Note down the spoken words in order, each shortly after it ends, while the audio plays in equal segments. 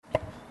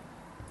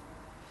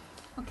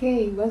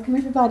Okay, welcome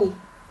everybody.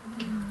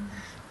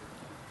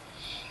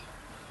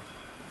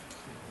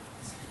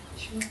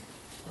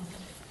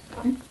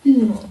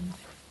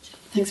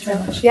 Thanks very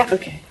much. Yeah.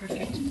 Okay,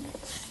 perfect.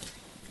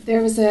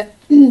 There's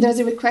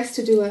a request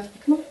to do a.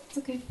 Come on, it's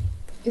okay.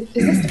 Is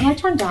this? Am I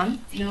turned on?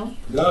 No.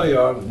 No, you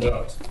are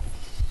not.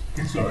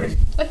 Sorry.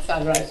 That's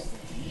all right.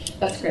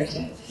 That's great.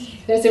 Yeah.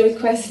 There's a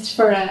request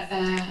for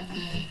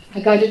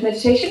a guided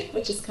meditation,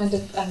 which is kind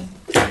of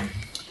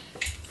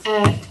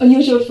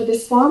unusual for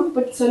this form.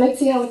 But so let's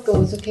see how it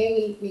goes.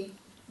 Okay, we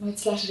might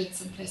slot it in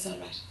someplace. All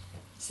right.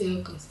 See how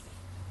it goes.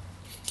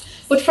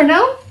 But for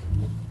now,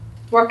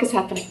 work is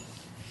happening.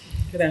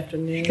 Good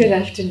afternoon. Good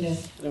afternoon.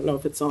 I don't know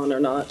if it's on or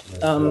not.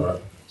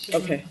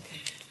 Okay.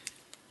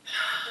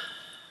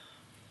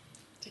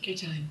 Take your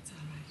time. It's all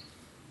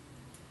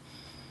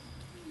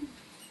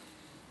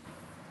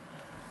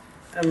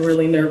right. I'm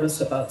really nervous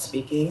about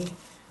speaking.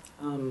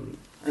 And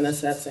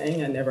that's that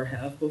saying, I never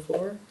have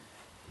before.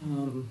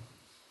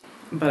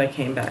 But I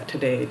came back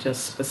today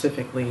just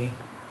specifically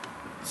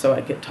so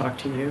I could talk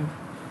to you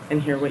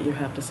and hear what you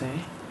have to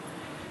say.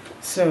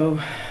 So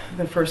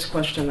the first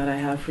question that I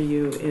have for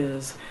you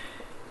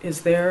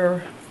is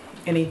there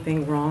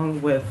anything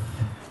wrong with,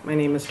 my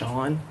name is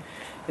Dawn,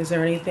 is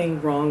there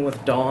anything wrong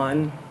with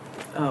Dawn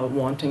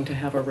wanting to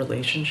have a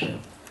relationship?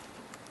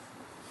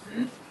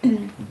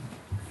 There's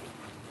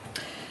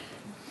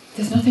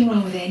nothing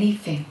wrong with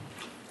anything,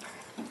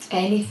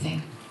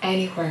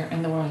 anywhere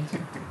in the world.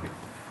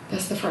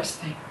 That's the first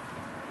thing.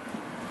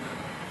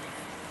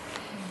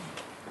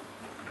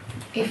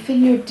 If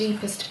in your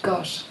deepest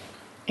gut,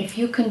 if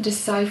you can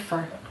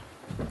decipher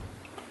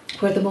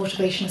where the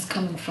motivation is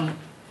coming from,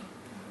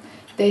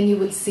 then you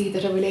will see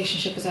that a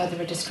relationship is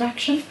either a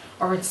distraction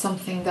or it's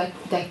something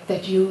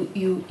that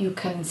you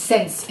can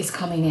sense is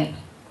coming in.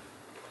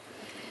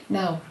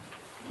 Now,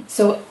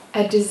 so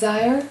a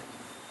desire,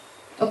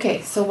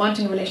 okay, so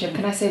wanting a relationship,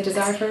 can I say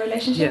desire for a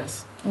relationship?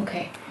 Yes.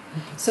 Okay,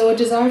 so a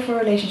desire for a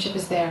relationship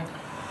is there.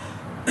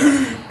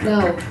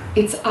 Now,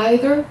 it's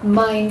either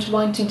mind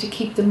wanting to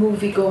keep the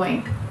movie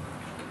going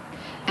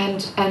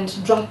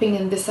and dropping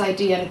in this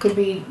idea, and it could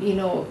be,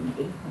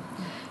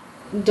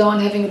 Dawn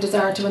having a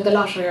desire to win the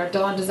lottery, or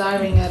Dawn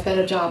desiring a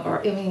better job,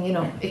 or,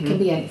 it can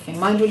be anything.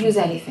 Mind will use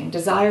anything.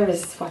 Desire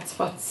is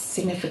what's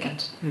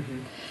significant. Mm-hmm.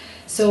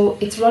 So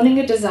it's running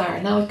a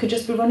desire. Now, it could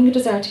just be running a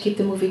desire to keep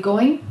the movie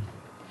going,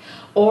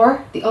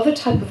 or the other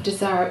type of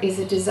desire is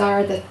a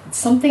desire that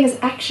something is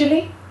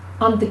actually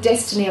on the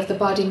destiny of the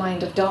body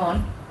mind of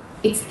Dawn.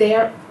 It's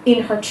there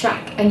in her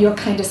track and you're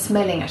kind of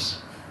smelling it.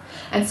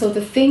 And so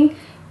the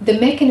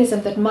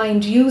mechanism that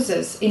mind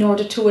uses in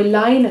order to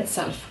align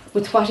itself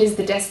with what is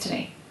the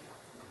destiny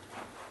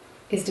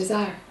is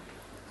desire.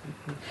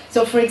 Mm-hmm.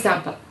 So for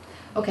example,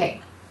 okay,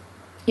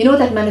 you know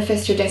that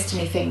manifest your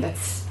destiny thing,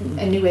 that's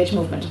a new age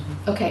movement.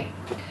 Okay,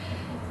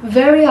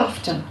 very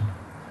often,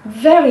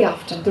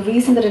 the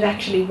reason that it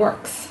actually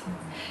works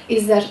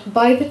is that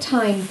by the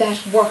time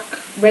that work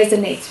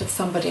resonates with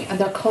somebody and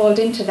they're called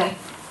into that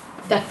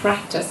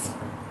practice,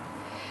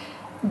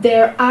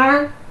 there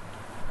are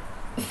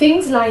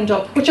things lined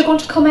up which are going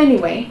to come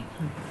anyway,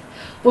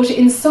 but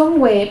in some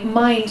way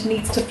mind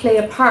needs to play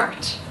a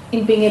part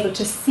in being able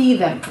to see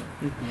them,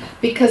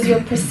 because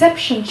your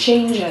perception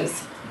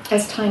changes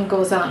as time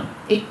goes on.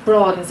 It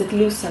broadens, it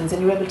loosens,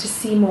 and you're able to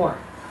see more.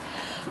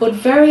 But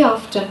very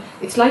often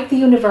it's like the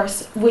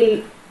universe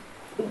will,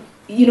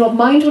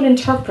 mind will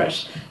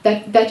interpret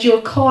that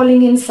you're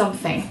calling in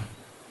something,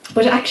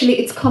 but actually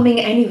it's coming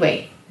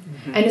anyway.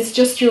 Mm-hmm. And it's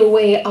just your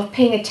way of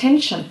paying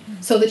attention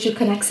so that you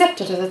can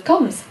accept it as it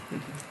comes. Mm-hmm.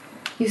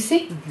 You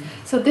see? Mm-hmm.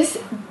 So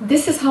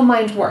this is how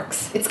mind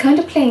works. It's kind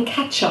of playing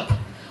catch up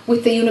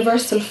with the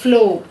universal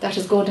flow that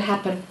is going to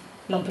happen,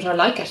 lump it or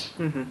like it.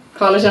 Mm-hmm.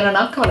 Call it in or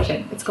not call it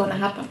in. It's going to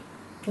happen.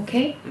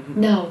 Okay? Mm-hmm.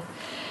 Now,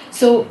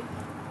 so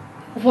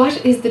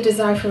what is the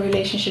desire for a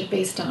relationship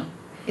based on?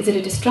 Is it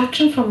a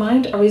distraction from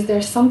mind, or is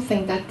there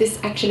something that this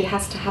actually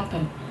has to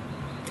happen?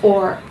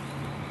 Or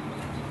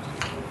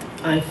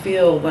I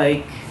feel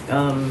like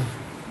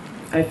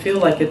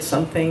it's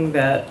something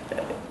that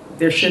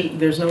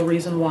there's no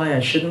reason why I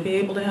shouldn't be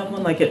able to have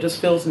one. Like, it just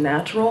feels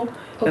natural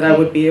that I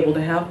would be able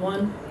to have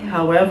one. Yeah.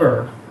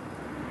 However,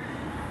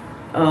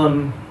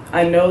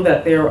 I know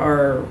that there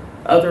are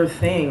other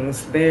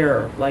things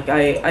there. Like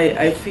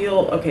I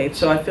feel, okay,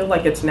 so I feel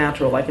like it's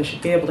natural, like I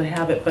should be able to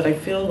have it, but I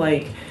feel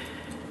like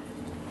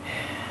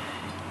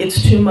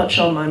it's too much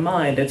on my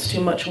mind. It's too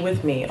much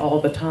with me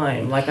all the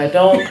time. Like I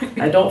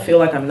don't feel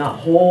like I'm not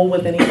whole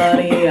with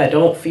anybody. I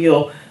don't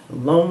feel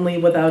lonely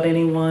without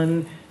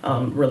anyone.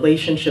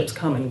 Relationships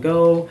come and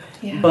go.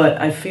 Yeah. But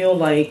I feel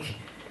like,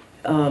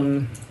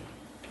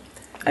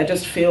 I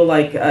just feel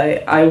like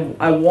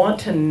I want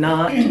to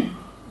not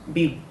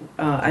be,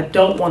 I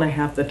don't want to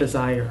have the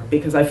desire,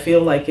 because I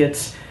feel like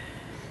it's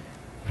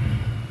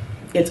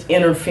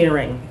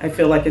interfering. I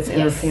feel like it's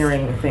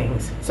interfering with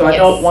things. So I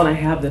don't want to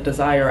have the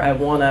desire. I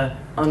want to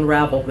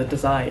unravel the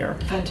desire.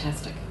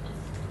 Fantastic.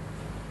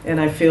 And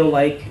I feel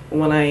like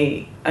when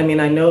I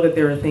know that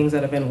there are things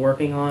that I've been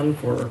working on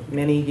for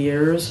many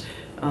years,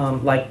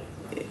 like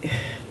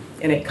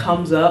and it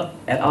comes up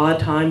at odd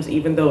times,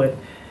 even though it,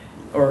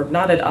 or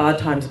not at odd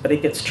times, but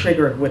it gets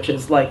triggered, which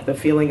is like the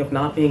feeling of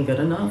not being good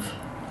enough.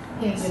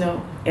 Yes. You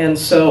know, and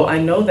so I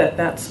know that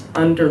that's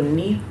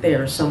underneath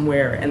there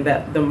somewhere, and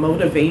that the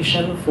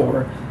motivation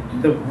for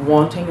the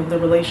wanting of the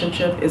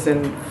relationship is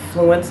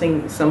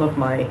influencing some of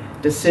my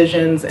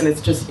decisions, and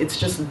it's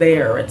just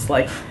there. It's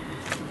like,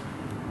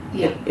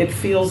 Yeah. it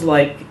feels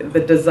like the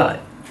desire,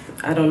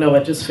 I don't know,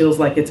 it just feels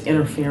like it's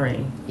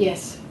interfering.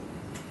 Yes.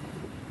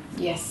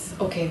 Yes.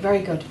 Okay,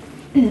 very good.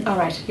 All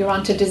right, you're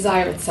on to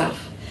desire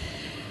itself.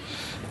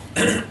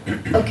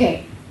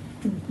 Okay.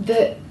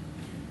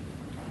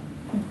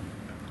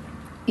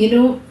 You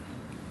know,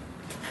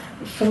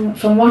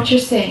 from what you're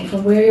saying,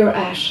 from where you're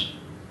at,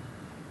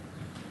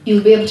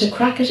 you'll be able to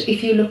crack it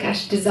if you look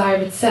at desire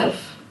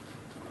itself,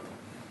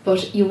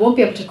 but you won't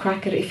be able to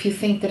crack it if you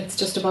think that it's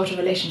just about a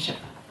relationship.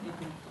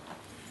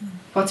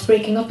 What's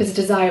breaking up is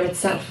desire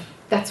itself.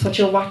 That's what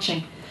you're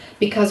watching.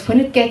 Because when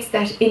it gets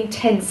that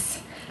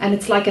intense and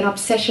it's like an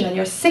obsession and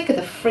you're sick of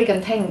the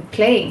friggin' thing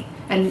playing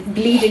and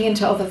bleeding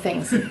into other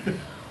things,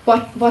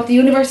 what the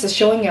universe is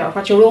showing you, or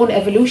what your own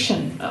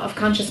evolution of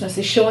consciousness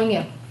is showing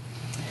you,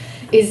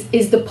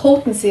 is the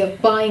potency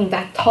of buying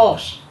that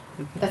thought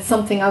that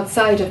something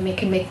outside of me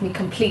can make me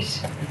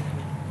complete.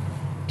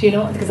 Do you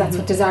know? Because that's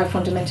what desire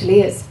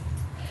fundamentally is.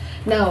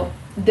 Now,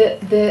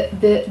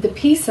 the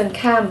peace and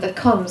calm that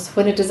comes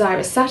when a desire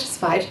is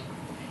satisfied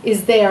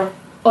is there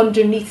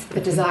underneath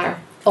the desire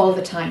all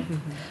the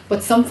time.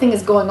 But something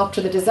is going up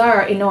to the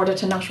desire in order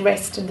to not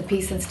rest in the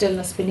peace and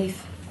stillness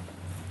beneath.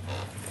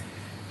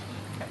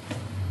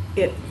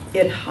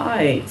 It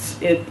hides,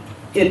 it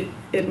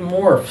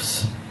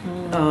morphs,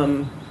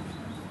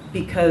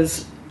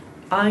 because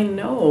I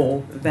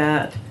know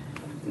that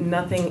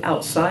nothing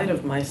outside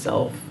of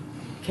myself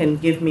can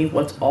give me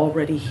what's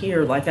already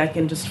here. Like, I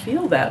can just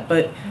feel that,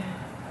 but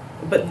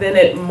then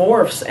it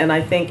morphs, and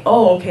I think,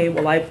 oh, okay,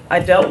 well, I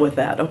dealt with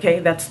that. Okay,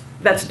 that's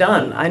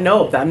done. I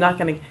know that I'm not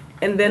going to,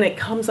 and then it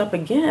comes up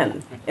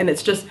again, and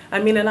it's just, I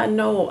mean, and I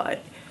know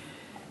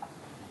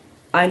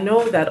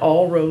that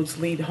all roads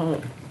lead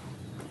home.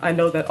 I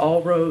know that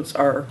all roads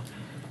are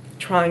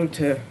trying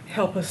to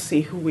help us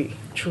see who we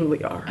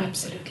truly are.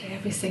 Absolutely.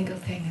 Every single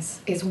thing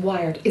is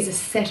wired, is a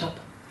setup,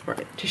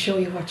 Right. to show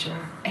you what you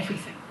are.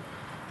 Everything.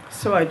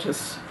 So I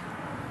just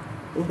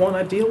want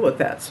to deal with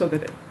that so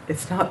that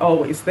it's not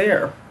always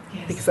there.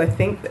 Yes. Because I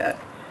think that,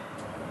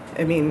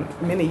 I mean,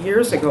 many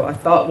years ago I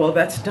thought, well,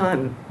 that's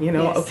done. You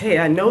know, Yes. okay,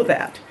 I know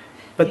that.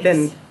 But Yes.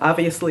 then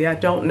obviously I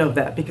don't know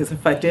that, because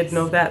if I did Yes.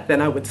 know that,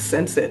 then I would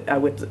sense it. I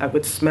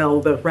would smell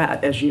the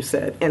rat, as you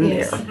said, in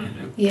Yes. there.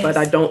 Yes. But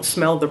I don't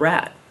smell the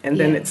rat, and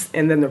then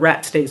Yeah. the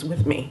rat stays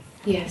with me.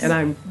 Yes. And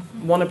I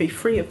want to be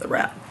free of the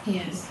rat.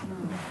 Yes.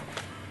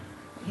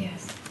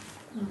 Yes.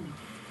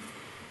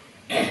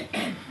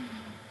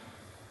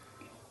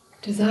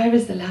 Desire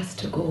is the last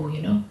to go,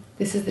 you know?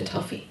 This is the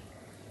toughie.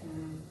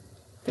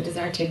 The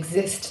desire to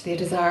exist, the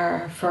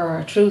desire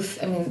for truth.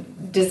 I mean,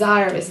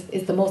 desire is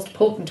the most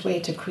potent way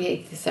to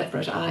create the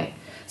separate I.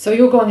 So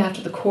you're going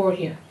after the core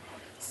here.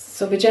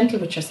 So be gentle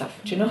with yourself,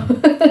 do you know?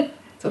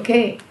 It's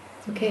okay.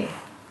 It's okay.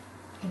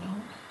 You know?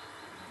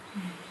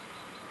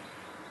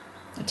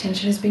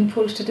 Attention is being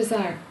pulled to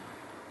desire.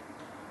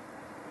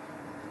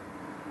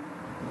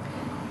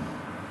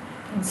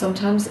 And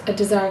sometimes a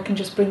desire can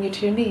just bring you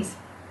to your knees,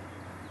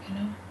 you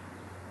know.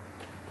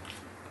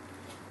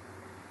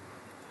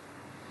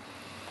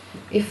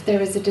 If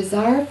there is a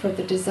desire for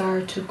the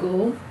desire to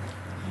go,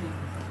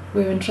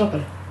 we're in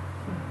trouble.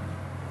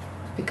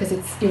 Because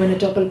you're in a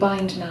double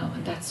bind now,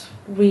 and that's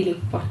really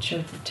what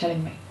you're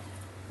telling me.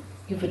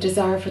 You have a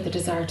desire for the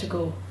desire to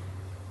go.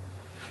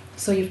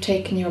 So you've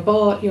taken your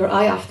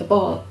eye off the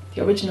ball,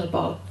 the original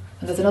ball,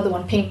 and there's another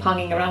one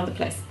ping-ponging around the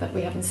place that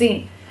we haven't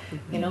seen,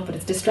 you know, but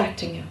it's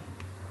distracting you.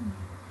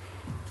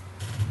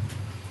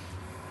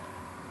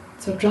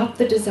 So drop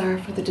the desire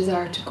for the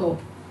desire to go.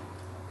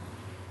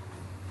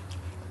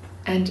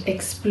 And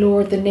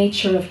explore the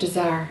nature of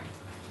desire.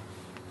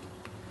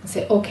 And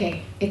say,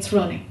 okay, it's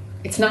running.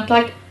 It's not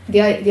like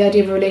the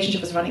idea of a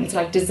relationship is running. It's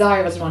like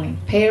desire is running.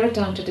 Pare it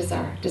down to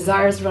desire.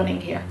 Desire is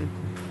running here.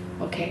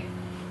 Okay.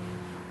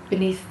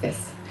 Beneath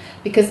this.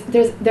 Because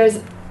there's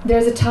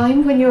a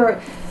time when you're,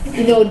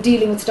 you know,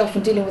 dealing with stuff,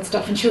 and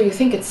sure, you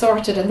think it's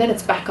sorted, and then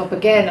it's back up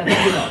again, and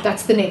you know,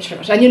 that's the nature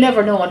of it. And you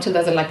never know until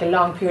there's a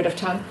long period of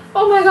time.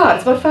 Oh my God,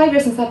 it's about 5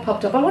 years since that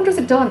popped up. I wonder, is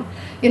it done?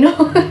 You know,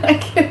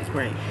 like,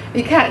 Right.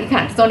 You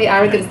can't. It's only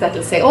arrogance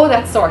that'll say, oh,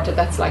 that's sorted.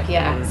 That's like,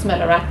 yeah,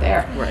 smell a rat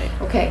there. Right.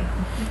 Okay.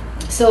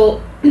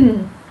 So,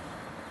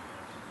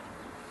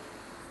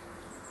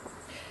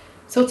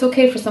 so it's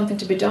okay for something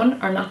to be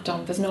done or not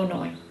done. There's no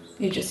knowing.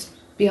 You just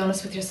be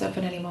honest with yourself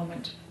in any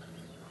moment.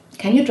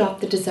 Can you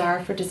drop the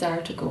desire for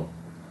desire to go?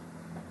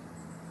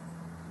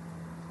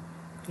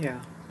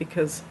 Yeah,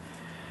 because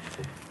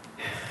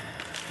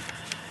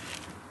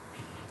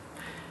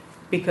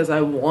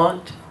I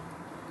want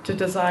to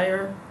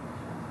desire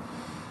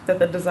that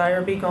the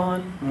desire be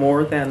gone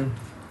more than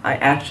I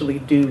actually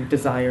do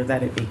desire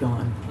that it be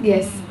gone.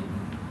 Yes.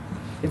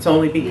 It's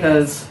only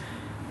because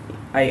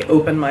I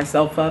open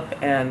myself up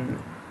and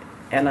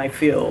I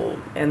feel,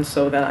 and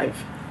so then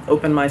I've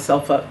opened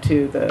myself up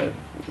to the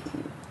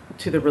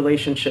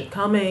relationship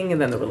coming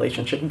and then the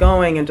relationship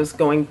going and just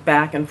going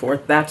back and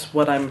forth. That's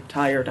what I'm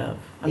tired of.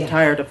 I'm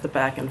tired of the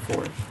back and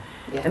forth.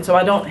 Yeah. And so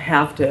I don't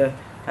have to,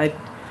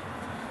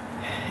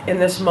 in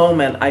this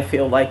moment, I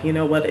feel like, you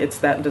know what, it's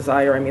that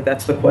desire. I mean,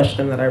 that's the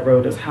question that I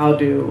wrote, is how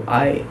do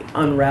I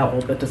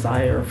unravel the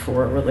desire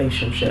for a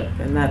relationship?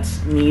 And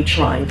that's me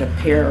trying to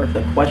pare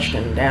the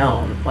question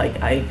down. Like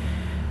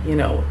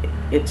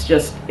it's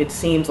just, it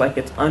seems like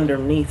it's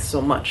underneath so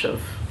much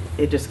of,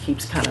 it just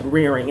keeps kind of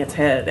rearing its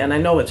head. And I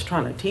know it's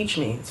trying to teach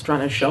me, it's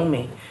trying to show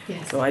me.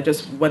 Yes. So I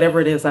just, whatever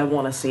it is, I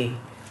want to see.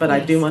 But I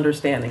do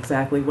understand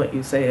exactly what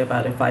you say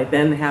about if I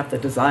then have the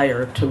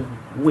desire to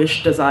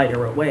wish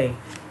desire away,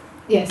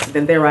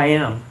 then there I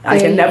am. I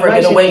can never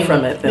get away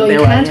from it. No, you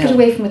can't get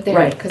away from it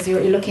there because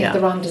you're looking at the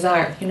wrong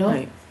desire, you know?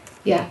 Right.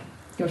 Yeah,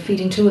 you're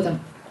feeding two of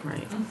them.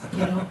 Right. You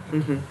know?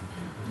 Mm-hmm.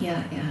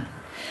 Yeah.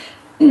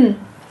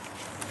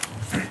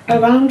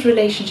 Around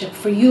relationship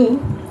for you,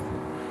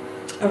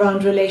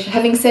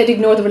 having said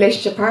ignore the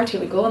relationship part,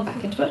 here we go, I'm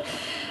back into it.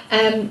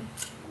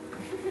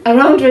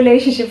 Around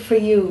relationship for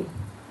you,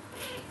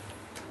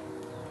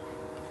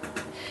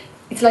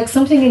 it's like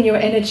something in your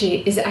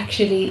energy is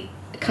actually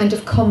kind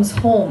of comes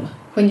home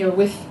when you're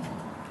with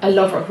a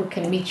lover who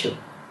can meet you.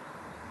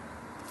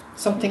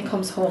 Something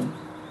comes home.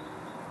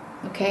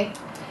 Okay?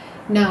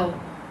 Now,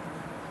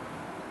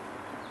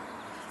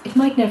 it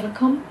might never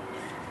come.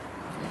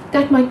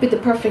 That might be the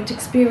perfect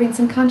experience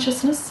in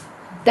consciousness.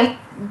 That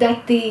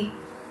the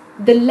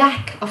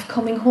lack of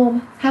coming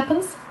home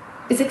happens,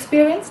 is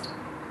experienced.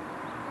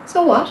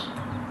 So what?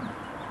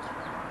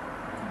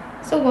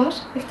 So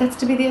what? If that's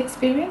to be the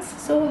experience,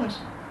 so what?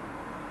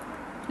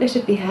 Let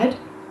it be had.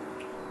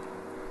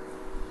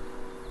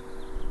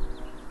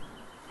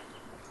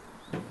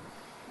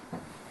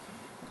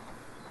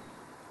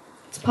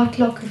 It's pot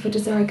luck if a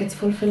desire gets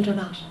fulfilled or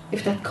not.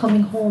 If that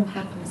coming home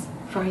happens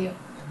for you.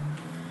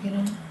 You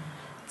know?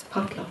 It's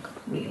pot luck,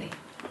 really.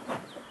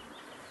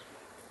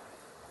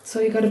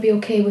 So you've got to be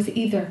okay with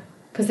either.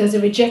 Because there's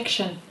a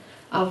rejection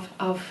of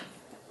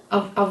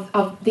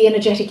the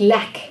energetic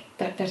lack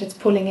that it's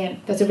pulling in.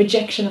 There's a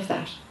rejection of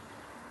that.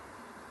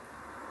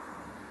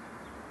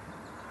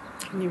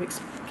 Can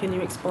you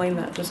explain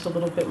that just a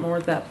little bit more,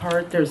 that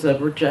part? There's a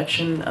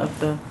rejection of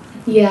the...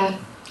 Yeah.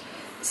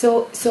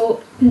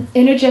 So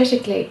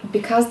energetically,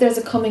 because there's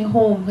a coming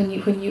home when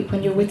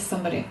you're with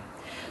somebody.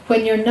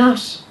 When you're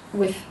not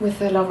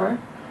with a lover,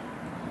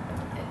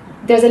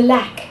 there's a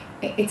lack.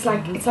 It's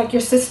like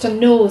your system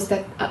knows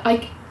that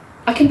I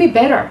can be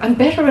better. I'm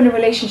better in a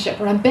relationship,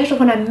 or I'm better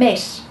when I'm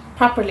met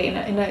properly in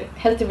a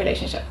healthy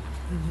relationship.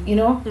 Mm-hmm. You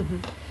know?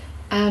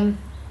 Mm-hmm.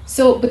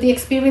 But the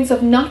experience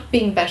of not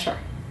being better,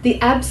 the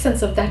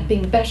absence of that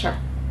being better,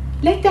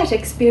 let that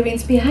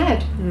experience be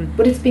had,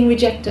 but it's being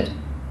rejected.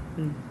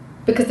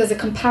 Because there's a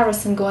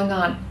comparison going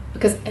on.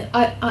 Because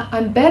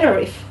I'm better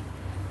if,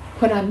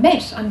 when I'm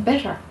met, I'm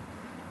better.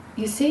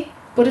 You see?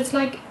 But it's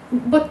like,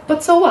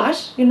 but so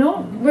what? You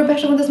know? We're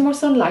better when there's more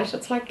sunlight.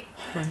 It's like,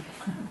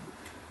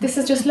 this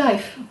is just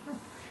life.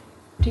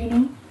 Do you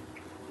know?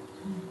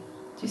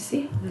 Do you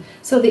see?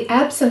 So the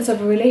absence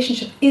of a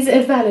relationship is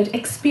a valid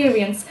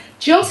experience,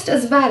 just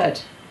as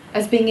valid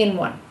as being in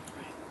one.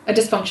 A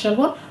dysfunctional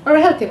one or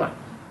a healthy one.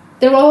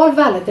 They're all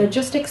valid. They're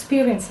just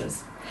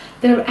experiences.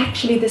 They're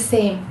actually the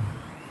same.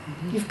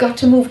 You've got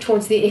to move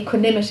towards the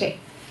equanimity,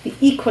 the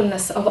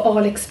equalness of all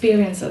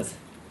experiences.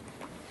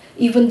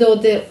 Even though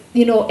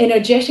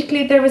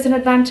energetically there is an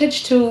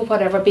advantage to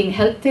whatever, being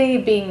healthy,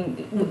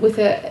 being with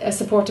a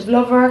supportive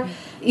lover,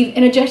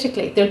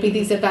 energetically there'll be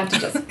these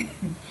advantages.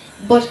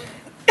 But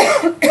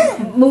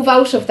move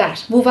out of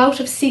that. Move out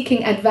of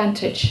seeking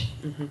advantage.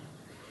 Mm-hmm.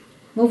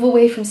 Move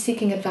away from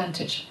seeking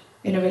advantage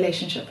in a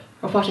relationship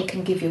or what it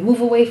can give you.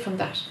 Move away from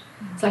that.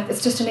 It's like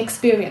it's just an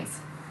experience.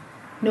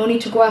 No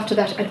need to go after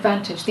that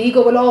advantage. The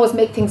ego will always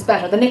make things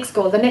better. The next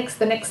goal, the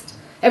next.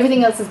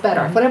 Everything else is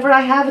better. Whatever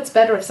I have, it's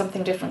better if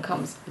something different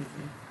comes.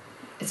 Mm-hmm.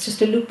 It's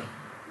just a loop.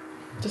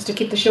 Just to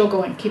keep the show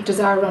going, keep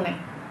desire running.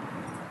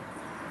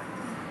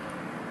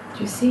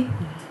 Do you see?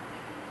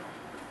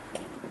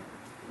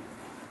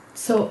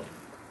 So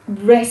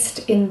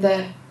rest in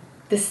the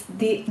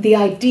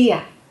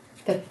idea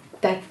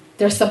that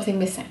there's something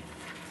missing.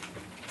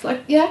 It's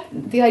like,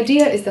 the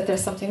idea is that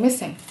there's something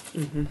missing.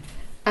 Mm-hmm.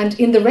 And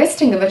in the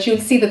resting of it, you'll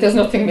see that there's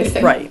nothing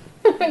missing. Right.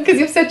 Because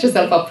you've set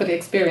yourself up for the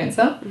experience,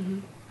 huh? Mm-hmm.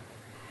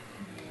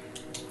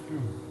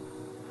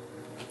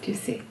 Do you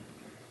see?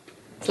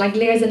 It's like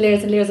layers and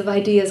layers and layers of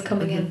ideas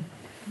coming in.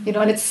 You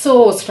know, and it's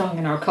so strong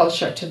in our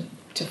culture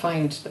to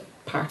find the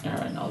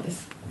partner and all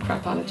this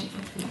crapology.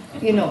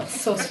 You know,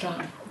 it's so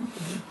strong.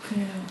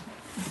 You know.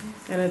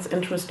 And it's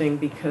interesting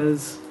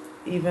because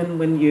even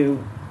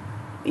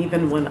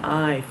when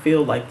I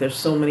feel like there's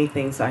so many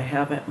things I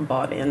haven't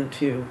bought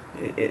into,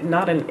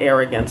 not an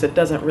arrogance, it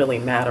doesn't really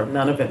matter,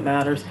 none of it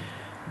matters,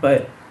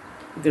 but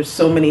there's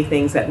so many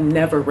things that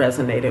never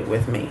resonated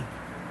with me.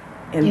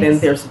 And then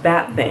there's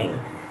that thing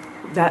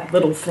that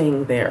little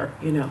thing there,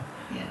 you know.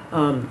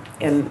 Yeah.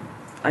 And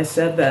I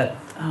said that,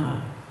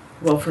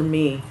 well, for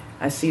me,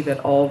 I see that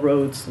all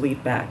roads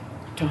lead back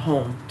to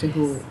home, to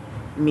who,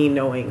 me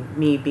knowing,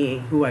 me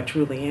being who I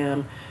truly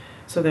am.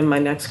 So then my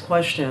next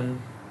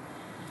question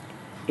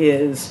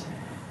is,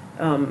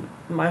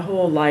 my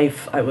whole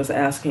life I was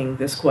asking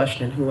this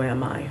question, who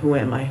am I? Who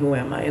am I? Who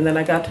am I? And then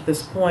I got to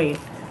this point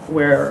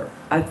where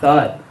I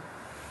thought,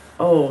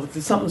 oh,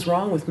 something's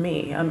wrong with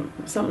me.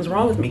 Something's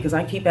wrong with me because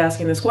I keep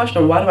asking this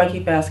question. Why do I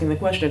keep asking the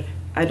question?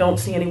 I don't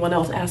see anyone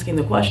else asking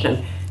the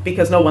question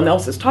because no one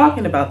else is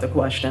talking about the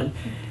question.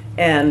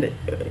 And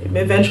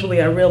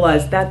eventually I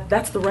realized that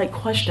that's the right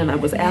question. I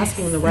was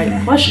asking the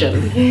right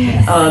question.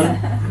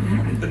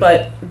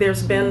 But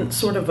there's been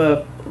sort of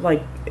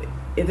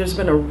there's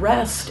been a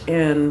rest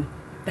in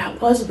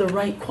that was the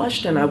right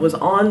question. I was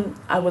on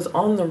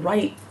the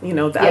right, you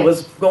know, I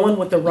was going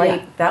with the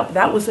right,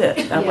 that was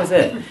it, that was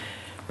it.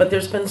 But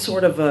there's been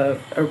sort of a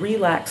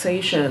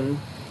relaxation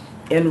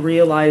in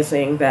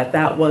realizing that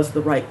that was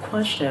the right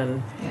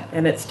question,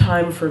 and it's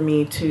time for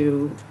me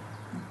to,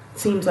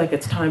 seems like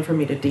it's time for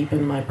me to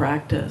deepen my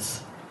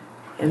practice.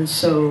 And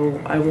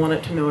so I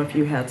wanted to know if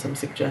you had some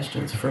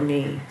suggestions for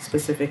me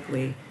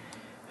specifically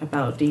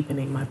about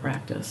deepening my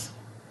practice.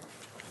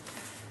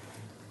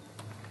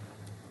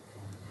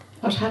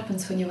 What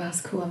happens when you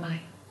ask, who am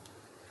I?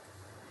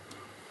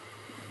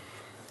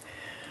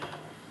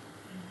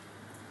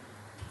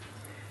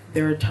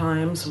 There are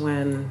times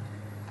when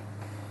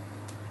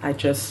I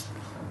just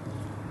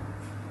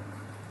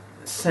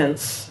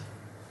sense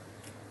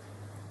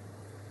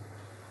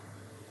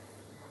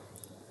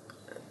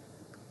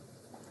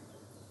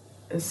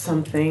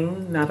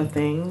something, not a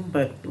thing,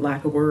 but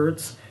lack of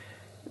words,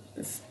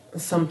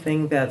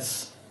 something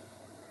that's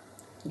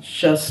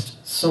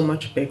just so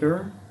much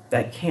bigger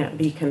that can't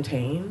be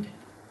contained,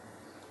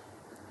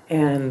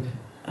 and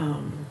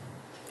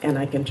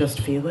I can just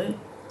feel it.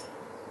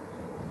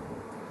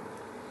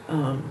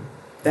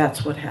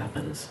 That's what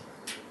happens.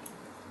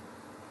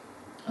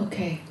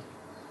 Okay,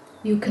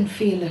 you can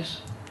feel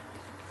it.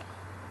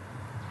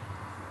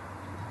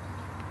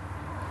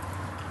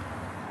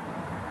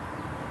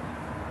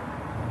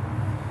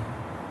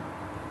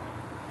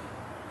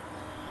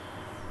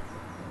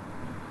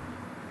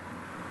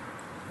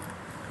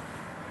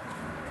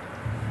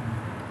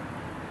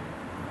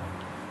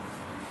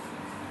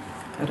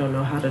 I don't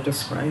know how to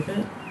describe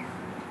it.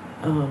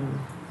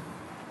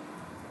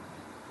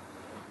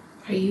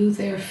 Are you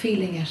there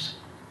feeling it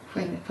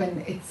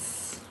when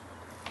it's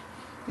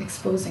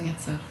exposing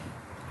itself?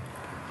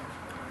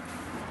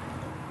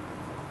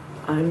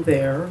 I'm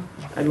there.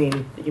 I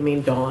mean, you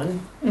mean Dawn?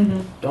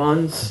 Mm-hmm.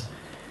 Dawn's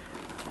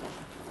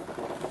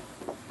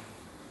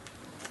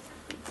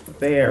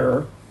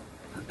there.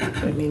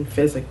 I mean,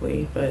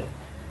 physically, but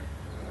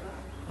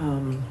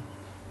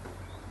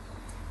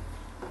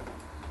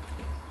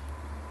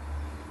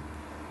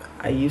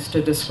I used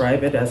to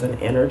describe it as an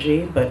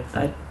energy, but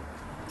I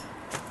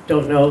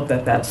don't know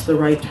that that's the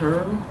right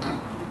term.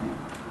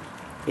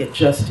 It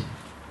just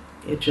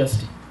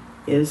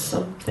is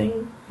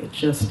something. It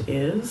just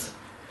is.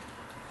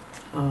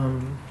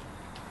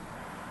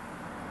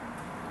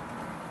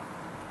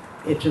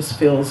 It just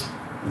feels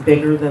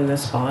bigger than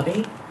this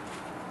body.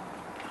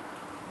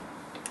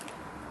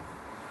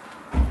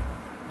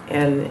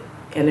 And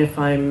if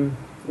I'm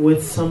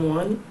with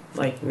someone,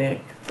 like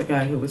Nick, the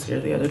guy who was here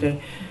the other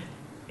day,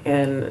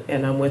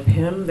 and I'm with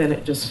him, then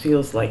it just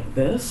feels like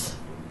this.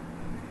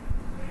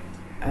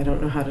 I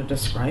don't know how to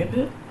describe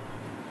it.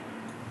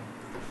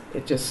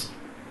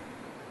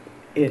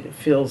 It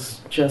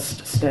feels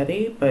just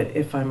steady, but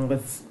if I'm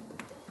with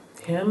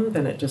him,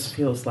 then it just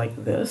feels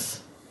like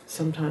this,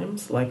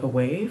 sometimes, like a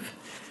wave.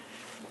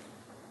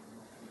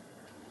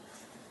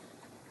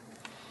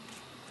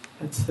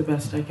 That's the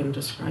best I can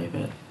describe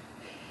it.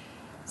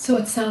 So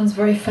it sounds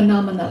very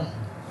phenomenal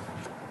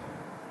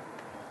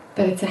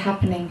that it's a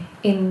happening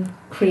in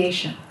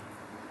creation.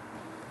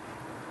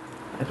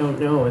 I don't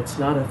know, it's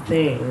not a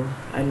thing.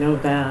 I know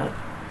that.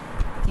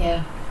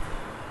 Yeah.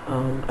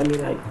 I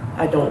mean,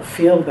 I don't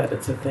feel that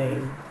it's a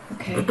thing.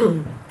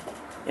 Okay.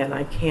 And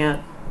I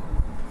can't,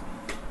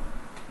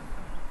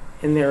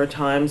 and there are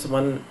times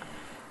when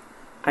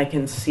I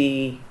can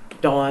see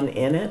Dawn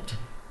in it.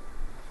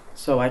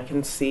 So I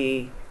can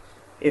see,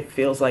 it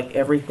feels like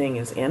everything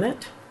is in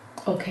it.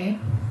 Okay.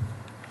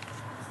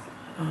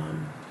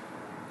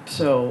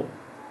 So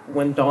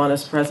when Dawn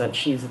is present,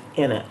 she's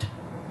in it,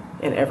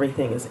 and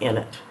everything is in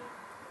it.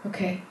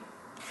 Okay.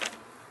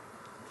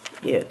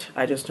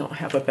 I just don't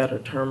have a better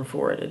term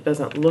for it. It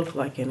doesn't look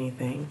like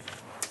anything.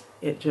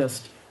 It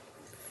just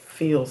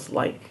feels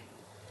like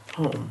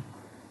home.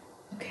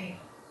 Okay.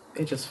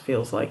 It just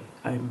feels like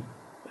I'm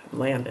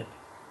landed.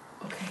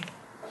 Okay.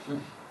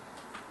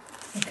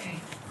 Okay.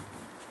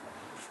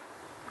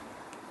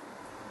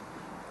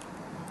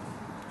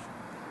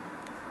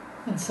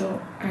 And so,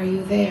 are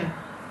you there?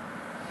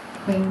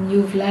 When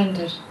you've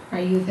landed, are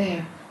you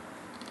there?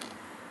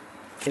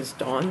 Is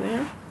Dawn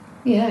there?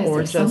 Yeah, is Or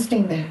there just-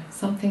 something there?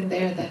 Something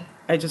there that...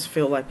 I just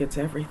feel like it's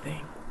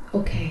everything.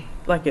 Okay.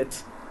 like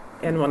it's,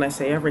 and when I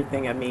say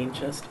everything, I mean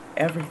just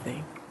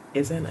everything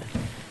is in it.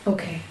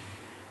 Okay.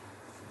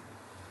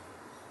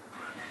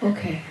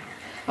 Okay.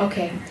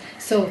 Okay.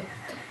 So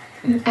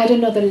add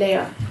another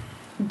layer.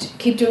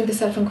 Keep doing the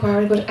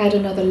self-inquiry, but add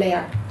another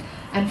layer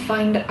and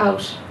find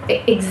out,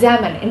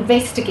 examine,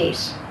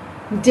 investigate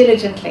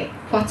diligently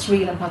what's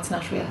real and what's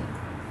not real.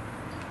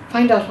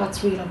 Find out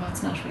what's real and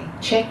what's not real.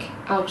 Check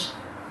out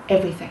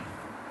everything.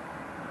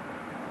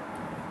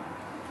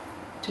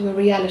 Do a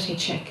reality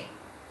check.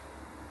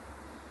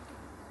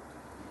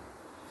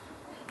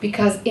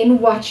 Because in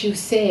what you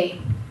say,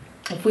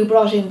 if we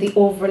brought in the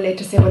overlay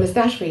to say, well, is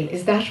that real?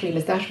 Is that real?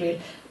 Is that real?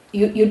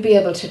 You'd be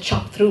able to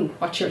chop through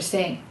what you're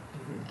saying,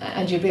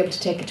 and you'd be able to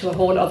take it to a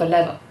whole other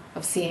level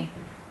of seeing,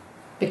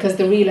 because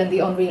the real and the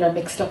unreal are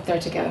mixed up there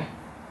together.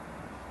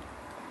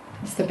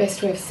 It's the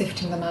best way of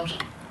sifting them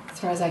out, as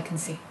far as I can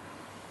see.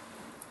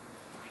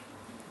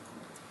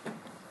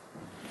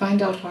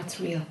 Find out what's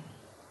real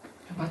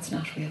and what's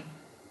not real.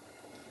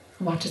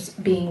 What does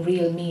being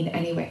real mean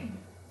anyway?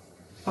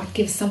 What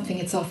gives something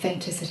its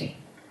authenticity?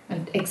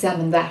 And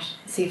examine that,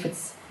 see if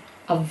it's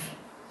of,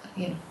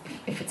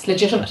 if it's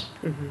legitimate.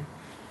 Mm-hmm.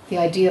 The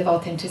idea of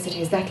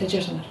authenticity, is that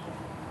legitimate?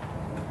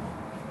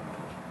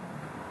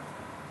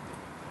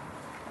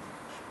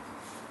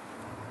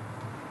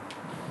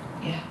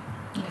 Yeah,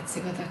 let's see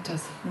what that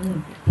does.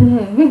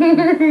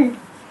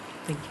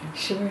 Thank you.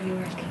 Sure, you're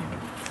welcome.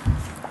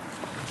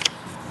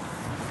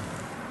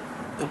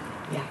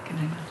 Yeah, can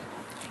I not?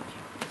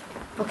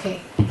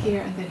 Okay,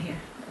 here and then here.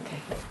 Okay.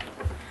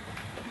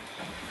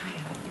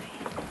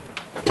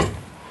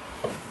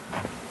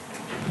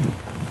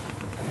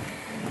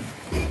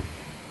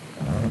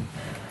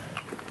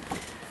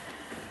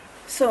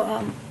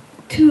 So,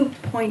 2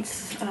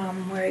 points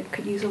where it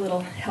could use a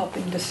little help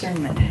in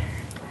discernment.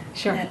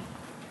 Sure. And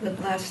the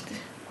last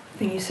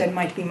thing you said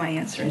might be my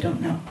answer, I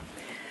don't know.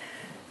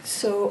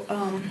 So,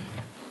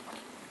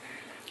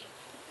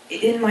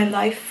 in my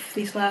life,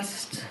 these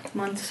last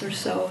months or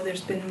so,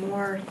 there's been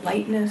more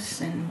lightness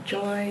and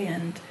joy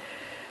and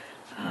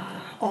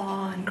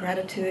awe and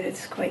gratitude.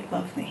 It's quite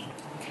lovely.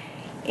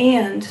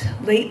 And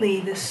lately,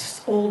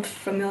 this old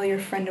familiar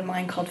friend of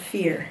mine called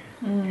fear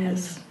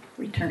has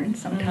returned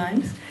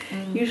sometimes,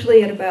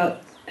 usually at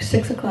about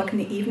 6 o'clock in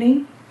the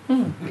evening,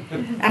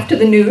 after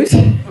the news.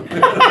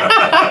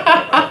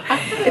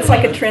 It's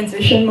like a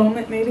transition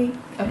moment, maybe.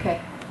 Okay.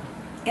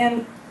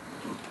 And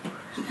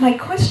my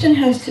question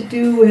has to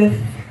do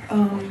with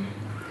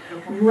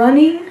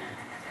running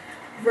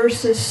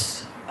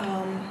versus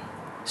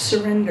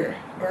surrender.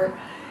 Or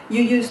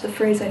you use the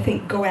phrase, I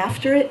think, go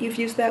after it. You've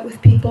used that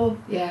with people.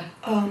 Yeah.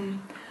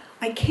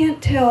 I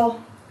can't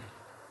tell,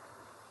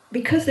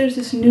 because there's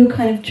this new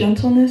kind of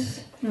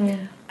gentleness,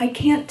 I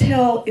can't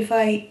tell if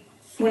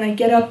when I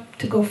get up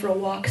to go for a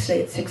walk,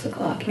 say at 6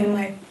 o'clock, am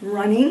I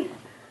running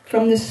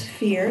from this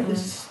fear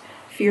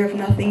of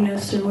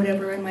nothingness or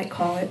whatever I might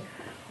call it,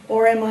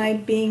 or am I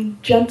being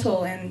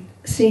gentle and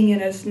seeing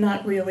it as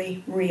not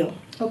really real?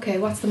 Okay,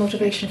 what's the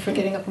motivation for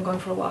getting up and going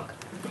for a walk?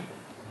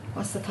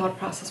 What's the thought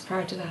process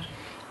prior to that?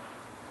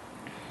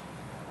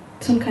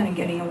 Some kind of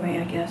getting away,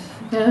 I guess.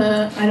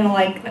 I don't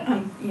like, I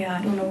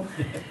don't know.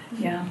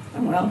 Yeah,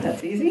 well,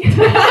 that's easy.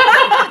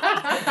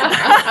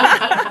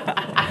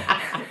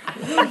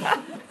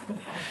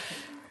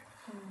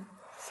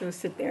 So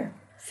sit there.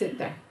 Sit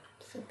there.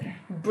 Sit there.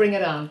 Bring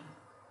it on.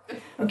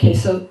 Okay,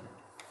 so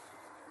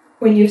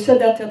when you've said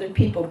that to other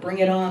people, bring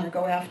it on or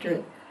go after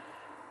it,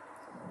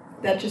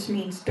 that just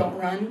means don't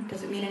run?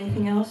 Does it mean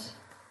anything else?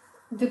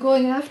 The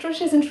going after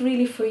it isn't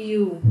really for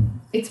you.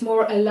 It's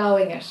more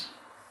allowing it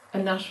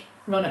and not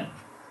running.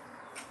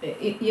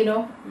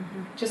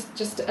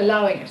 Just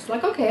allowing it. It's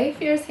like, okay,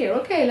 fear's here.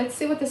 Okay, let's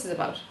see what this is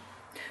about.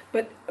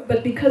 But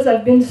because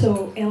I've been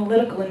so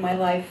analytical in my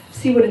life,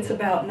 see what it's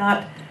about,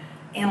 not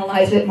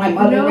analyze it, my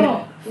mother.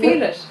 No,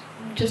 feel it.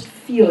 Just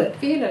feel it.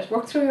 Feel it.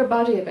 Work through your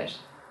body a bit.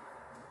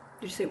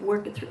 Did you say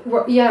work it through?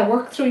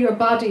 Work through your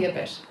body a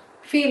bit.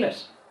 Feel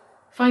it.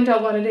 Find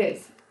out what it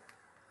is.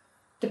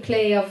 The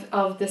play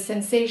of the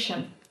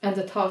sensation and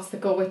the thoughts that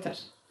go with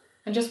it.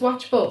 And just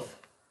watch both.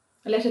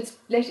 And let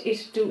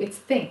it do its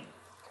thing.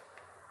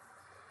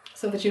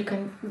 So that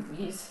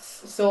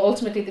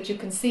ultimately that you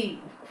can see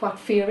what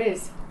fear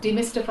is.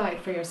 Demystify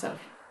it for yourself.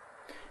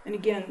 And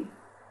again,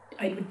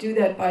 I would do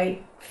that by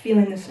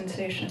feeling the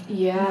sensation.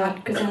 Yeah.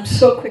 Because I'm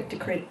so quick to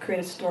create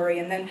a story,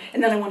 and then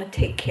I want to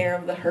take care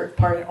of the hurt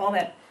part and all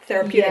that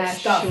therapeutic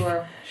stuff.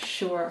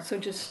 Sure. So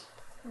just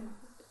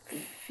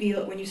feel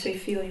it. When you say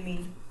feel, you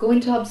mean go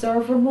into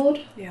observer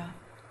mode. Yeah.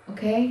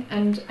 Okay,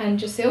 and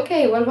just say,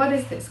 okay, well, what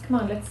is this? Come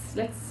on,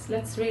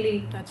 let's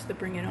really. That's the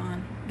bring it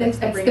on. That's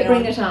the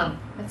bring it on.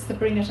 That's the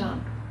bring it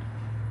on.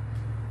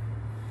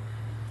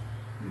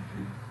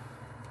 Mm-hmm.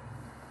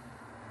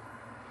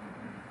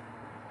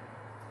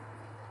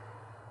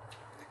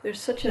 There's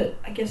such a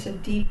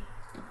deep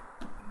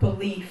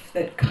belief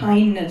that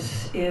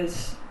kindness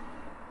is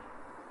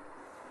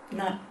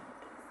not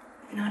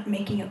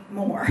making it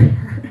more,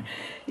 and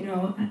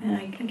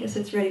I guess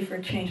it's ready for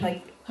a change.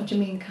 Like, how do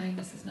you mean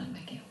kindness is not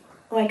making it more?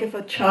 like if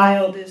a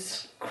child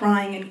is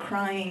crying and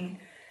crying,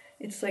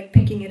 it's like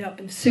picking it up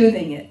and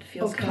soothing it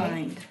feels Okay.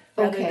 kind,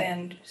 rather Okay.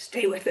 than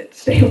stay with it,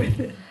 stay with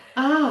it.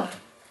 Ah,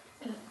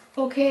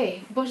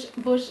 okay, but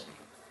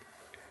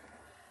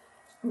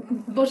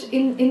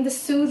in the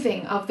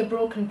soothing of the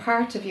broken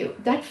part of you,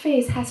 that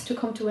phase has to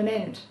come to an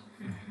end,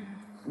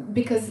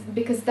 because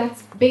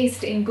that's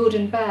based in good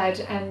and bad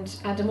and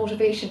a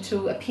motivation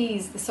to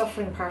appease the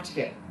suffering part of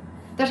you.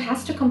 That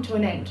has to come to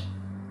an end.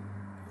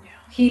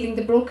 Healing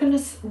the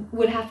brokenness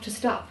will have to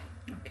stop,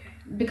 Okay.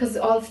 because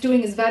all it's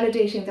doing is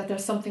validating that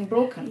there's something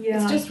broken.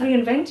 Yeah, It's just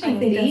reinventing I think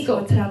the that's ego.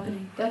 what's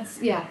happening.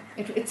 That's, yeah,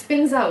 it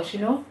spins out, you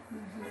know,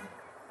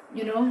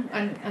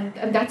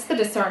 and that's the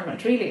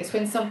discernment really, is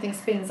when something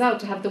spins out,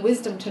 to have the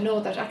wisdom to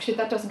know that actually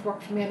that doesn't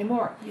work for me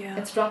anymore. Yeah.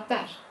 Let's drop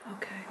that.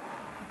 Okay.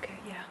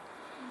 Yeah.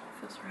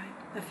 Feels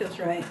right. That feels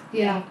right.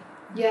 Yeah.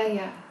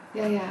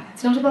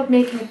 It's not about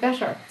making it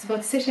better. It's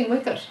about sitting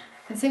with it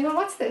and saying, well,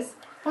 what's this?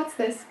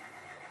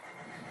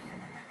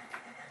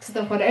 So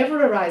that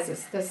whatever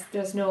arises,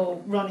 there's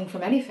no running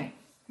from anything.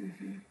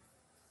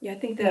 Yeah, I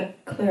think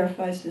that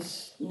clarifies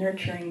this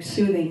nurturing,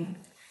 soothing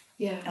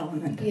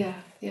element. Yeah.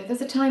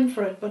 There's a time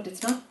for it, but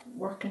it's not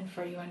working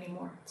for you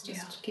anymore. It's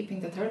just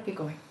keeping the therapy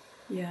going.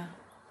 Yeah.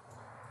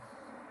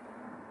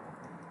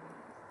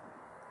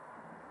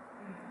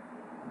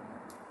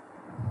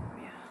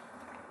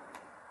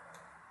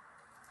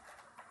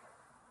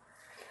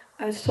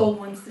 I was told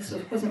once, this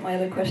wasn't my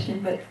other question,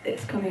 but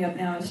it's coming up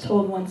now. I was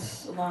told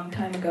once a long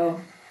time ago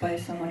by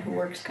someone who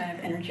works kind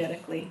of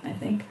energetically, I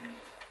think,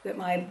 that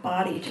my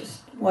body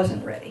just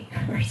wasn't ready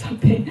or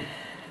something.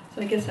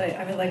 So I guess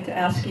I would like to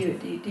ask you,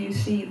 do you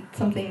see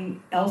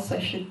something else I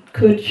shouldn't,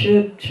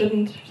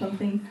 or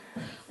something?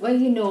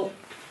 Well,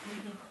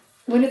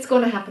 when it's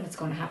going to happen, it's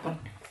going to happen.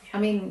 I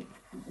mean,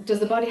 does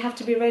the body have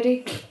to be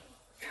ready?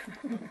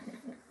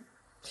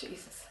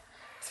 Jesus.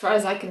 As far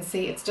as I can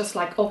see, it's just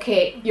like,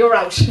 okay, you're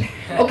out.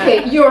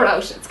 Okay, you're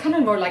out. It's kind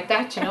of more like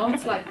that,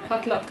 It's like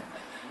potluck.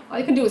 All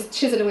you can do is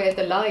chisel away at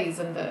the lies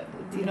and that's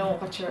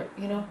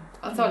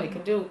all you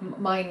can do.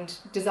 Mind,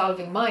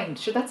 dissolving mind.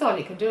 Sure, that's all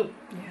you can do.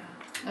 Yeah.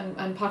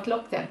 And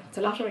potluck then. It's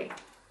a lottery.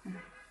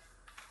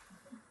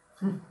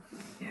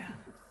 Yeah.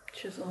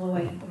 Chisel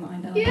away at the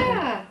mind.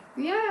 Yeah.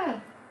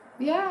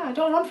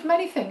 Don't run from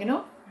anything,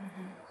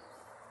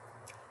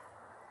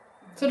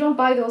 So don't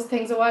buy those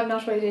things, I'm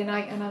not ready and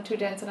I'm too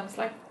dense, and I'm just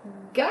like,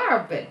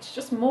 garbage.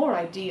 Just more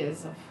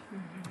ideas of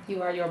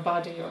you are your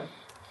body, or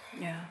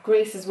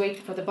grace is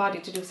waiting for the body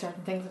to do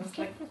certain things, and it's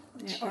like,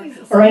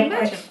 Jesus, or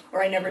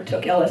I never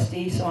took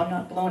LSD, so I'm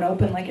not blown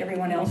open like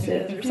everyone else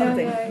is, or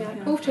something.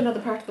 Yeah. Move to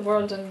another part of the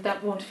world and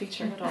that won't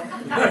feature at all.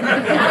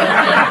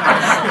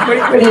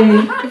 What do you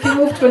mean? If you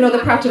move to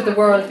another part of the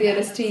world, the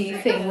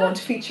LSD thing won't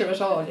feature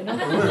at all,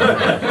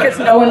 Because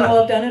no one will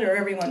have done it, or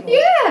everyone will?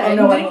 Yeah, Oh,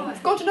 no one.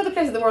 go to another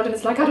place of the world and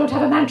it's like, I don't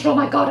have a mantra, oh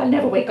my God, I'll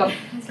never wake up.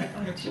 It's like,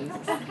 oh Jesus.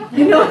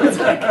 It's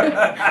like,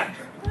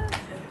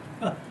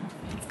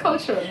 it's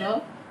cultural,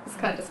 no? This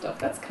kind of stuff.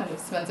 That's kind of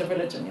smells of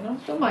religion,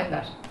 Don't mind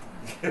that.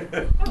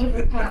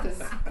 Every path is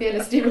the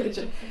LSD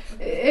religion.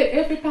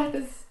 Every path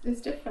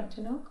is different,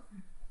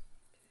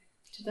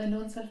 Should thy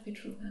known self be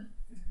true, man?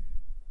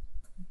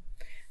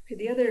 Okay,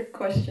 the other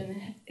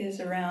question is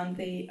around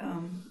the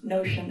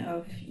notion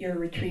of your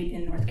retreat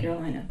in North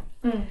Carolina.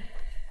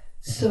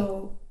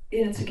 So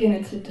it's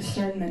a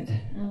discernment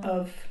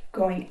of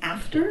going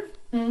after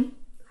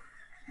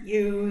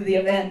you, the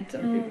event.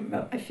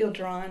 I feel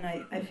drawn.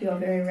 I feel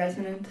very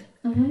resonant,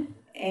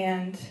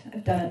 and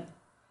I've done it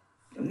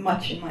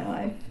much in my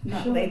life,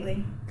 not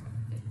lately.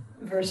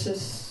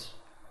 Versus,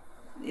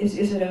 is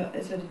it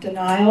a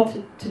denial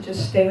to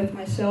just stay with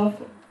myself,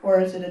 or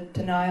is it a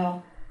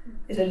denial?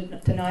 Is it a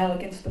denial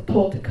against the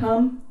pull to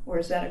come, or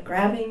is that a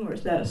grabbing, or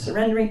is that a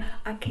surrendering?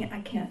 I can't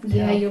tell.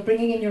 Yeah, you're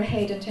bringing in your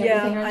head into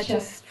everything, aren't you?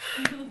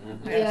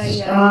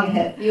 Strong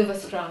head. You have a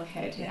strong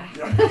head, yeah.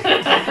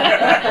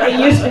 It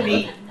used to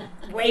be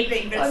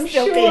waving, but I'm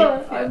still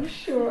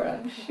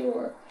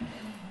sure.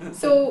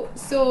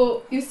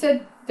 So you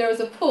said there's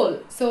a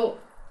pull. So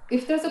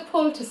if there's a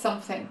pull to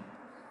something,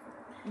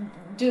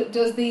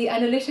 does the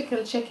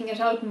analytical checking it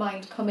out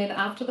mind come in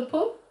after the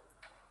pull?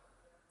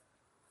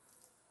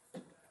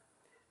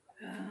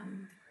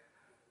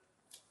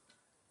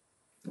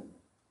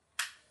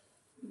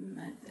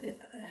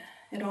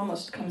 It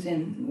almost comes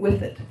in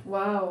with it.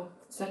 Wow,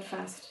 is that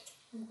fast?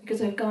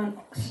 Because I've gone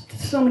to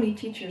so many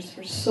teachers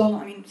for so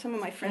long. I mean, some of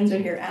my friends are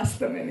here, ask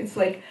them, and it's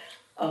like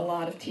a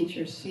lot of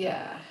teachers.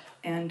 Yeah.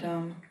 And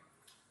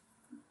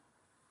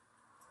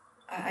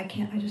I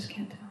just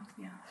can't tell.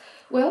 Yeah.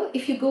 Well,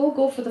 if you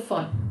go for the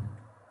fun.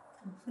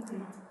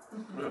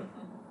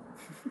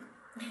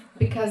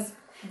 Because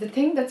the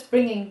thing that's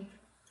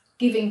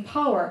giving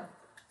power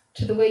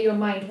to the way your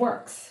mind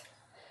works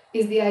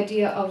is the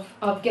idea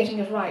of getting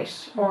it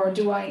right, or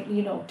do I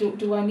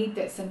need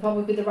this, and what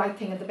would be the right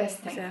thing and the best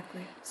thing. Exactly.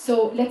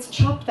 So let's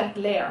chop that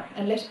layer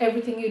and let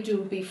everything you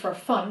do be for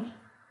fun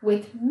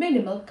with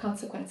minimal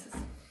consequences.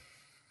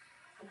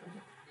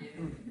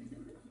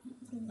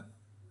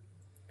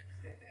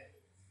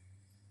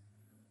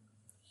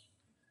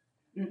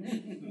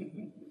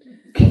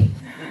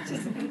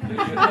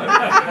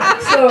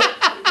 So,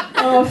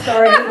 oh,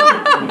 sorry,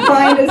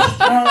 mind is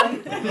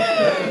strong.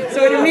 So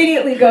it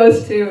immediately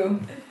goes to,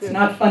 it's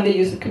not fun to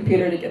use the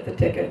computer to get the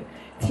ticket.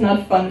 It's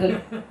not fun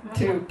to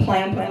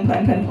plan.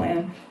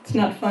 It's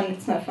not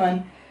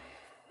fun.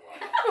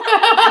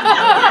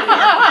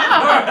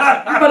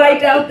 But I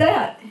doubt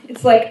that.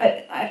 It's like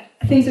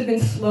things have been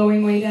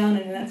slowing way down,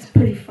 and that's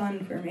pretty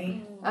fun for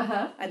me.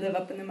 Uh-huh. I live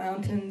up in the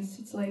mountains.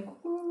 It's like,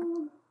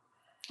 woo.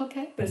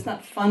 Okay. But it's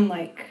not fun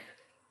like,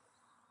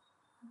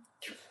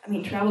 I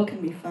mean, travel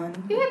can be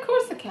fun. Yeah, of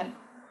course it can.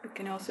 It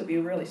can also be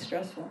really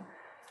stressful.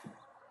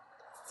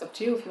 It's up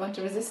to you if you want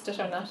to resist it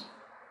or not.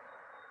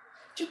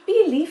 Just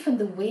be a leaf in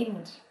the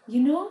wind,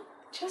 you know?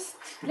 Just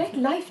let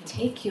life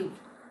take you.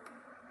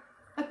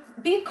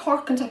 Be a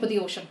cork on top of the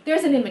ocean.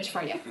 There's an image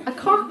for you. A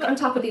cork on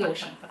top of the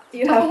ocean.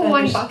 You have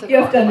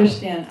to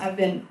understand, I've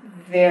been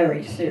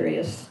very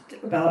serious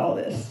about all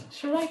this.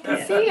 Sure, I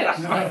can see it.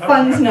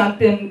 Fun's not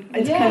been,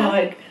 it's kind of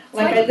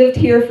like I lived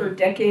here for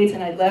decades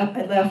and I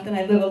left and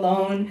I live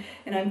alone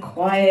and I'm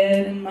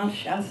quiet in Mount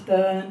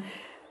Shasta.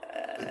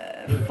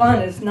 And,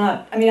 fun is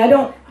not, I mean,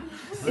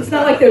 it's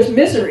not like there's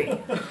misery,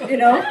 you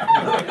know?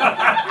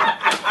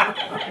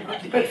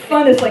 But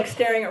fun is like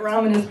staring at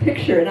Raman's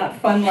picture, not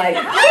fun like,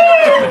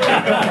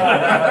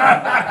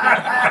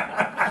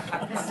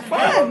 it's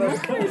fun,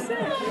 what can I say?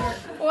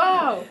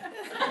 Wow.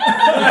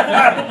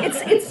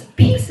 It's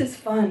peace is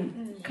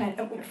fun. Kind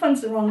of,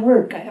 fun's the wrong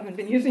word. I haven't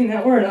been using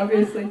that word,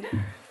 obviously.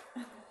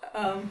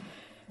 Time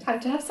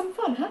to have some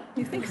fun, huh?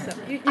 You think so?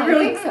 You I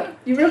really think so.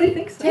 You really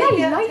think so?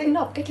 Yeah, lighten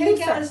up. Get Take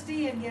looser.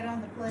 LSD and get on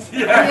the plane.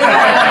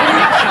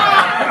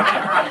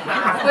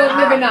 Well,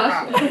 maybe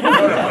not.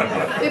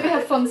 Maybe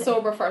have fun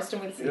sober first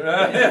and we'll see.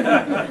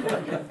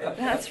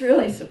 That's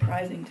really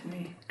surprising to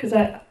me. Because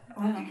wow.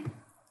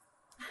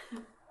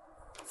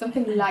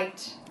 Something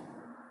light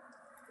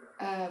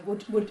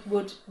would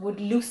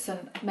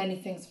loosen many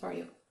things for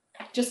you.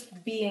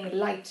 Just being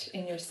light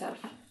in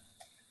yourself.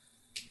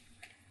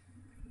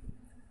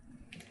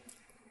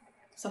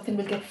 Something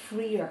will get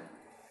freer.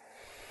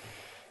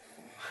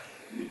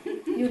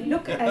 You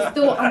look as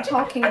though I'm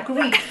talking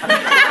Greek.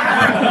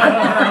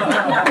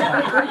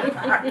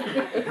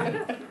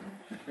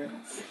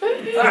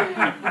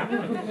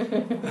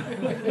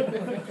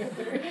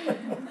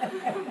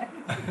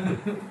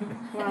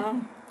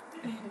 Wow.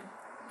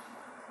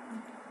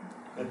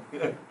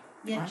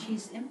 Yet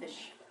she's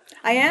impish.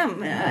 I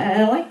am.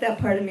 I like that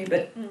part of me,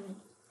 but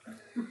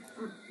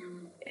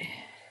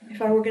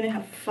if I were going to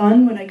have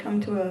fun, would I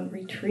come to a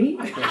retreat?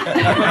 That's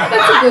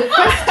a good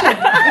question.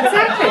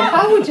 Exactly.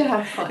 How would you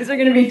have fun? Is there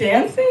going to be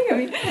dancing? I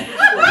mean,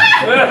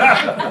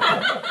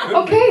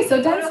 Okay,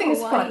 so dancing is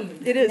fun.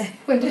 it is.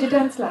 When did you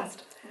dance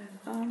last?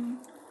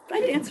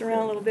 I dance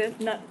around a little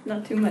bit,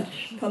 not too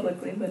much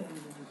publicly, but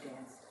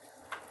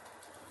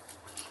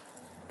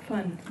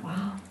fun.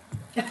 Wow.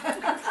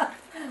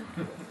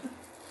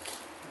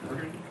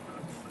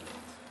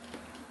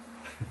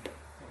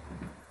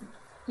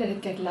 Let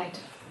it get light.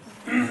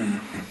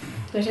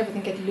 Let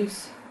everything get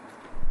loose.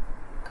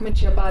 Come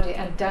into your body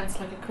and dance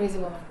like a crazy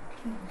woman.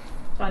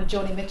 On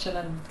Joni Mitchell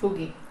and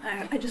Boogie.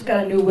 I just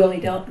got a new Willie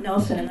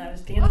Nelson and I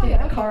was dancing in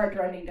a car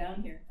driving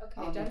down here.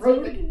 Okay, On the dancing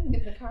road. in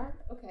the car?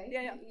 Okay.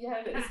 Yeah.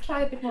 Let's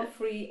try a bit more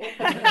free.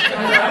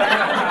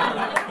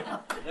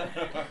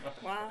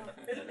 Wow. Wow.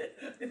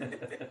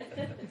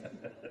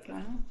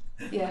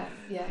 Yeah.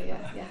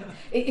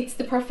 It's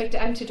the perfect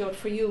antidote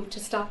for you to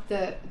stop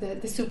the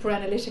super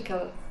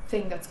analytical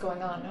thing that's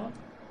going on, no?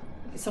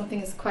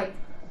 Something is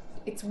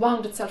it's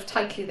wound itself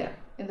tightly there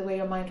in the way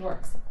your mind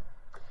works.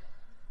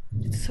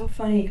 It's so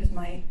funny because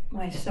my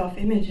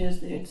self-image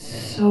it's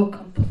so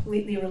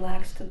completely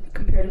relaxed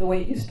compared to the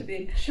way it used to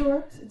be.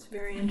 Sure. It's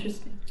very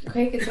interesting.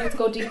 Okay, so let's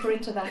go deeper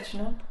into that, you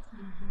know?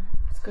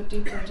 Let's go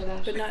deeper into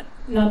that. But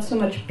not so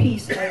much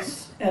peace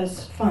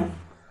as fun.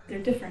 They're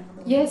different.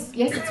 Yes,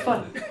 it's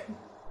fun.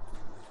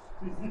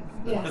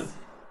 Yes.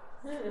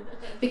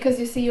 Because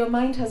you see, your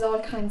mind has all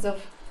kinds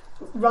of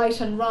right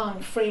and wrong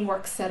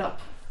frameworks set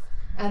up.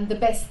 And the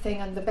best thing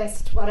and the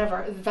best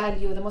whatever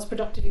value, the most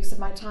productive use of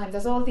my time.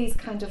 There's all these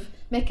kind of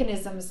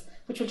mechanisms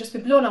which will just be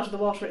blown out of the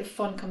water if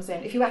fun comes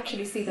in. If you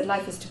actually see that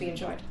life is to be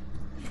enjoyed.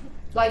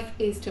 Life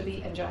is to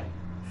be enjoyed.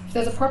 If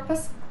there's a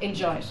purpose,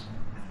 enjoy it.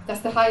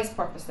 That's the highest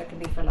purpose there can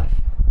be for life.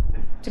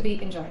 To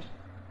be enjoyed.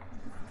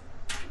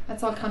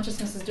 That's all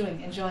consciousness is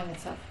doing, enjoying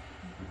itself.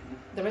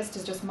 The rest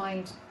is just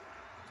mind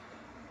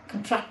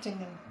contracting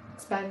and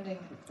expanding.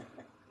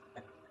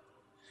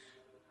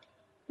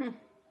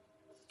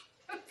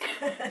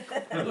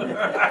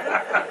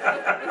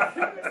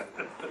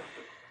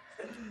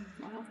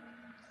 Wow.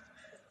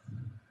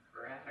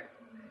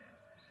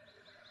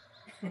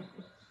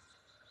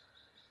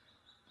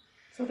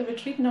 So the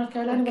retreat in North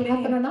Carolina will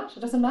happen or not?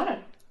 It doesn't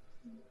matter.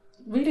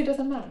 It really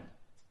doesn't matter.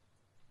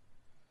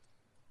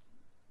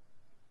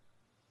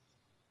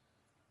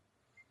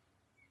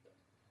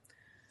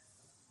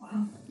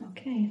 Wow.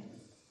 Okay.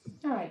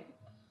 All right.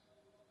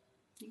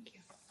 Thank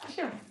you.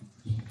 Sure.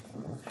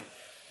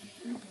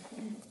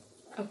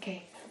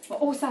 Okay.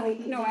 Oh, sorry.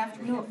 No,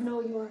 after No, him.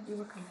 no, you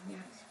were coming. Yeah.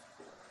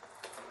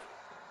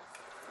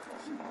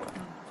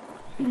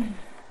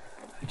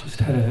 I just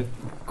had a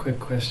quick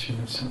question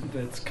of something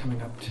that's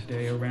coming up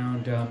today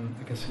around,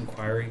 I guess,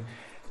 inquiry.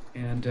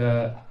 And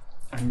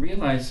I'm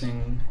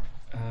realizing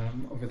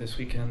over this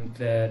weekend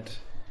that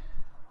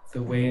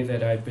the way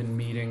that I've been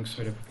meeting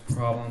sort of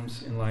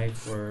problems in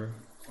life or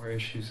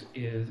issues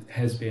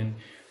has been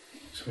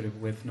sort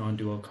of with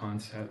non-dual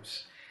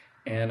concepts.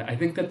 And I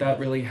think that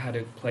really had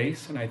a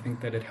place, and I think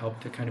that it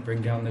helped to kind of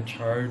bring down the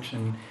charge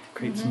and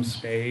create some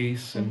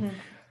space. And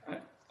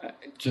I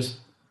just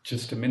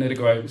a minute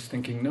ago, I was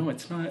thinking, no,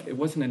 it's not. It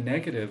wasn't a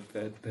negative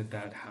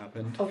that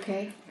happened.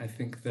 Okay. I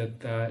think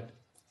that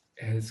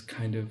has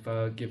kind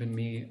of given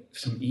me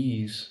some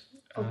ease.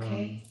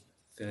 Okay.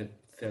 That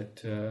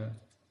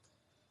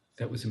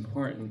was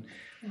important.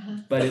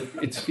 But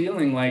it's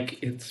feeling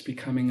like it's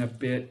becoming a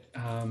bit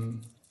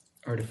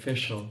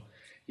artificial,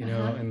 you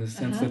know, in the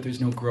sense that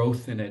there's no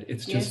growth in it.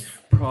 It's just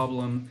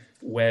problem,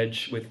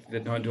 wedge with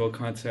the non-dual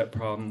concept,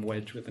 problem,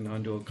 wedge with the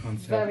non-dual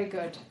concept. Very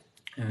good.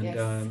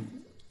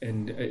 And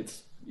and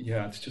it's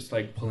just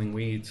like pulling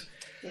weeds.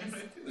 Yes.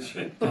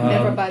 But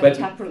never by the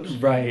taproot.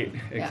 Right,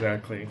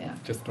 exactly. Yeah.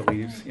 Just the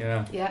leaves,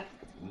 yeah. Yeah.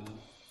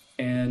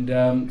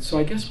 And so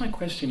I guess my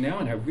question now,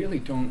 and I really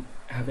don't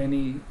have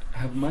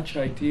much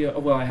idea,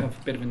 well, I have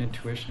a bit of an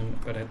intuition,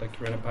 but I'd like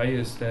to run it by you,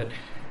 is that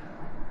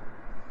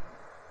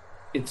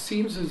it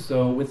seems as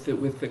though with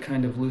the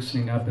kind of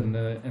loosening up in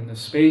the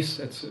space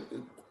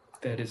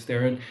that is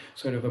there, and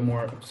sort of a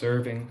more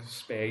observing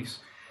space,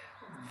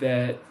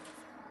 that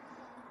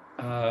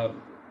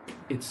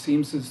it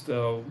seems as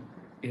though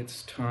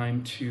it's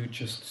time to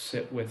just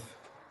sit with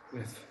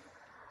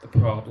the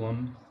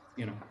problem,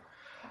 you know,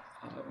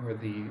 or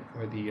the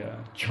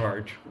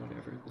charge,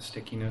 whatever, the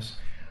stickiness.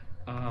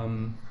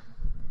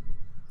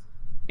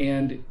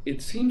 And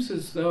it seems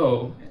as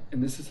though,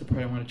 and this is the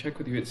part I want to check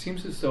with you, it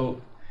seems as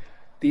though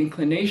the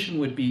inclination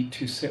would be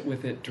to sit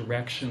with it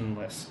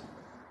directionless,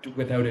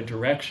 without a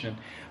direction.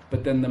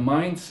 But then the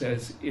mind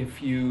says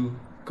if you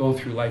go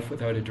through life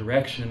without a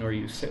direction, or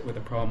you sit with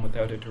a problem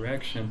without a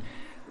direction,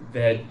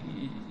 that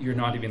you're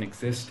not even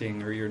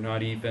existing, or you're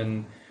not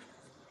even,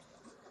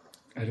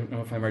 I don't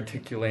know if I'm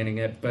articulating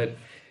it, but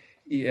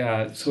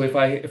yeah, so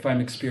if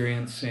I'm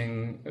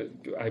experiencing,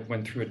 I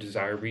went through a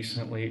desire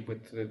recently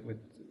with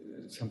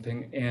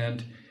something,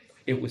 and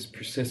it was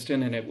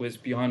persistent, and it was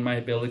beyond my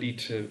ability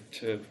to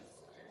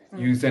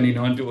use any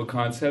non-dual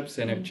concepts,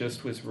 and it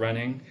just was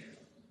running.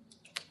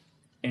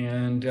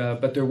 And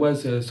but there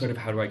was a sort of,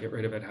 how do I get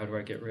rid of it? How do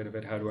I get rid of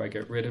it? How do I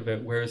get rid of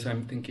it? Whereas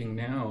I'm thinking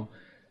now,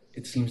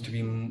 it seems to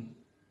be,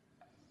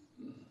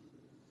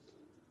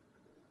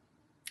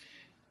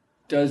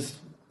 does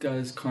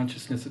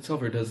consciousness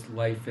itself, or does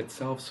life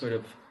itself sort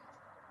of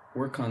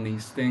work on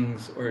these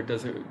things, or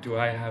do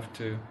I have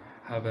to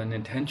have an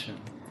intention,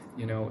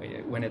 you know,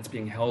 when it's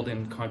being held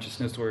in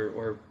consciousness,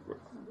 or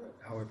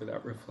however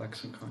that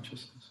reflects in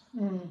consciousness?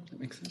 That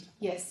makes sense?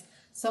 Yes.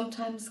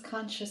 Sometimes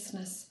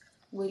consciousness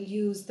will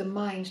use the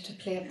mind to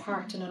play a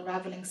part in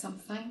unraveling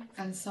something,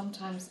 and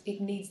sometimes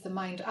it needs the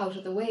mind out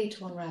of the way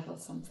to unravel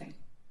something.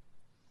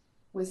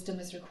 Wisdom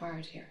is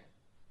required here.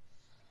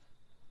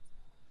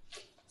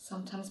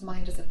 Sometimes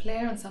mind is a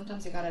player, and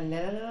sometimes you gotta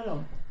let it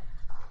alone.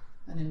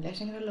 And in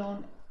letting it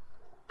alone,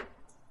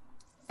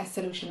 a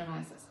solution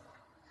arises.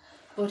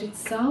 But it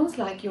sounds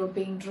like you're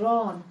being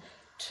drawn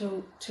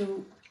to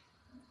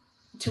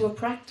a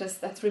practice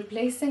that's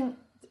replacing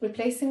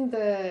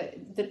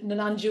the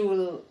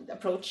non-dual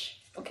approach.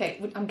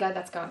 Okay, I'm glad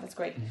that's gone. That's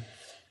great.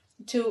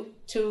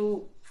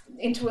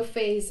 Into a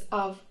phase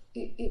of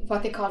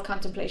what they call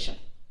contemplation.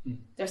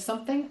 There's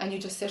something, and you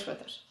just sit with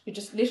it. You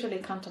just literally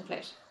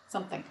contemplate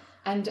something,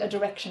 and a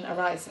direction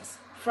arises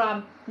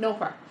from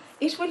nowhere.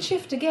 It will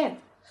shift again,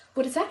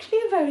 but it's actually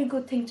a very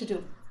good thing to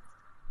do,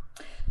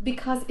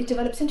 because it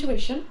develops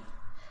intuition.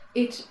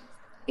 It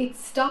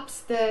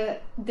stops the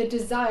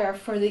desire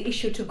for the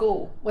issue to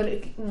go. Well,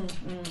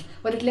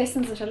 it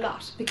lessens it a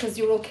lot, because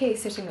you're okay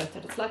sitting with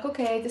it. It's like,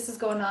 okay, this is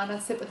going on, I'll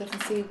sit with it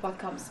and see what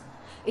comes.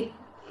 It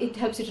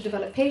helps you to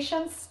develop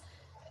patience.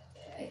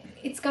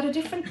 It's got a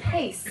different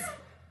pace,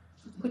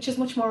 which is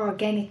much more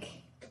organic.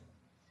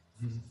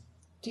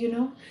 Do you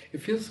know?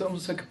 It feels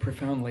almost like a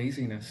profound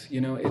laziness.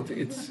 You know,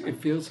 it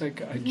feels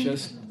like I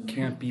just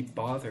can't be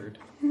bothered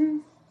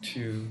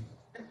to.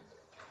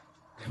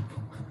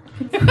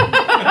 But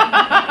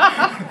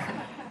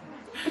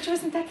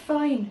isn't that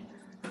fine?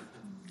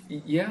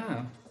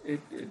 Yeah,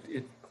 it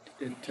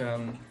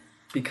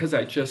because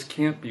I just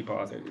can't be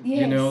bothered.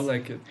 Yes. You know,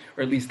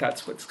 or at least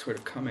that's what's sort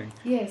of coming.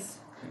 Yes,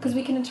 because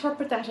we can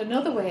interpret that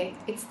another way.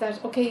 It's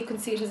that, okay, you can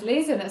see it as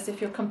laziness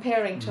if you're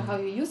comparing to how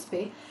you used to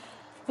be,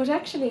 but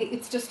actually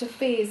it's just a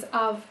phase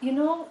of, you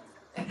know,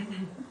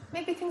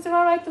 maybe things are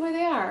all right the way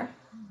they are.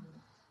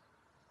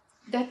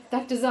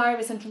 That desire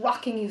isn't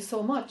rocking you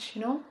so much,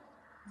 you know,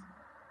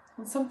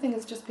 and something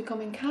is just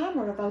becoming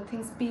calmer about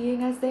things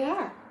being as they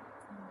are.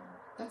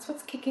 That's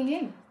what's kicking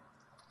in.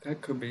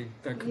 That could be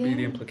the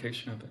Yeah.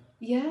 implication of it.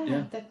 Yeah,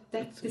 Yeah, that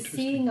that's the interesting.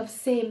 seeing of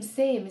same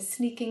is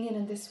sneaking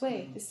in this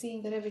way. The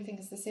seeing that everything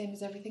is the same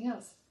as everything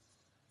else.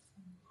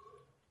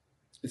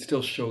 It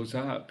still shows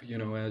up,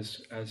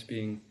 as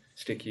being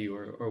sticky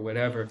or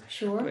whatever.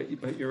 Sure.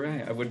 But you're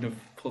right. I wouldn't have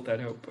pulled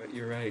that out, but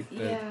you're right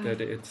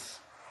that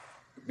it's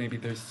maybe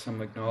there's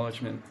some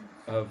acknowledgement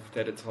of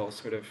that it's all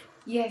sort of.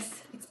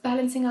 Yes, it's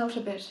balancing out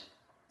a bit.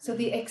 So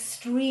the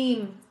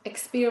extreme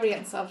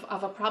experience of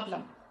a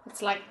problem,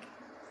 it's like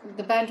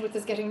the bandwidth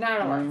is getting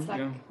narrower. It's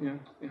like, yeah.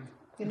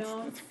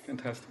 That's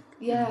fantastic.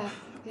 Yeah,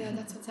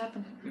 that's what's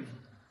happening.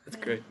 That's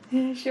great.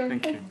 Yeah, sure.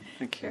 Thank you.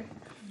 Sure.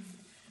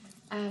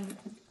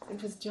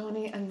 It was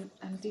Johnny and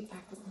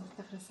Deepak, wasn't it?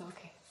 That was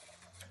okay.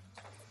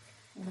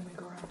 And then we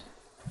go around.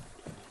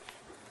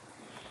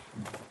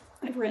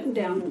 I've written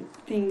down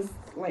things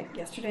like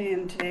yesterday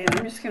and today, and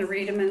I'm just going to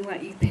read them and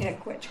let you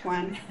pick which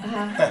one.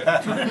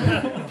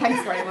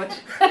 Thanks very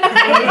much.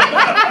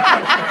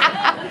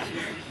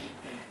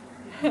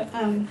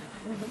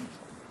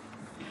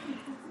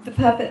 The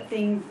puppet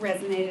thing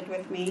resonated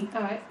with me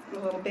All right. a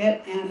little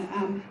bit,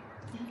 and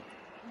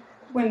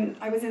when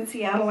I was in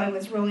Seattle, I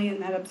was really in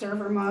that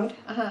observer mode,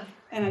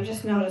 and I've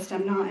just noticed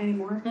I'm not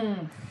anymore.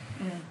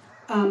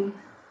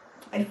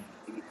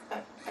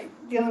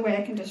 The only way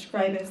I can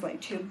describe it is like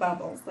two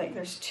bubbles. Like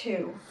there's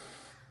two.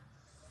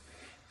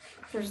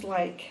 There's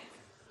like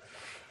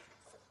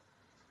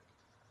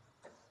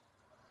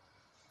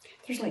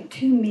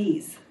two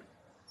me's.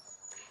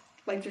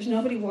 Like there's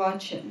nobody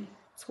watching.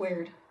 It's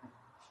weird.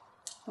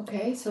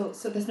 Okay, so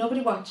there's nobody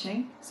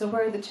watching. So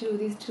where are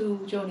these two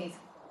Jonies?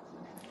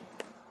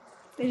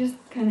 They just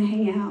kind of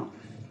hang out.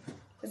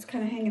 It's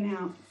kind of hanging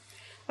out.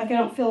 Like I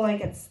don't feel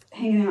like it's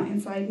hanging out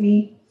inside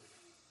me.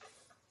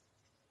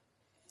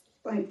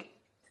 Like.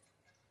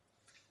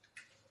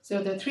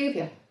 So there are three of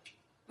you.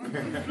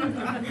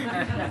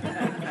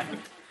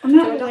 I'm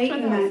not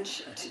relating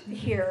much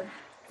here.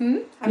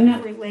 I'm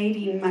not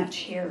relating much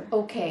here.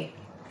 Okay.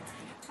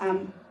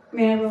 I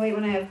relate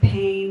when I have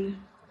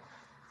pain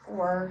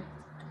or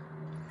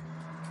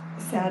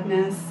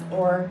sadness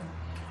or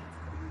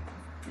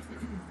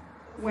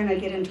when I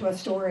get into a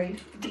story,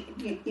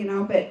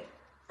 but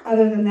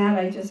other than that,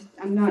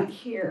 I'm not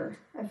here.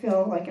 I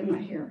feel like I'm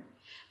not here.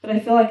 But I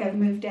feel like I've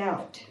moved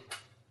out.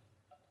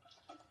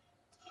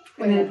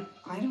 And then,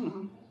 I don't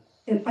know.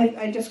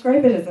 I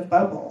describe it as a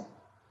bubble,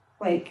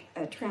 like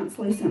a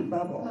translucent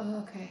bubble. Oh,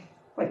 okay.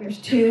 Like there's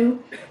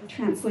two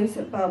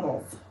translucent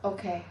bubbles.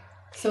 Okay.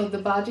 So the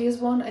body is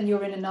one and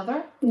you're in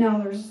another?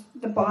 No,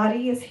 the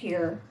body is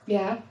here.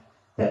 Yeah.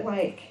 But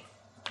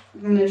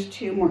then there's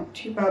two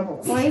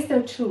bubbles. Why is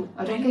there two?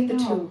 I don't get the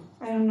two.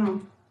 I don't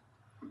know.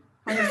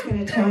 I'm just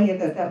going to tell you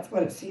that that's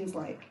what it seems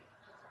like.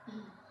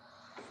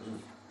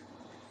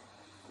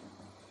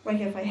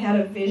 Like if I had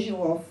a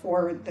visual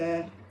for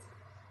the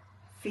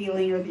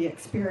feeling or the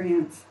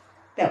experience,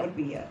 that would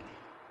be it.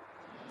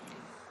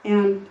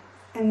 And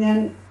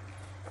then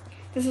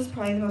this is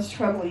probably the most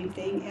troubling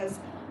thing is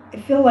I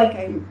feel like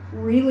I'm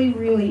really,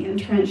 really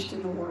entrenched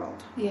in the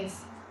world.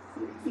 Yes.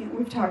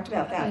 We've talked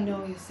about that. I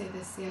know you say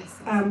this, yes.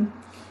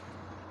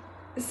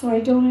 So I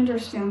don't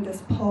understand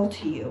this pull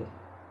to you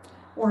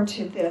or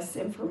to this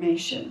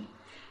information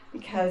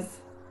because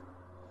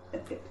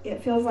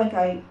it feels like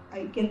I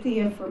get the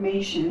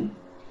information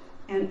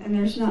and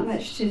there's not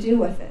much to do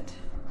with it.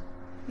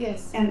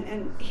 Yes.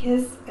 And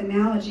his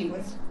analogy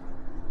was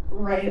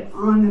right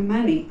on the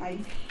money.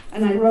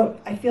 I wrote,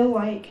 I feel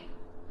like,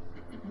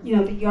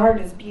 the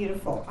yard is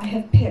beautiful. I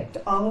have picked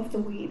all of the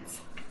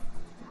weeds.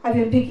 I've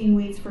been picking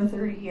weeds for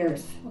 30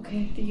 years.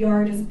 Okay. The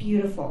yard is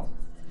beautiful.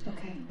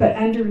 Okay. But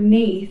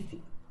underneath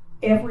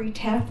every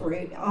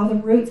taproot, all the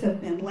roots have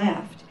been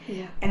left.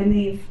 Yeah. And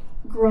they've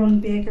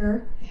grown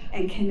bigger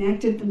and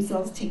connected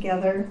themselves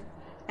together.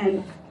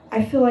 And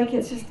I feel like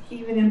it's just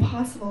even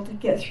impossible to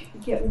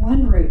get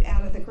one root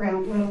out of the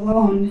ground, let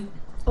alone.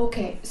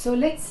 Okay, so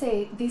let's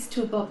say these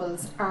two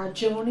bubbles are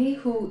Joni,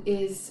 who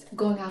is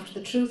going after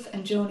the truth,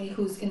 and Joni,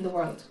 who's in the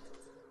world.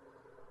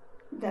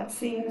 That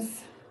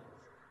seems.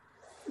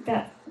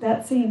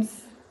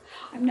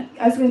 I'm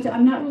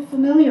not real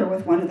familiar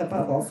with one of the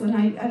bubbles, and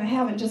I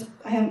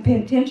haven't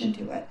paid attention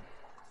to it.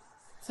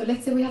 So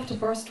let's say we have to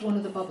burst one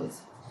of the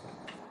bubbles.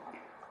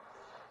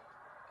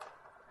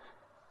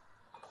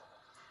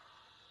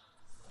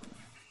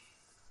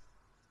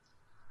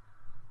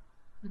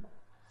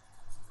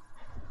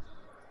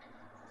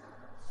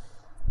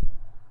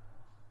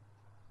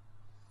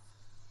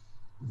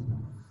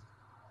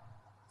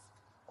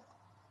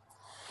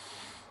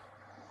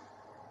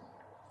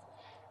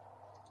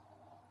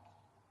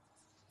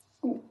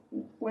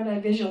 What I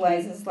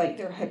visualize is like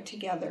they're hooked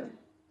together.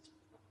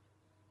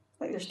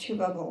 Like there's two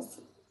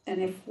bubbles,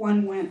 and if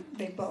one went,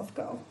 they both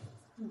go.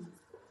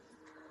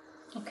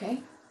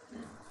 Okay.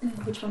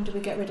 Which one do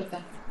we get rid of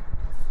then?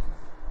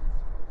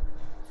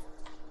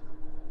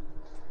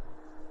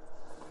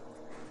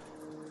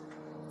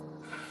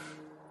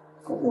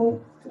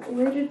 Well,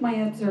 where did my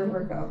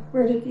observer go?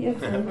 Where did the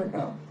observer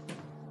go?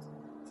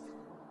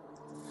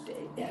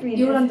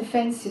 You're on the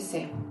fence, you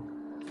see.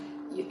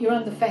 you're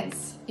on the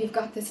fence. You've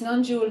got this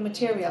non-dual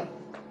material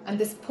and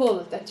this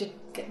pull that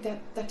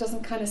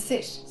doesn't kind of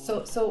sit.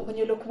 So when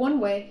you look one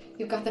way,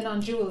 you've got the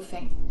non-dual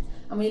thing,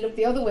 and when you look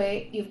the other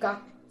way, you've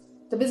got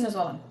the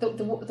businesswoman,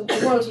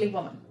 the worldly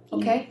woman.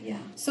 Okay. Yeah.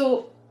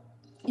 So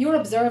your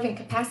observing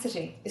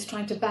capacity is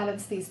trying to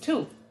balance these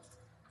two,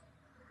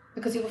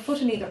 because you have a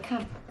foot in either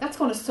camp. That's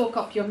going to soak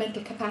up your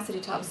mental capacity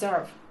to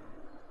observe,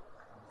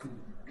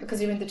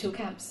 because you're in the two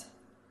camps.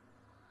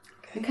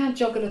 You can't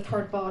juggle a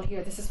third ball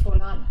here. This is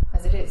full on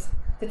as it is.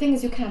 The thing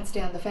is, you can't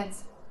stay on the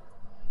fence.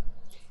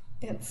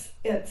 It's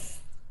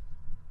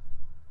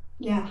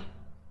yeah.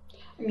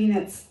 I mean,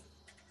 it's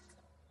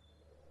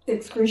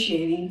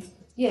excruciating.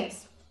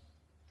 Yes.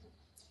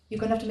 You're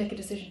going to have to make a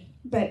decision.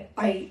 But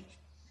I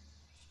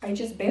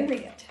just bury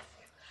it.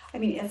 I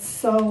mean, it's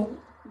so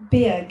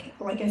big.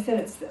 Like I said,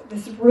 it's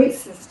this root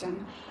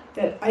system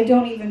that I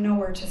don't even know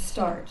where to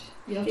start.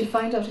 You have to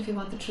find out if you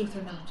want the truth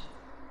or not.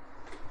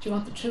 Do you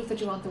want the truth or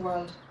do you want the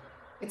world?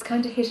 It's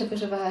kind of hit a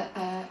bit of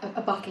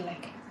a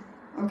bottleneck.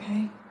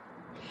 Okay.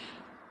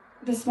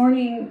 This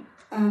morning,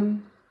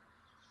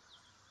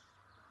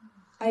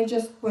 I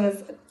just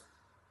was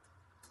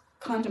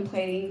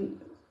contemplating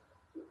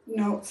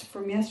notes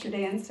from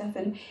yesterday and stuff,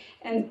 and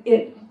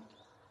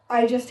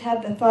I just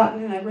had the thought,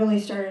 and then I really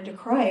started to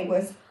cry,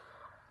 was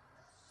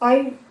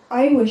I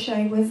wish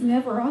I was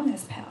never on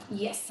this path.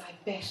 Yes, I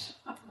bet.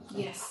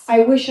 Yes.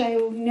 I wish I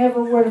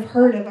never would have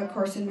heard of A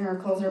Course in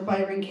Miracles or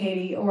Byron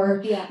Katie,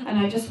 and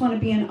I just want to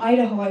be in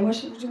Idaho. I want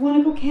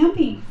to go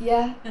camping.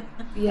 Yeah.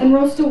 Yeah. And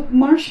roast a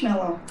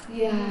marshmallow.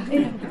 Yeah.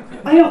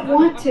 I don't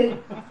want to,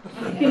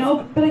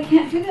 but I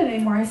can't do that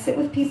anymore. I sit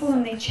with people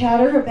and they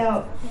chatter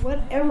about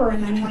whatever,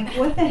 and I'm like,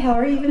 what the hell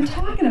are you even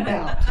talking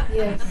about?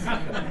 Yes.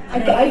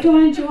 I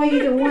don't enjoy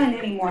either one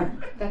anymore.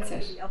 That's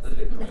it.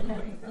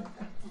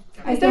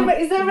 Is there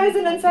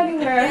resonance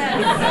anywhere?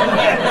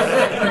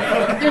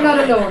 You're not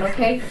alone,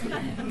 okay?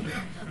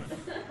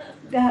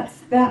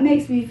 That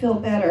makes me feel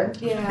better.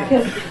 Yeah.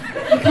 Because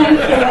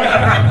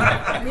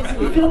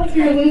you feel like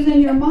you're losing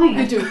your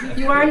mind. You do.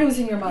 You are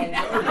losing your mind.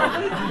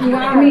 You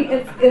are. I mean,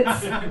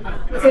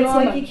 it's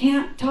like you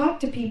can't talk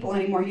to people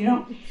anymore. You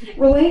don't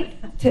relate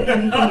to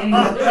anything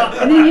anymore.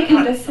 And then you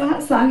come to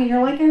satsang and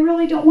you're like, I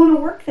really don't want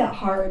to work that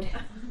hard.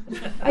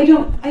 I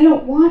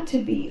don't want to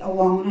be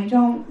alone. I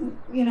don't,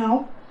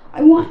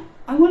 I want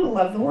to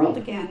love the world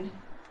again.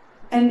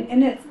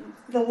 And it's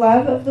the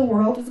love of the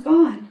world is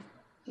gone.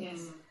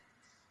 Yes.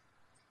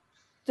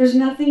 There's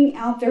nothing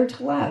out there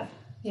to love.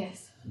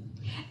 Yes.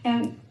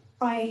 And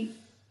I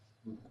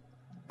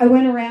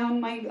went around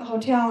my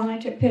hotel and I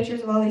took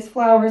pictures of all these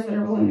flowers that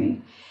are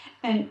blooming.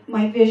 And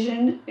my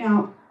vision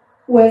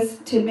was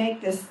to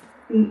make this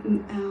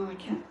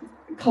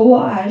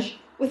collage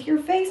with your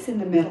face in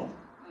the middle.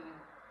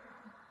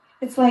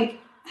 It's like,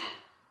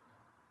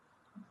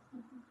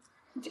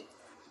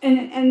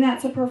 and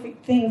that's a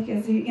perfect thing,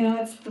 because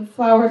it's the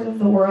flowers of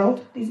the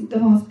world, the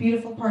most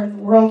beautiful part of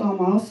the world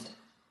almost,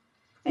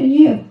 and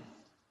you,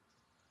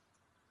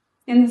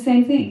 and the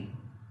same thing.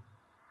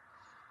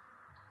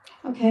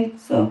 Okay,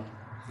 so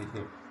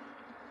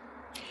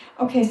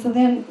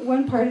then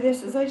one part of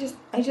this is I just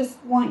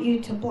want you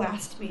to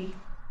blast me.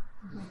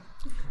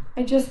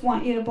 I just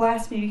want you to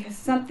blast me, because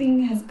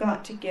something has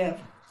got to give.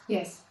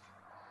 Yes.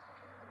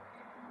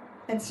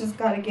 It's just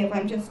got to give.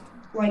 I'm just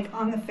like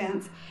on the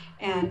fence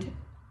and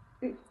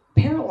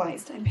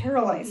paralyzed. I'm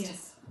paralyzed.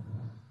 Yes.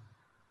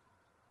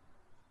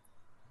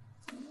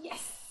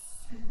 Yes.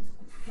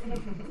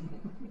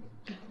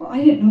 Well,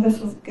 I didn't know this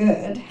was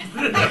good.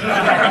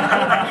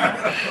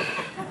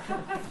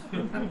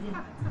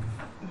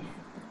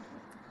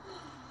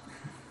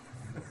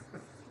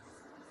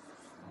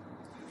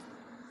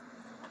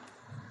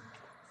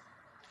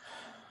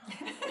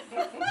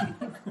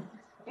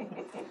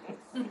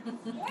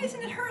 Why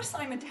isn't it her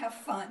assignment to have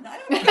fun? I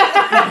don't know.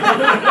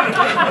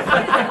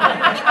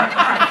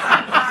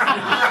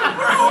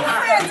 We're all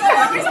friends. I've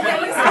always been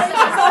this way.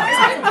 She's always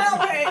been that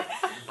way.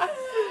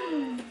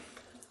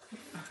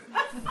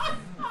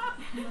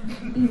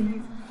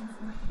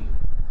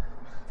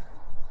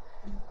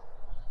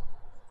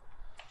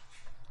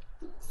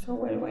 So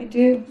what do I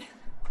do?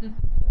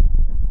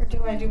 Or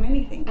do I do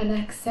anything? An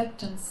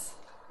acceptance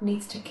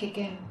needs to kick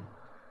in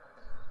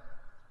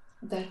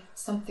that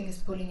something is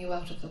pulling you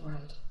out of the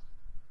world.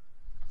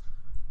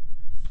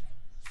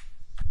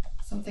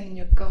 Something in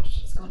your gut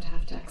is going to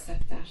have to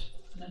accept that.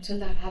 And until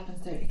that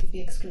happens, it'll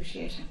be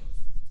excruciating.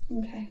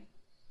 Okay.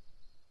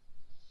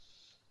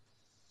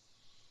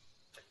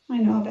 I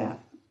know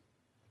that.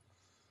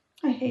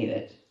 I hate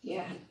it.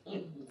 Yeah,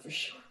 for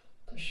sure,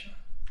 for sure.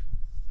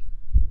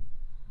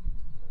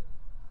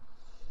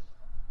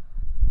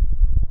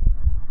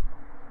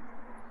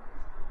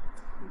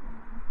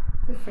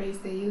 The phrase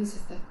they use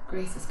is that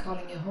grace is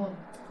calling you home.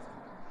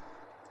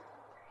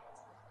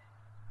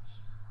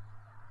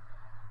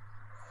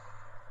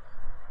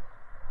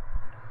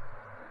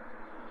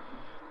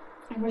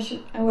 I wish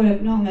I would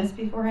have known this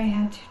before I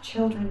had 2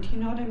 children. Do you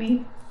know what I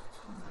mean?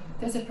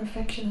 There's a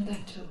perfection in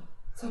that too.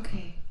 It's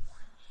okay.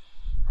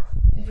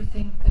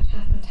 everything that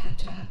happened had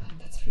to happen,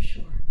 that's for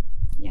sure.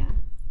 Yeah.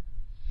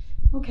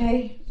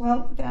 Okay,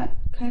 well, that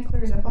kind of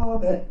clears up all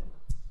of it.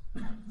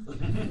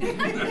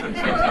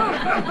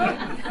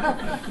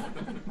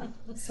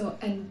 So,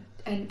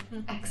 and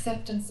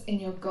acceptance in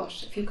your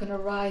gut, if you can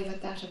arrive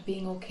at that of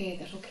being okay,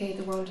 that okay,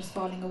 the world is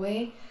falling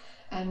away,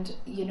 and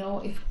you know,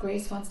 if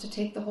Grace wants to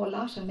take the whole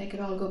lot and make it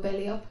all go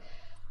belly up,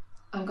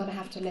 I'm going to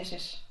have to let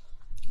it.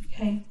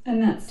 Okay,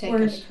 and that's Take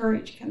where it. the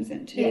courage comes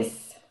in too.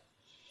 Yes.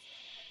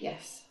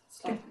 Yes.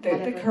 It's like The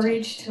whatever it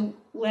courage takes. to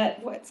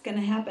let what's going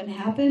to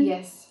happen.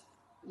 Yes.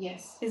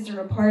 Yes. Is there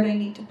a part I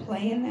need to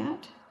play in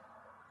that?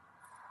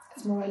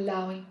 It's more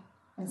allowing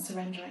and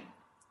surrendering.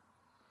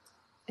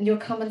 And your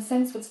common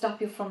sense would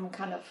stop you from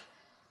kind of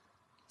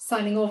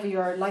signing over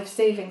your life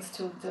savings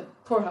to the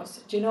poorhouse.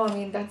 Do you know? I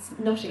mean, that's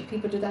nutty.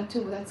 People do that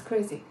too. That's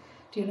crazy.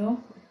 Do you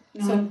know?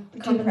 No, So I'm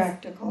too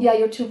practical. Yeah,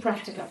 you're too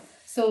practical.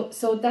 So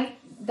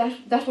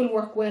that will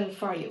work well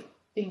for you,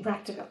 being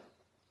practical.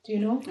 Do you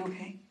know?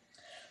 Okay.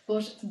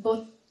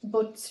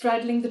 But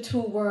straddling the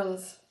two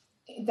worlds,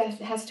 that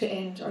has to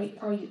end,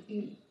 or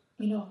you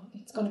know,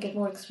 it's going to get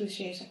more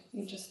excruciating.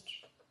 You just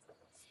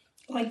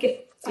Like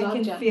it, I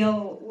can lockdown.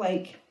 feel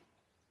like,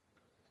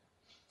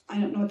 I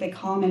don't know what they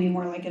call them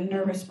anymore, like a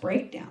nervous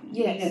breakdown.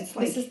 Yes, I mean, it's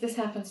like, this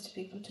happens to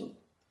people too,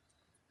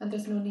 and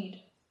there's no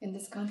need in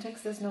this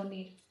context. There's no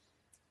need.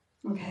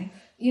 okay.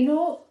 You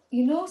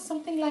know,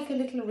 something like a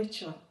little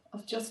ritual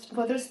of just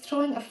whether it's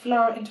throwing a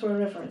flower into a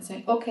river and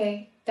saying,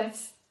 okay,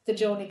 that's the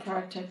Joni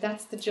character,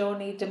 that's the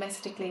Joni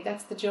domestically,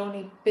 that's the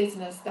Joni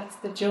business, that's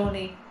the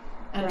Joni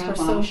and her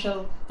Grandma.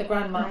 social, the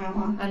grandma,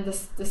 Grandma. and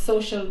the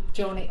social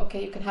Joni.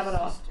 Okay, you can have it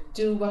all.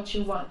 Do what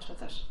you want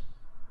with it.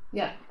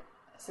 Yeah,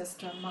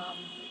 sister, mom,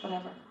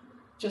 whatever.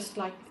 Just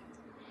like,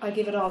 I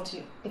give it all to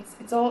you.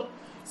 It's all,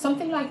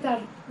 something like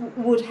that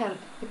would help,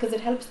 because it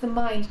helps the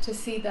mind to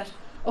see that,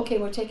 okay,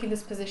 we're taking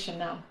this position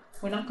now.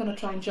 We're not going to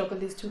try and juggle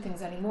these two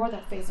things anymore.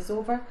 That phase is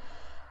over,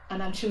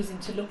 and I'm choosing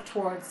to look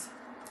towards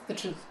the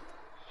truth.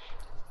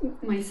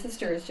 My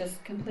sister is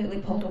just completely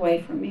pulled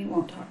away from me,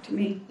 won't talk to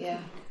me. Yeah.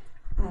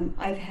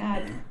 I've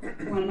had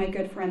one of my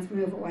good friends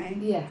move away.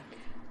 Yeah.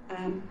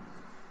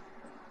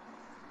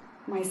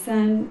 My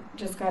son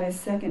just got his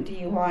second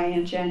DUI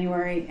in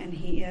January, and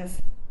he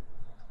is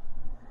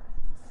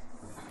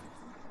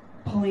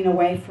pulling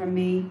away from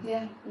me.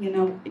 Yeah. You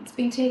know, It's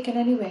being taken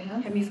anyway,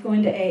 huh? he's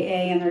going to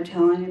AA, and they're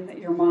telling him that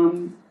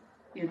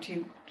you're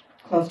too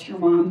close to your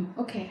mom.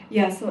 Okay.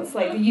 Yeah, so it's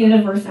like the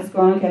universe is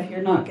going, okay, if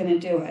you're not going to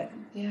do it,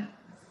 Yeah.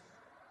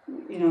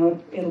 you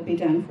know, it'll be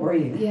done for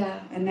you.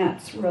 Yeah. And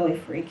that's really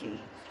freaky.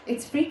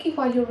 It's freaky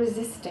while you're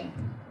resisting,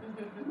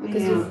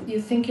 because Yeah.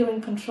 you think you're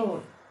in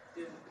control.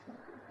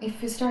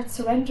 If you start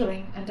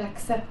surrendering and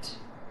accept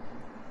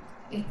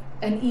it,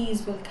 an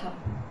ease will come.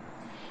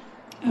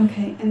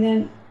 Okay, and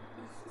then,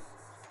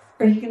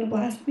 are you going to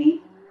blast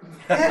me?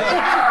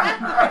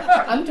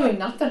 I'm doing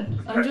nothing.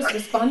 I'm just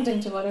responding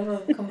to whatever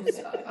comes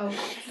out.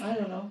 I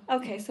don't know.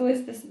 Okay, so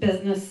is this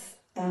business,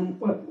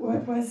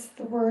 what was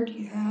the word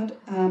you had?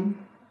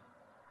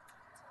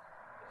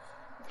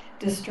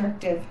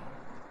 Destructive.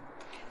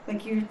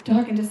 Like you're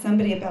talking to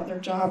somebody about their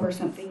job or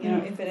something, you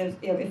know, if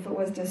it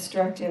was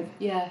destructive.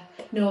 Yeah.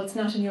 No, it's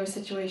not in your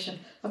situation.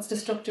 What's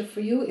destructive for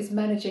you is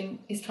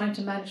trying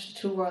to manage the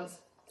two worlds,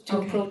 the two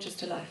Okay. approaches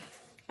to life.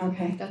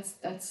 Okay. That's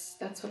what's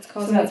So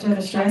causing that's it to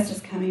where the contract. stress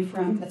is coming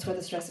from. That's where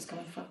the stress is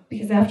coming from.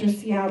 Because after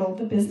Seattle,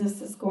 the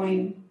business is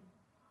going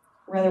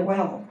rather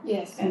well,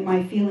 Yes. and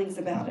my feelings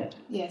about it.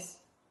 Yes.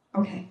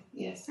 Okay.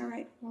 Yes. All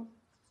right. Well,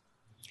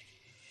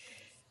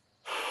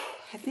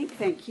 I think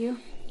thank you.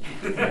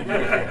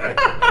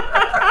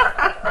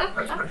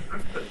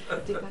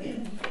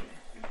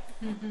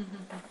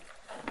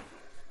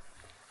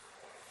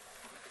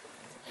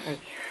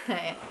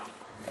 Hi.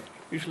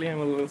 Usually I'm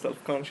a little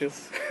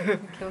self-conscious.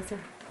 Closer.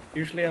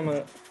 Usually I'm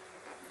a...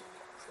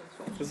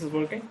 This is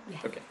working? Yeah.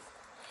 Okay.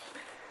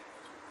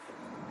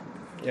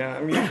 Yeah,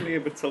 I'm usually a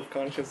bit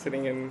self-conscious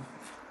sitting in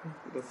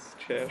this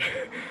chair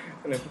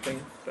and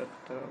everything, but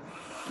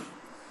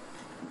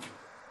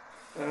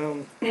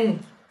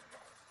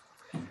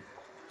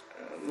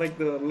like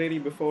the lady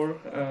before,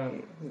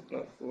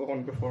 not the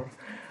one before,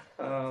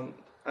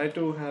 I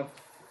do have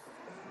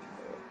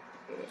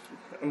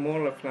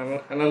more of an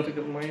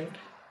analytical mind,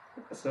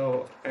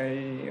 so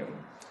I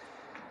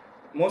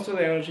most of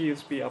the energy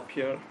used to be up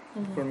here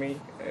for me,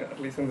 at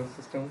least in the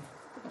system.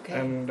 Okay.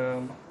 And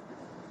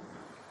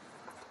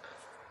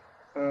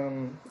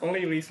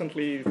only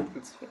recently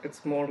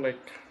it's more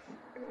like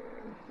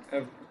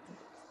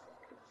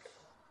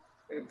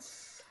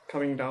it's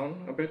coming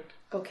down a bit.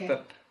 Okay.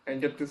 That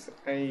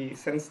I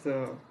sense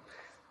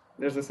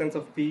there's a sense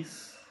of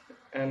peace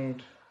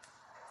and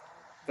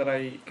that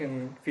I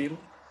can feel,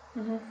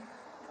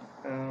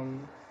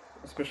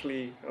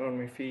 especially around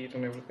my feet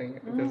and everything.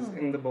 There's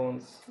in the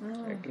bones.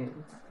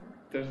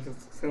 There's a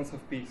sense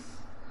of peace.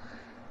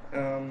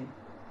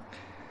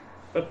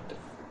 But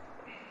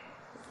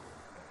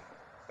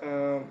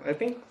I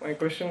think my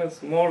question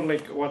is more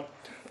like what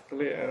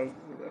the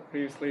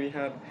previous lady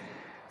had.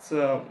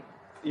 So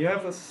you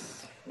have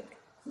this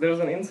there's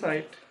an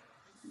insight,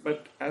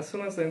 but as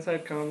soon as the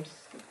insight comes,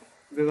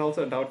 there's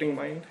also a doubting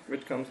mind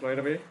which comes right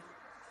away.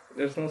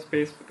 There's no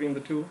space between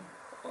the two.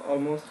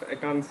 Almost, I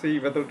can't see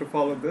whether to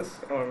follow this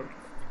or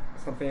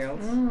something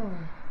else.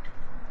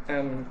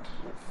 And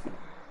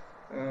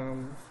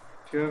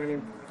do you have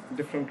any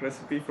different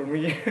recipe for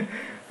me?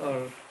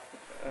 Or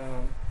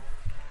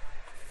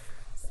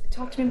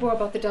Talk to me more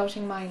about the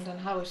doubting mind and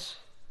how it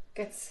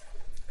gets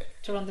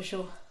to run the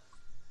show.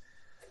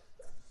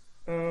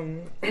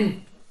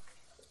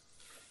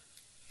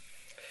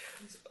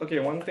 Okay,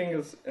 one thing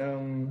is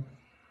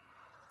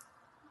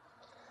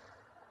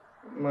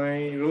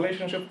my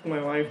relationship with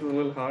my wife is a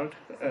little hard.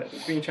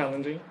 It's been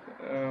challenging.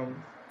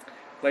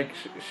 Like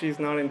she's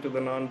not into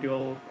the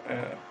non-dual.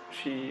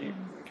 She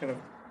kind of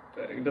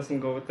doesn't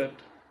go with it.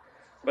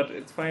 But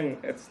it's fine.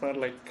 It's not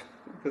like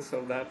this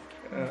or that.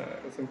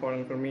 It's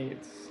important for me.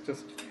 It's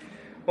just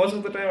most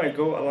of the time I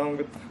go along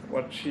with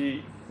what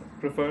she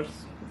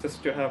prefers,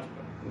 just to have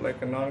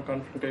like a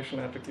non-confrontation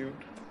attitude.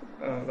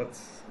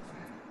 That's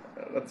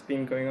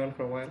been going on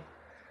for a while.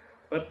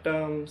 But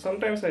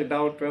sometimes I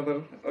doubt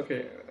whether,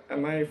 okay,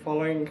 am I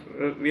following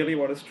really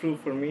what is true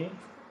for me,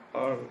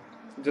 or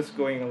just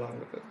going along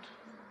with it?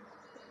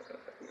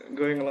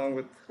 Going along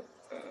with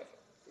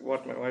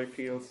what my wife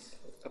feels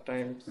at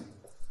times.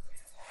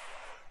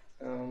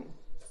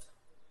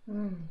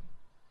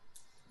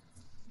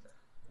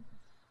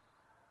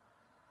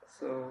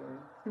 So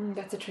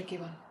that's a tricky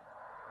one.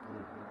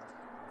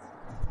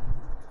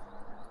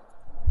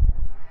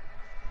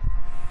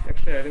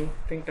 Actually, I didn't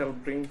think I'll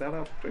bring that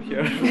up to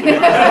here.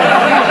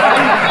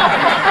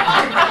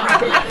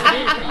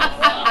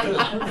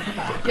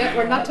 Yeah,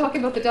 we're not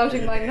talking about the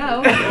doubting mind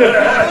now.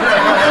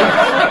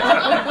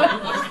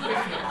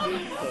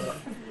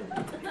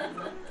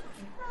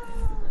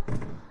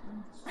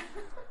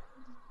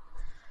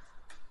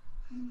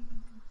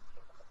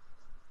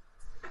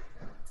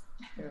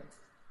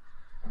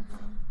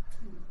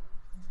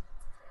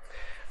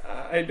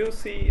 I do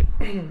see,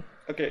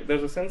 okay,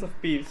 there's a sense of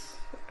peace,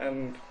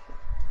 and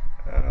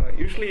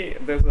usually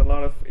there's a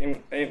lot of,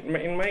 in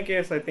my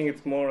case, I think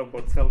it's more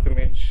about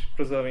self-image,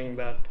 preserving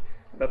that.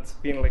 That's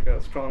been like a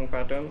strong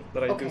pattern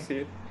that I do see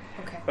it.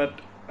 Okay.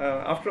 But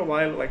after a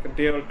while, like a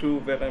day or two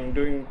where I'm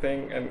doing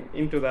thing and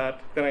into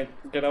that, then I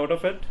get out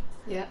of it.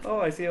 Yeah.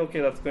 Oh, I see,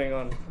 okay, that's going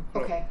on.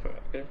 Okay.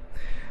 Okay.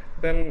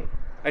 Then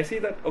I see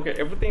that, okay,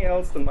 everything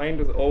else, the mind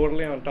is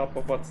overlay on top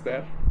of what's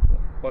there,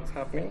 what's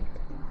happening.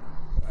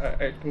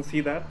 I can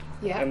see that.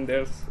 Yeah. And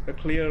there's a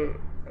clear,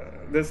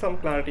 there's some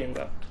clarity in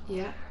that.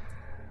 Yeah.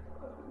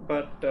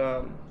 But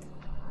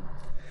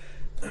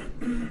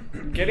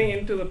getting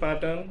into the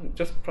pattern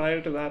just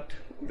prior to that,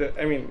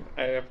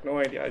 I have no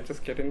idea. I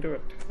just get into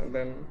it, and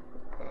then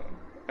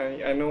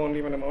I know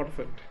only when I'm out of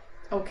it.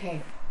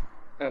 Okay.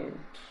 And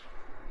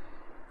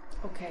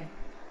okay.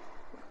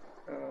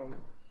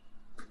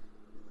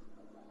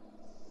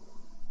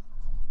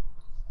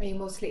 Are you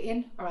mostly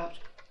in or out?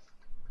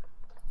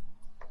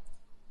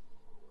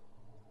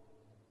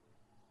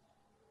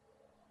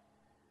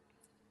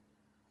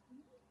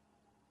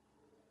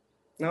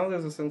 Now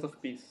there's a sense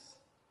of peace,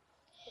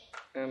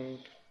 and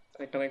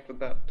I connect with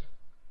that.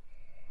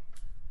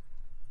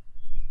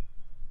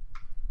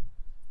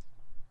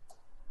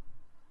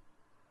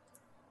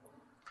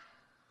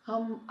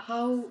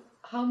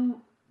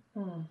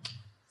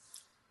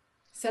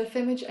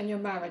 Self-image and your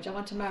marriage. I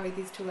want to marry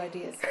these two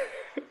ideas.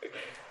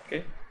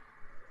 Okay.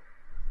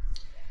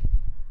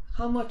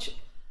 How much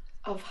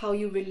of how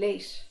you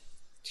relate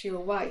to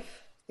your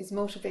wife is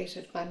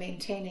motivated by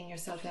maintaining your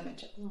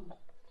self-image?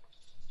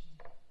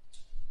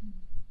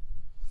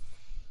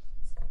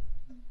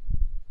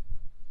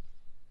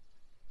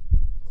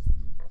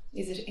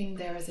 Is it in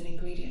there as an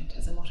ingredient,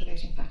 as a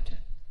motivating factor?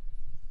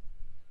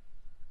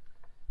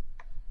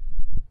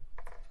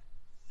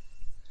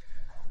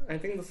 I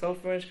think the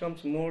self-image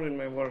comes more in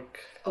my work.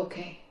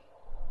 Okay.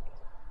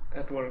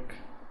 At work.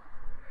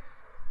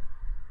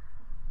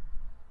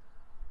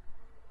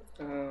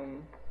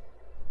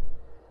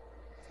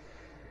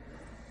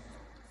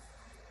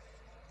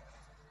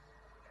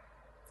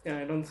 Yeah,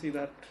 I don't see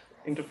that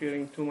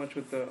interfering too much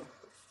with the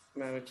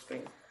marriage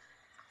thing.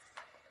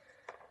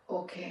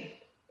 Okay.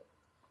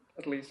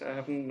 At least I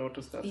haven't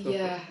noticed that.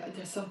 Yeah,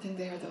 there's something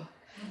there though.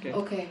 Okay.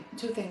 Okay,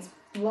 two things.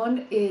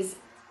 One is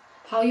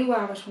how you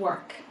are at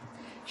work.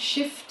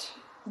 Shift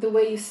the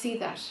way you see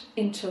that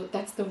into,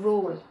 that's the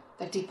role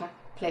that Deepak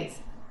plays.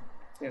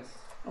 Yes.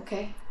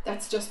 Okay,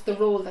 that's just the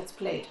role that's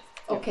played.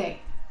 Okay,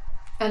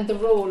 and the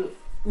role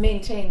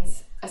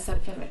maintains a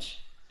self-image.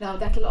 Now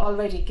that'll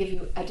already give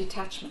you a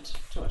detachment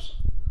to it.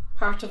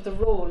 Part of the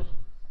role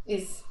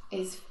is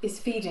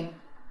feeding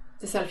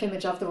the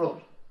self-image of the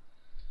role.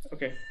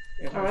 Okay.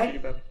 Yeah, all right. I see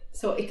that.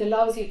 So it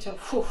allows you to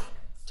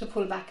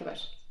pull back a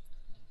bit.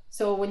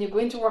 So when you go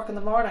into work in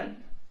the morning,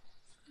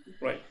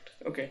 right.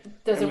 Okay.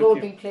 There's a role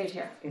being played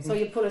here. Mm-hmm. So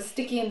you put a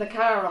sticky in the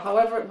car, or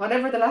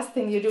whatever the last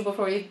thing you do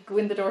before you go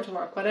in the door to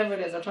work, whatever it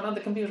is, or turn on the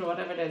computer,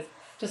 whatever it is.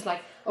 Just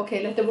like,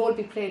 okay, let the role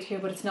be played here,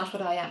 but it's not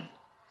what I am.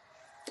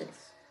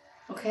 Yes.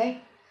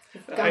 Okay?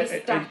 You've got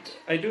to start.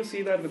 I do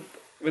see that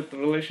with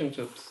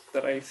relationships,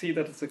 that I see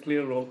that it's a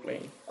clear role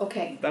playing.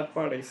 Okay. That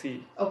part I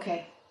see.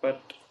 Okay.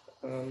 But,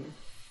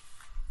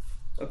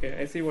 okay,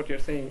 I see what you're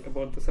saying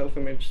about the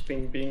self-image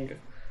thing being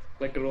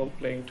like a role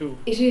playing too.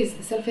 It is.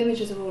 The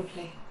self-image is a role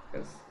play.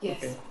 Yes.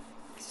 Yes. Okay.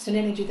 It's just an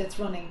energy that's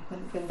running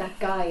when that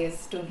guy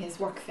is doing his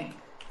work thing.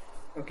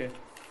 Okay.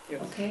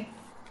 Yes. Okay.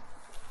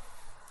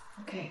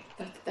 Okay.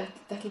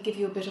 That'll give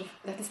you a bit of,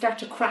 that'll start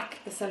to crack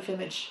the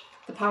self-image,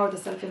 the power the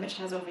self-image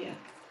has over you.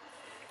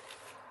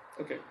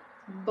 Okay.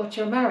 But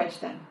you're married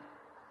then.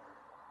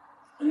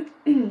 What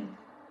do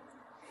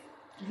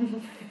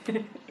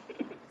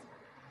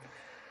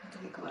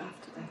we go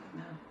after that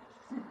now?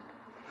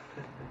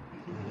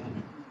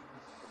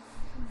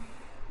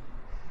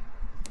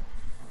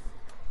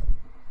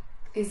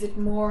 Is it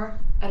more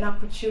an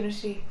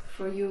opportunity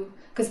for you?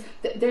 Because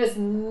there's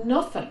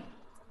nothing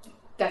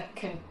that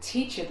can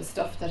teach you the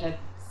stuff that a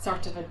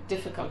sort of a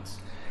difficult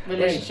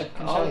relationship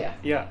can show you.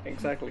 Yeah,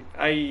 exactly.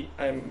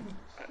 I'm.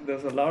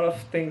 There's a lot of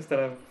things that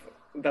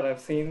I've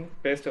seen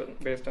based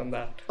on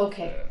that.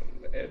 Okay.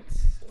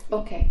 It's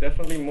Okay.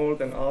 definitely more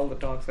than all the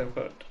talks I've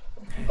heard.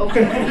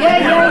 Okay.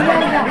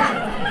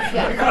 Yeah.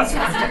 Yeah,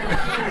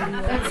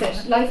 fantastic. That's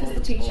it. Life is the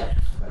teacher.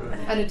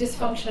 And a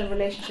dysfunctional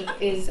relationship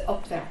is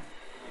up there.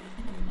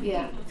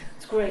 Yeah,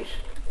 it's great.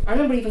 I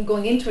remember even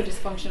going into a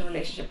dysfunctional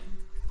relationship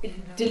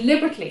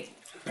deliberately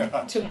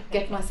to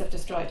get myself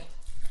destroyed.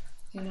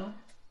 You know?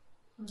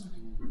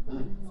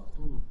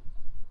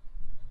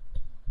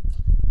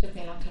 Took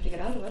me a long time to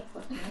get out of it,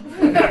 but you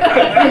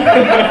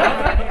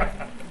know.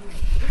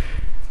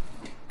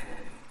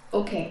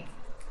 Okay.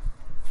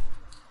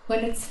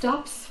 When it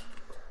stops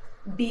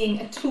being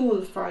a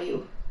tool for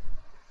you,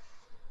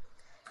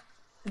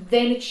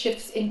 then it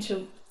shifts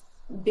into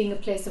being a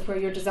place of where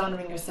you're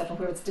dishonoring yourself and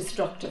where it's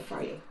destructive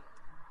for you.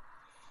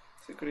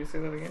 So could you say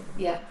that again?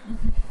 Yeah.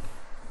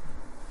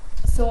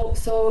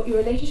 So your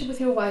relationship with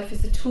your wife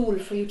is a tool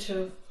for you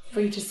to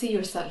see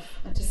yourself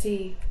and to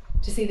see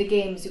the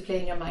games you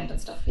play in your mind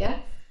and stuff. Yeah.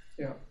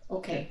 Yeah.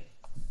 Okay.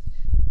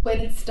 When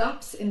it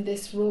stops in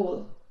this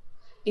role,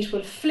 it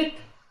will flip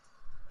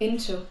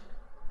into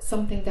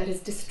something that is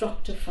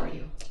destructive for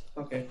you.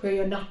 Okay. Where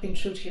you're not being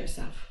true to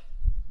yourself.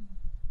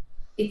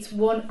 It's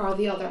one or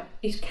the other.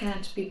 It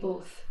can't be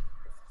both.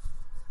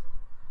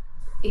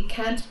 It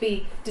can't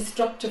be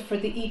destructive for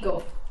the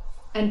ego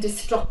and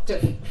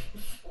destructive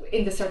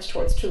in the search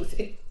towards truth.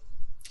 It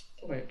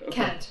Right. Okay.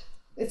 can't.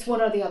 It's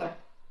one or the other.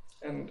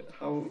 And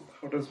how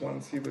does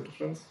one see the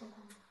difference?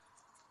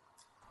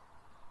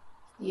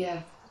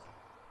 Yeah.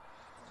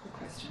 Good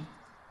question.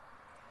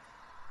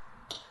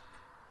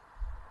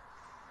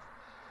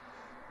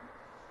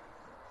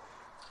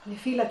 You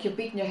feel like you're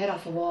beating your head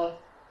off a wall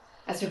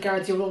as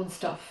regards your own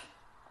stuff.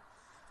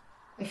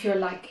 If you're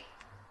like,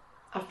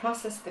 I've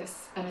processed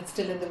this and it's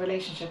still in the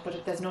relationship,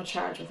 but there's no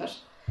charge with it.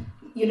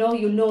 You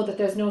know that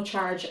there's no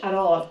charge at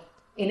all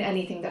in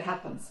anything that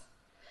happens.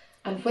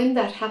 And when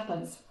that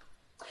happens,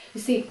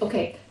 you see,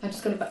 okay, I'm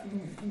just going to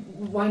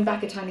wind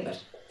back a tiny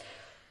bit.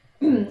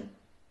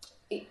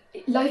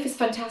 Life is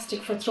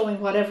fantastic for throwing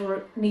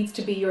whatever needs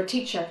to be your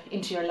teacher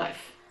into your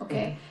life,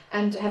 okay?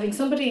 And having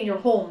somebody in your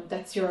home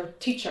that's your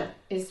teacher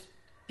is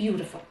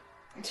beautiful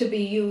to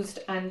be used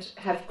and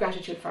have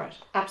gratitude for it.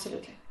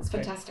 Absolutely. It's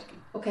fantastic,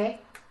 okay?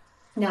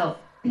 Now,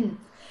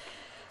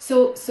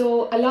 so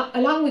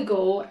along we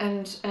go,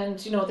 and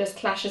you know, there's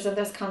clashes and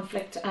there's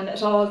conflict, and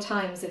at all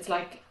times it's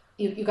like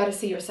you got to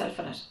see yourself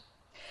in it.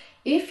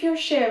 If you're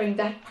sharing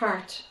that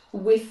part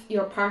with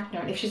your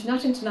partner, if she's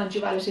not into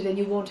non-duality, then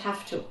you won't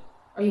have to,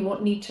 or you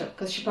won't need to,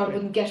 because she probably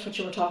wouldn't get what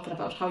you were talking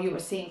about, how you were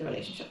seeing the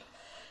relationship.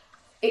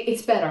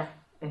 It's better.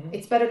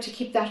 It's better to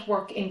keep that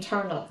work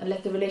internal and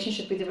let the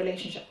relationship be the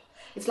relationship.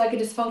 It's like a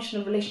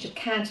dysfunctional relationship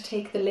can't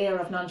take the layer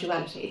of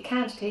non-duality. It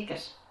can't take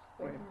it.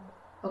 Right.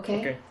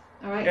 Okay?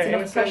 All right? Yeah, It's in a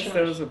enough sense, pressure.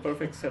 there is a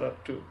perfect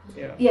setup too.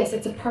 Yeah. Yes,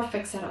 it's a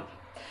perfect setup.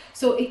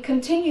 So it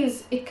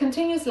continues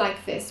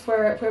like this,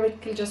 where it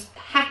will just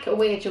hack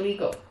away at your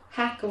ego.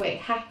 Hack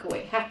away,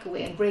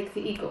 and break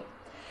the ego.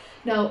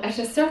 Now, at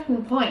a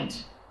certain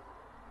point,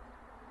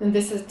 and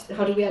this is,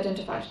 how do we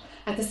identify it?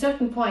 At a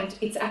certain point,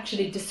 it's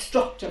actually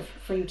destructive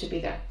for you to be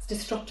there. It's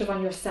destructive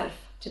on yourself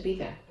to be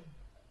there.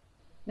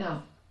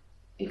 Now,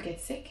 you'll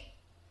get sick,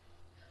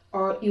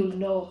 or you'll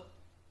know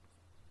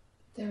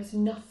there's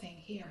nothing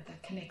here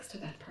that connects to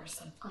that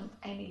person on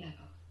any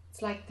level.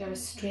 It's like they're a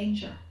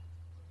stranger.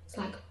 It's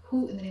like,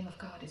 who in the name of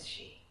God is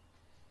she?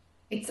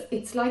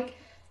 It's like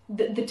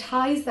the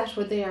ties that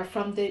were there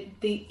from the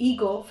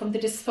ego, from the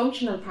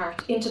dysfunctional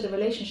part into the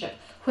relationship,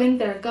 when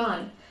they're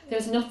gone,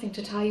 there's nothing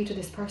to tie you to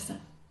this person.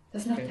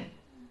 There's nothing. Okay.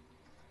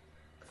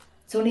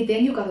 It's only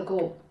then you gotta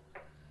go.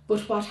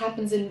 But what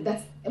happens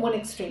that's one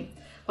extreme.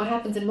 What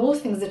happens in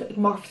most things is it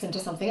morphs into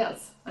something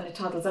else, and it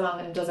toddles along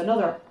and does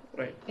another.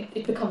 Right.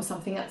 It becomes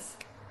something else,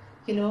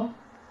 you know?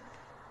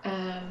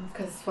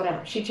 Because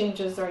whatever, she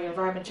changes or your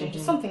environment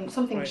changes, something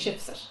Right.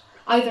 shifts it.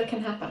 Either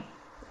can happen,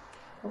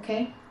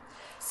 okay?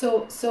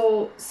 So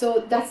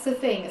that's the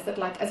thing, is that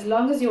like as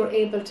long as you're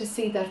able to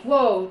see that,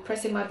 whoa,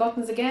 pressing my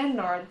buttons again,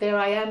 or there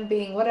I am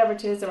being whatever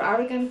it is, or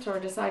arrogant, or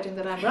deciding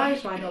that I'm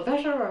right, or I know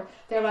better, or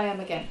there I am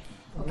again.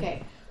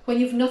 Okay. When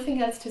you've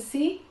nothing else to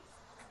see,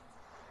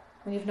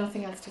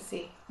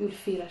 you'll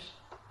feel it.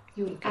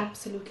 You'll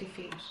absolutely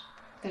feel it.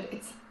 That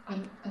it's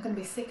I'm going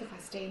to be sick if I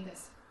stay in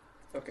this.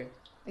 Okay.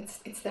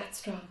 It's that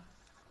strong.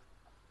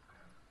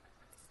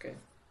 Okay.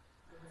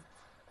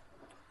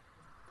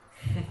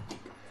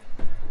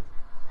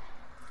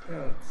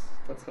 Yeah,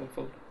 that's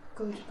helpful.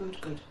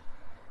 Good.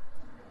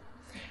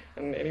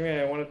 And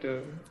anyway,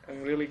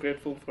 I'm really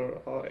grateful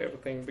for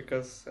everything,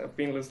 because I've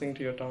been listening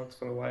to your talks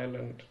for a while,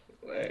 and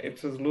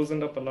it's just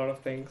loosened up a lot of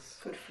things.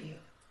 Good for you.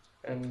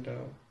 And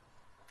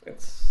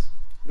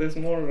there's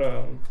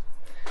more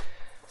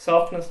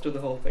softness to the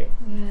whole thing.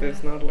 Yeah.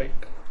 There's not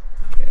like,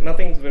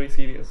 nothing's very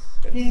serious.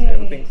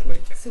 Everything's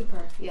like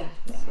super. Yeah.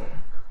 So.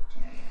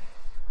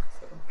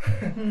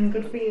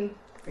 Good for you.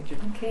 Thank you.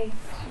 Okay.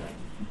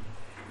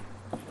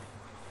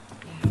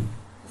 Yeah.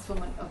 This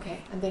woman.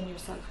 Okay, and then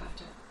yourself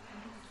after.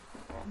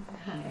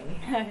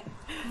 Hi.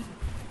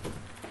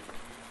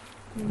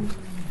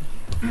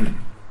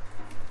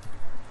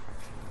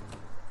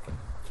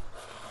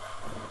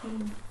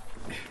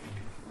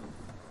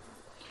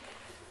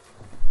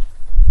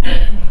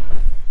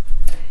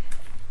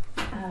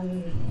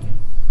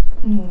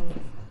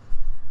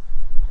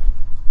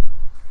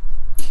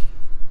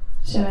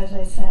 So as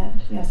I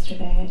said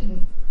yesterday,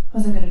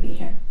 wasn't going to be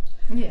here.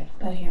 Yeah.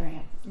 But here I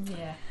am.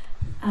 Yeah.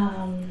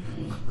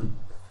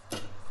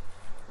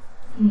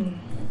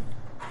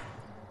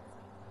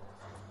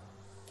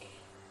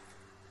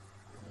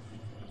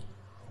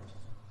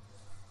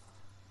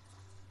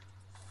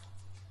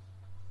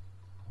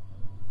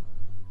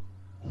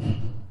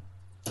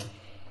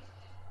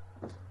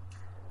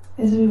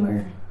 As we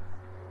were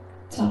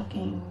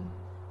talking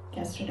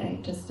yesterday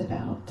just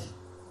about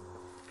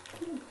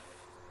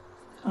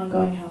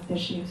ongoing health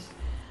issues,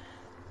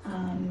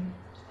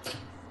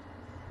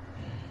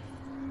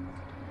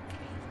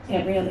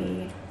 it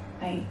really,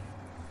 I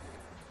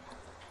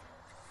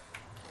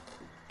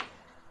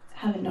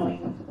have a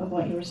knowing of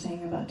what you were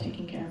saying about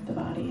taking care of the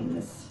body and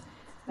this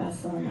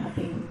vessel and that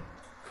being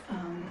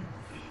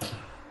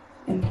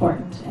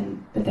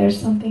important, but there's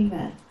something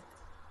that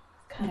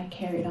kind of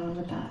carried on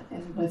with that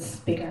and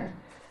was bigger,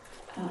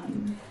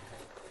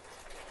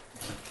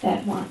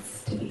 that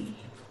wants to be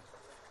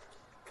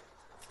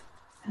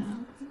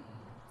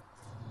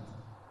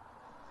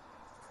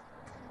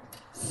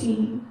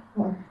seen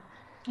or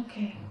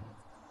Okay.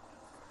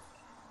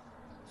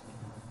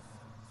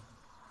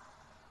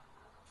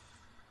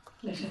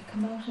 Let it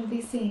come out and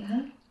be seen,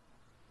 huh?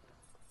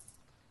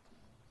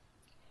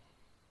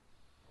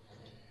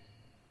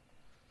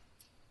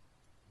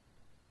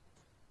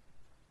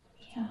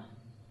 yeah.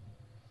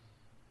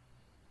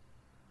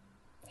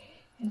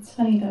 It's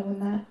funny though, when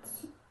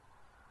that's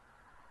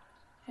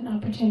an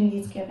opportunity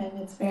is given,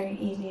 it's very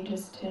easy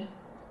just to,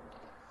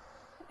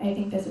 I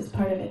think this is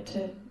part of it,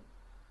 to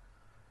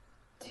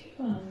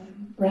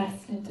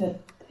rest into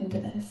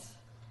this,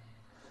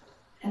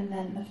 and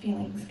then the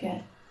feelings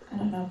get, I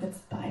don't know if it's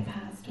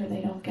bypassed or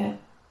they don't get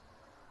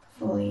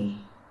fully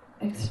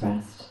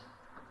expressed,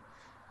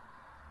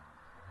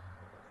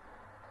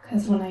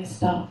 because when I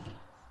stop,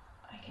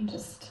 I can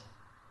just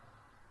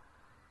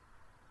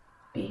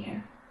be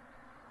here,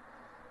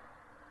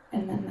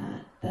 and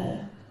then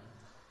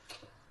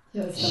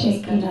the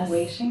shakiness,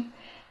 waiting.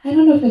 I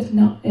don't know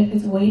if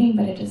it's waiting,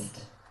 but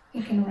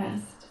it can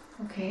rest.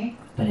 Okay.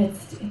 But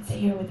it's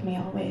here with me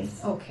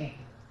always. Okay.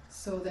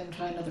 So then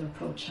try another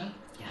approach, huh?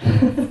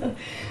 Yeah.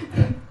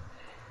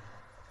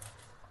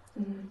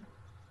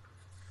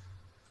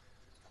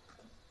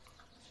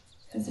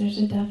 Because there's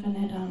a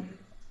definite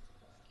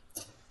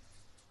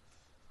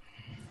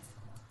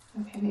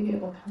okay, maybe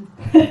it will come.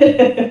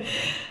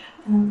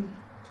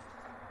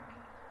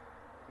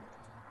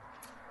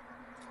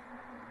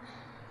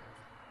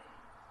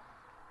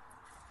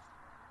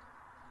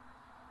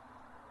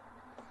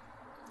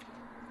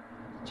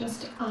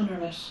 Just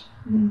honor it,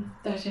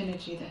 that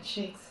energy that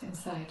shakes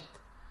inside.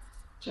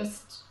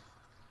 Just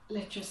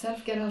let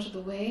yourself get out of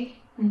the way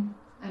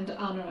and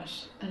honor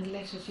it, and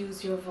let it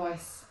use your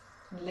voice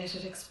and let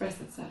it express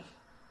itself.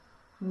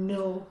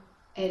 No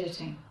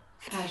editing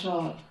at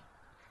all.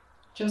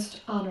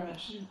 Just honor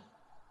it.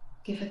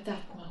 Give it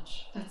that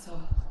much, that's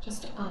all.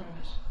 Just honor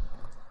it.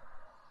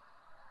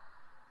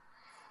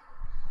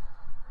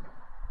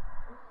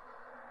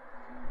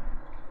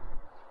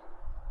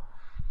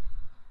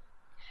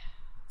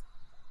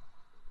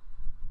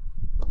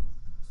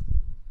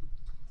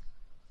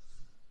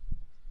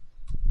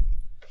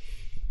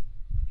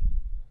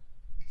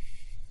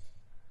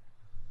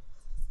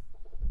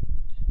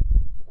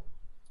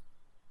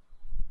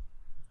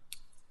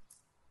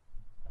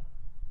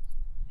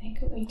 I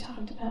think we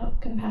talked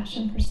about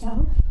compassion for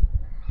self,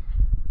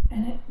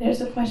 and there's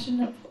a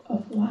question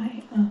of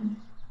why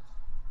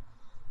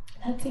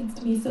that seems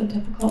to be so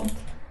difficult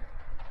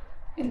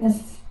in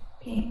this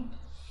being.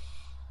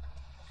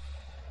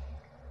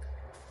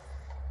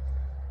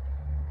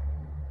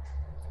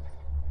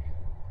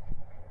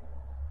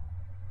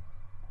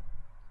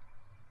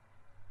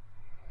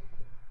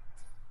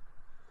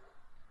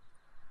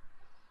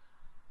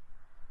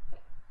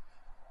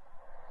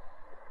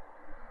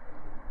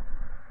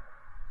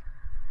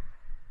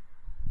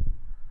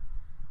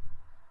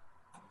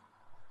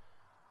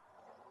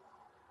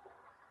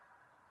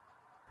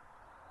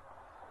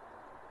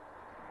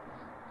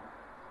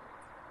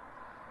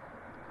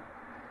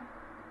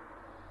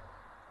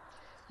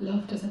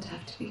 Love doesn't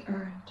have to be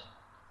earned.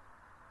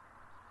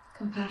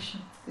 Compassion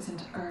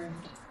isn't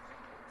earned.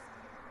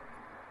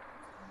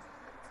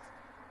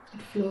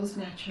 It flows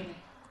naturally.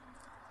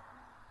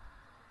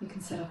 You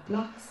can set up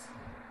blocks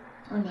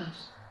or not,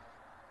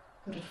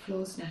 but it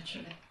flows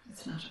naturally.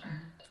 It's not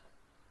earned.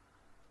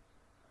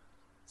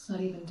 It's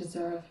not even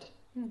deserved.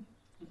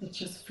 It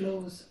just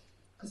flows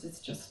because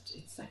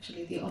it's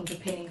actually the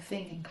underpinning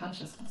thing in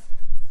consciousness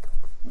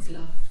is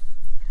love.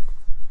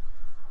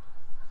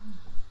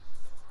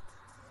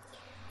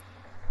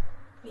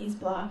 These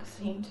blocks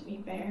seem to be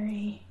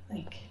very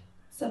like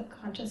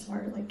subconscious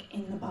or like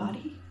in the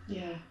body.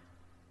 Yeah.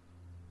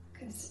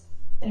 Because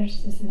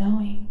there's this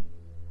knowing,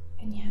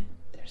 and yet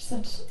there's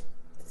such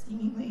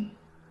seemingly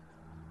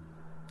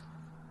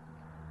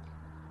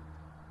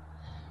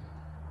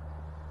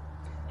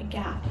a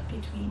gap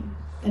between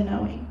the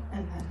knowing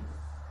and then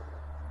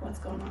what's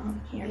going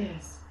on here.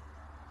 Yes.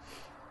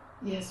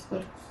 Yes,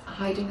 but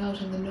hiding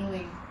out in the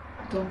knowing,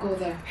 don't go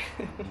there.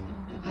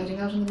 Hiding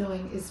out in the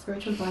knowing is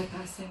spiritual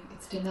bypassing,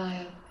 it's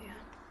denial. Yeah.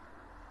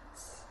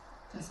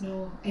 There's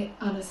no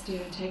honesty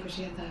or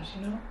integrity in that,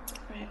 you know?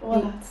 Right.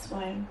 Well, that's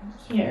why I'm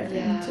here,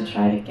 Yeah. to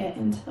try to get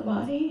into the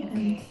body.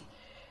 Okay.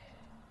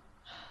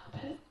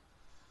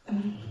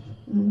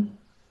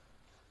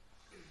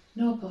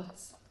 No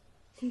buts.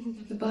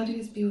 The body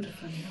is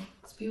beautiful, you know?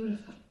 It's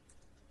beautiful.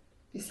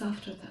 Be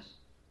soft with that.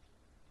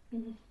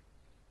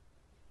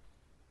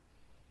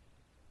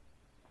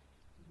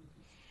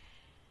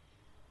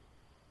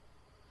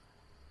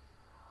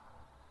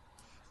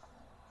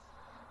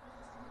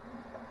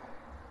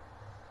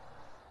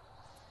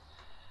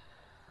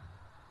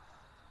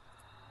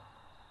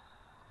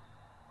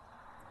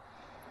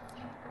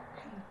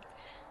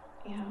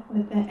 Yeah,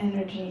 with the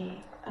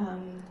energy,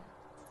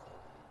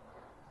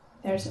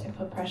 I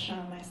put pressure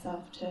on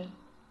myself because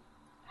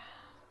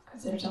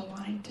there's a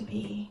line to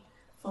be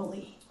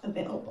fully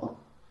available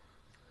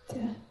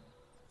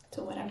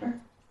to whatever.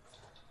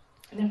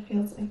 And it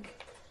feels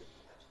like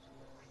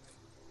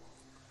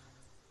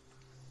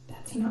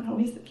that's not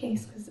always the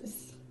case because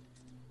this,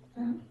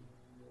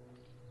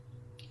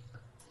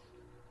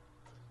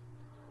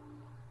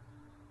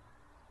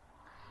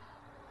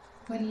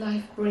 when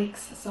life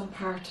breaks some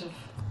part of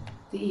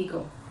the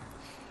ego,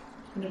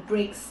 when it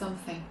breaks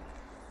something,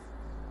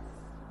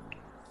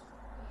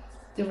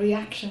 the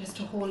reaction is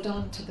to hold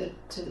on to the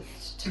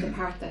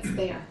part that's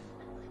there,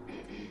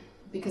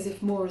 because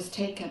if more is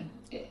taken,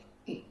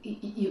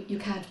 you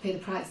can't pay the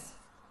price.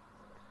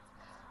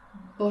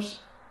 But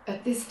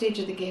at this stage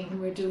of the game,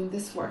 when we're doing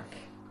this work,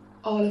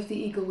 all of the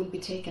ego will be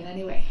taken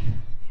anyway.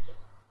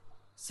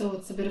 So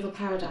it's a bit of a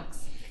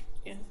paradox.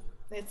 yeah,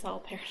 it's all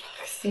paradox.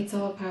 It's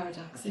all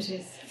paradox, it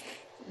is.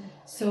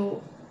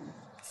 So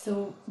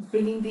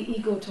bringing the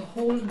ego to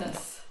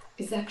wholeness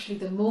is actually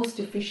the most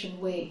efficient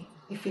way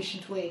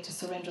to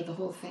surrender the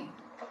whole thing.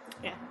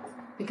 Yeah.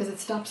 Because it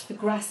stops the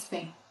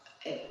grasping,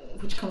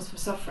 which comes from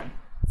suffering.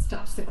 It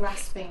stops the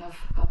grasping of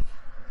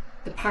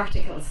the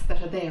particles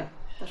that are there,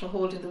 that are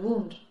holding the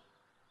wound.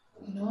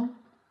 You know?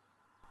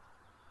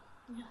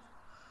 Yeah.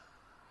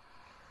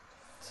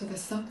 So there's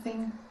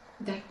something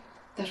that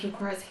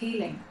requires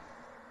healing,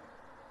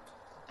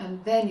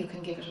 and then you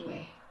can give it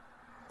away.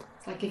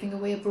 It's like giving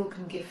away a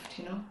broken gift,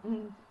 you know?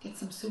 Get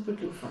some super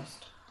glue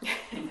first.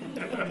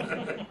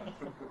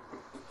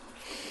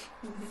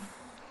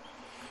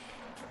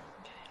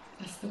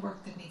 That's the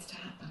work that needs to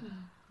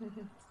happen. Thank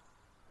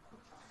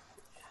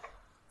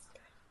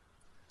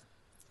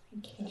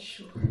you.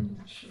 Sure.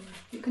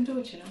 You can do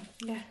it, you know?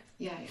 Yeah.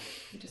 Yeah.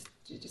 You just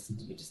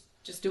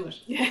do it.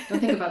 Yeah. Don't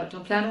think about it,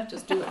 don't plan it,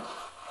 just do it.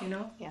 You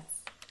know? Yes.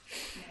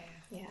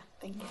 Yeah,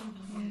 thank you.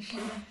 Yeah,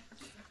 sure.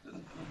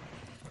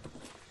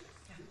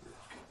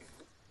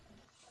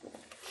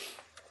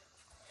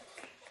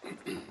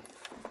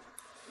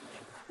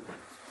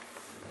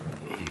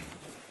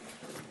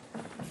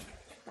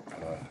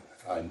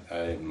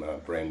 I'm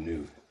brand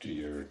new to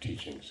your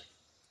teachings,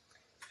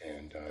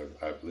 and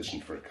I've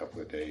listened for a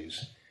couple of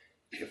days.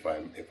 If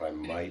I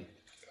might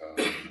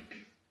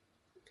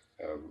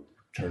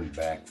turn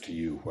back to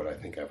you what I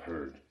think I've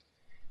heard,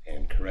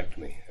 and correct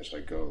me as I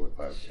go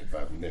if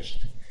I've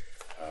missed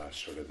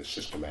sort of the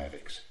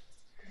systematics.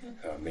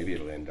 Maybe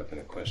it'll end up in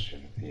a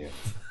question at the end.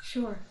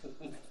 Sure.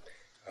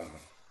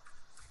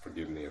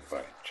 Forgive me if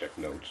I check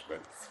notes, but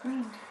It's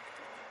grand.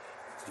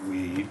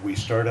 we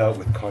start out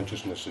with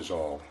consciousness is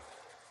all.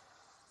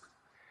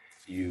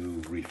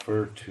 You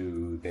refer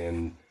to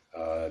then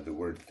the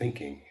word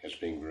thinking as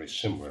being very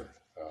similar.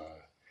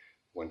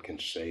 One can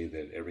say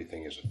that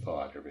everything is a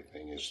thought,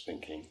 everything is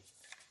thinking.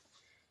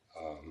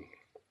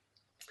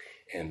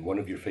 And one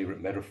of your favorite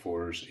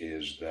metaphors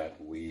is that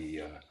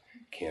we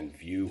can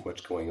view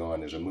what's going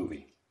on as a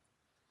movie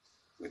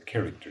with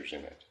characters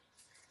in it.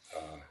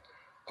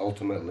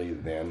 Ultimately,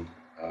 then,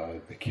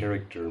 the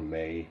character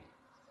may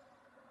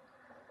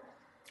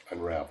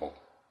unravel,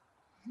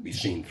 be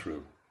seen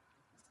through,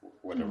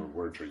 whatever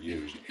words are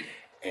used,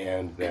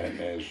 and that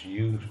as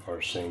you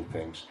are saying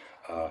things,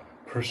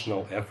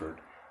 personal effort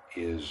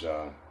is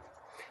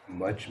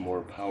much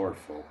more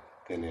powerful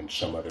than in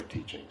some other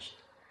teachings.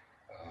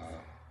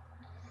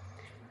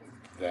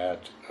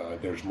 That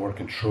there's more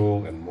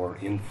control and more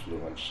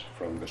influence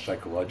from the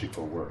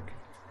psychological work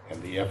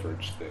and the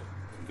efforts that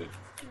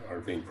are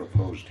being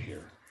proposed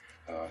here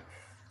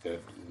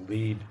that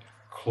lead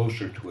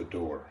closer to a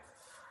door,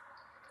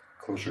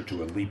 closer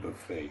to a leap of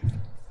faith.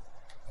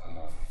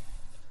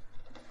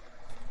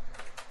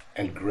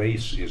 And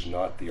grace is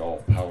not the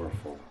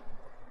all-powerful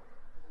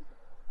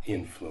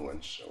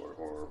influence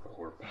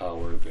or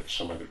power that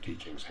some other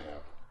teachings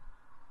have.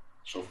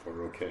 So far,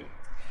 okay.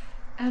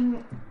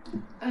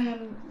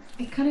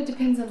 It kind of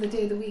depends on the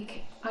day of the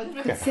week. I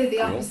could say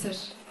the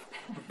opposite.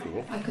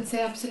 Cool. I could say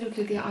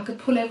absolutely I could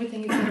pull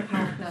everything you said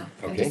apart now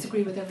and Okay.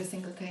 disagree with every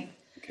single thing.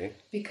 Okay.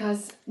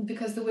 Because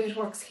the way it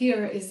works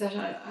here is that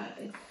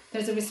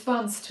there's a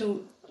response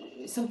to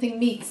something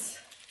meets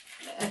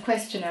a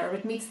questionnaire, or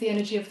it meets the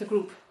energy of the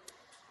group.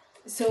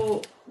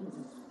 So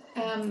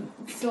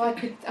I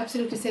could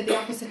absolutely say the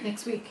opposite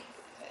next week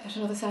at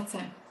another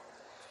satsang.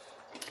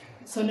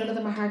 So none of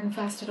them are hard and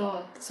fast at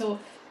all. So,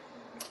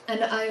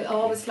 and I'm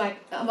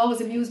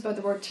always amused by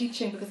the word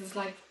teaching, because it's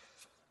like,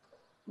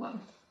 well,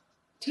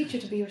 teach you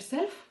to be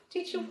yourself?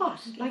 Teach you what?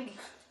 Like,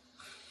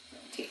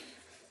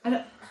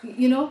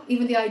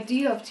 even the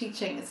idea of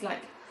teaching is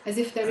like, as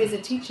if there is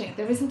a teaching.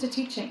 There isn't a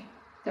teaching.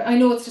 I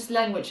know it's just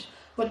language,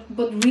 but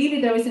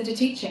really there isn't a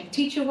teaching.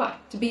 Teach you what?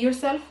 To be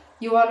yourself?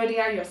 You already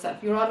are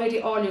yourself. You're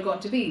already all you're going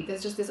to be.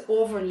 There's just this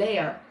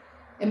overlayer,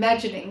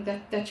 imagining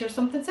that you're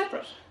something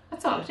separate.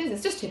 That's all it is.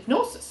 It's just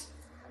hypnosis.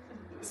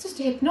 It's just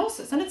a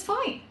hypnosis, and it's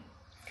fine.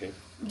 Okay.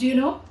 Do you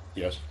know?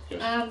 Yes.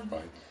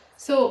 Fine.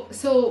 So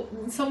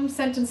some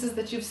sentences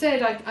that you've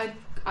said, I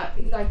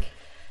like.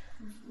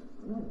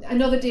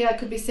 Another day I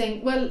could be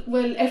saying,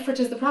 well, effort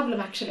is the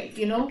problem, actually.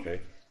 Okay.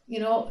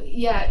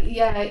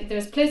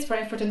 There's place for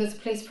effort and there's a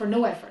place for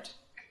no effort.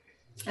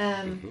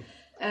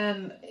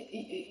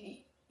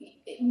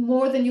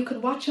 More than you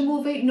could watch a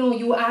movie. No,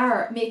 you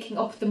are making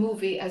up the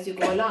movie as you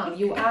go along.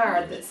 You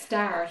are the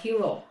star,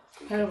 hero,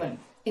 heroine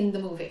in the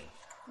movie.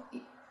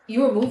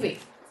 Your movie,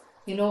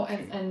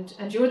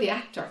 and you're the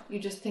actor. You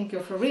just think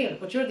you're for real,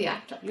 but you're the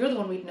actor. You're the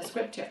one reading the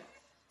script here.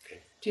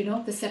 Do you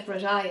know the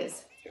separate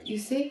eyes? You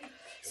see.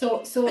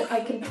 So I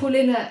can pull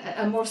in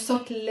a more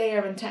subtle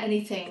layer into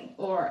anything,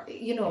 or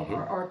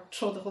or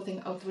throw the whole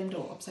thing out the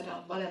window, upside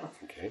down, whatever.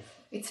 Okay.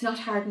 It's not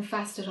hard and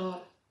fast at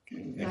all.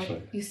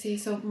 Excellent. You see,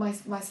 so my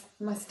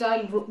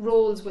style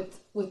rolls with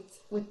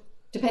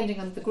depending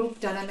on the group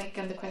dynamic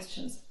and the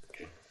questions.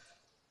 Okay.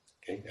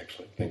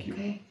 Excellent. Thank you.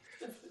 Okay.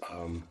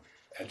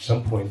 At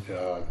some point,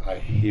 I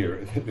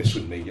hear this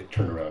would make it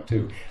turn around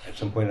too. At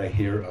some point, I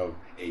hear of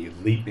a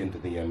leap into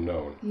the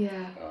unknown.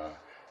 Yeah.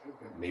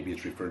 Maybe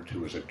it's referred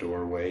to as a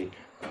doorway.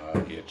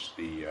 It's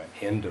the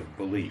end of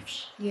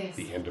beliefs. Yes.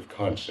 The end of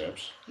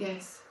concepts.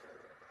 Yes.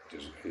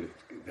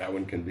 That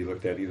one can be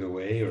looked at either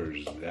way, or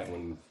is that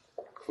one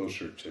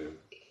closer to?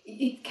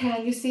 It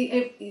can. You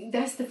see,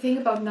 that's the thing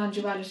about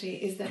non-duality,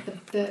 is that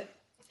the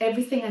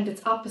everything and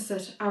its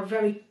opposite are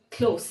very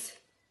close.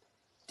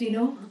 Do you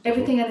know?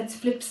 Everything and its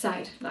flip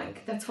side.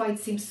 Like, that's why it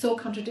seems so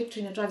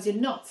contradictory and it drives you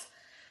nuts.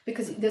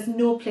 Because there's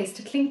no place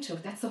to cling to.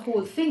 That's the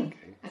whole thing.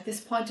 At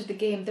this point of the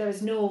game, there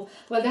is no,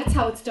 well, that's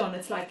how it's done.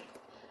 It's like,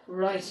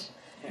 right,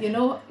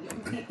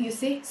 you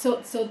see?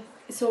 So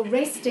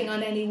resting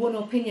on any one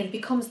opinion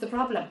becomes the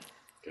problem.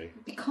 Okay.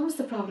 Becomes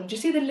the problem. Do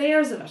you see the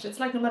layers of it? It's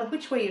like no matter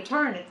which way you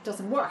turn, it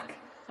doesn't work.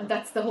 And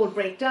that's the whole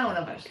breakdown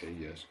of it. Okay,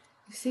 yes.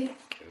 You see?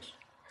 Yes.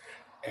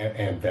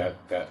 And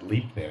that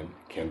leap then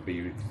can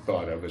be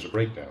thought of as a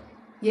breakdown.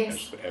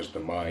 Yes. As the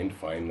mind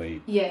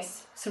finally.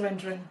 Yes,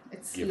 surrendering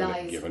its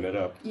lies. Giving it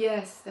up.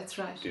 Yes, that's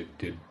right.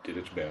 Did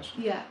its best.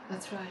 Yeah,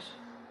 that's right.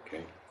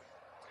 Okay.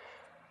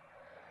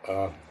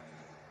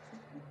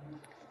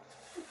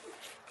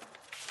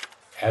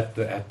 At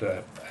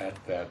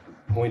that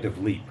point of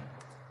leap.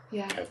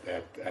 Yeah.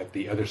 At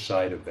the other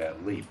side of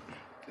that leap,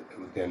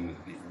 then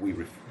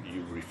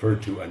you refer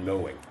to a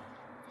knowing.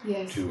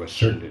 Yes. To a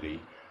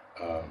certainty.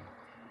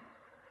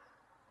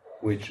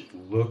 Which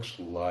looks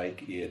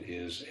like it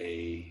is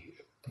a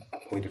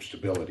point of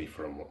stability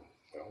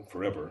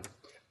forever,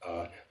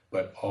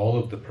 but all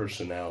of the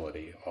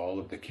personality, all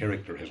of the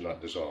character has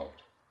not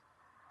dissolved.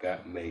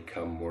 That may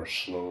come more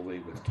slowly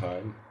with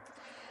time.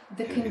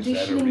 The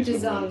conditioning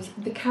dissolves.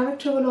 The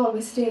character will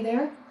always stay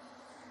there,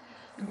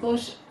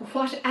 but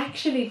what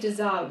actually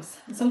dissolves,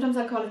 and sometimes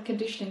I call it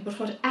conditioning, but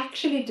what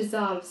actually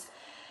dissolves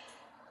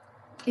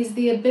is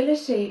the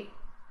ability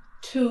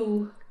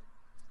to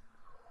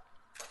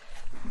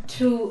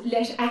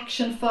let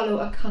action follow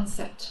a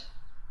concept.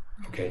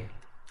 Okay.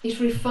 It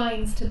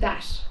refines to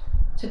that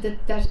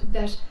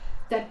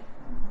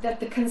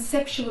the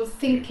conceptual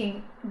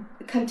thinking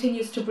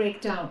continues to break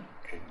down.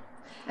 Okay.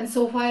 And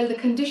so while the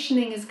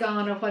conditioning is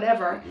gone or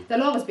whatever,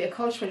 there'll always be a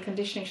cultural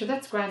conditioning. So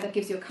that's grand, that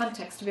gives you a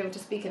context to be able to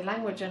speak in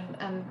language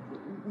and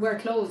wear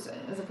clothes,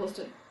 as opposed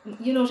to,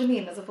 you know what I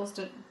mean, as opposed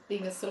to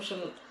being a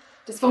social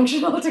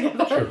dysfunction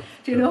altogether. Sure.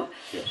 Do you know?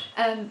 Yes.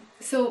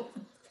 So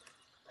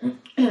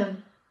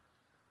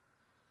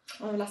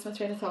I lost my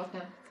train of thought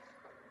now.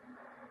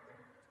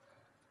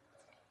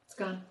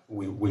 gone.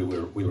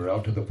 We were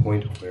out to the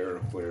point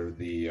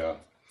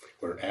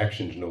where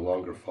actions no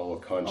longer follow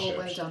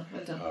concepts. Oh,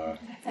 well done.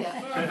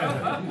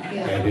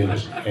 Yeah.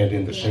 And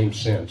in the same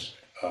sense,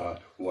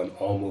 one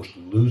almost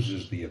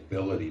loses the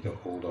ability to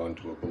hold on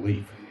to a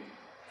belief.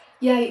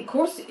 Yeah, of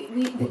course.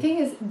 The thing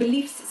is,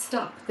 beliefs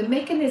stop. The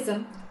mechanism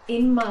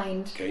in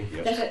mind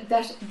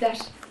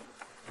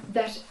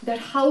that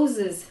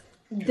houses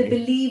the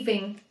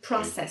believing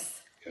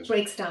process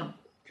breaks down.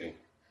 Okay.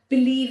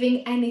 Believing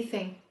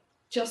anything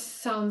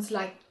just sounds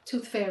like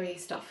tooth fairy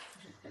stuff.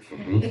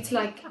 Mm-hmm. It's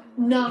like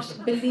not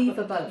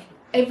believable.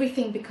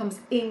 Everything becomes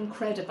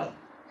incredible.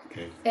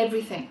 Okay.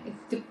 Everything.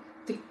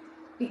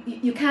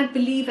 You can't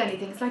believe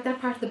anything. It's like that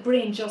part of the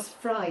brain just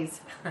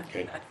fries.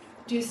 Okay.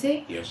 Do you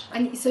see? Yes.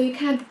 And so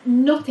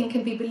nothing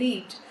can be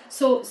believed.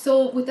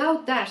 So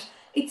without that,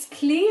 it's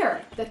clear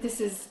that this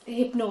is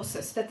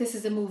hypnosis, that this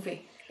is a movie.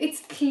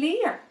 It's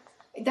clear.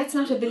 That's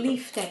not a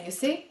belief then, you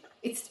see?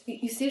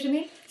 You see what I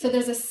mean? So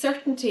there's a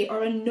certainty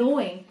or a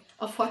knowing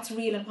of what's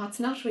real and what's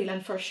not real,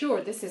 and for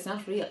sure this is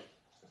not real.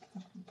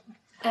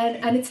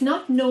 And it's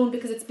not known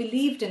because it's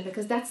believed in,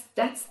 because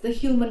that's the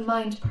human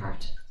mind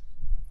part.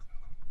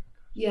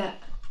 Yeah.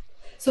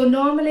 So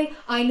normally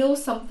I know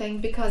something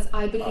because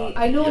I believe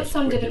I know it's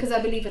Sunday because I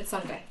believe it's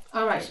Sunday.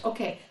 All right,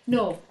 okay.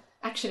 No,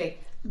 actually,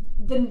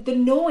 the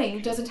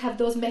knowing doesn't have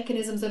those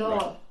mechanisms at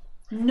all.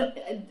 No,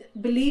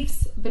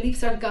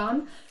 beliefs are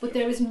gone, but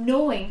there is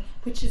knowing,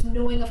 which is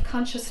knowing of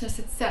consciousness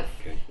itself.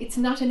 Okay. It's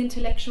not an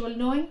intellectual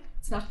knowing.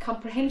 It's not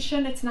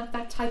comprehension. It's not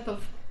that type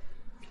of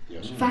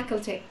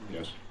faculty.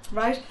 Yes.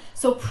 Right.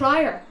 So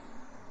prior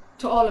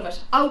to all of it,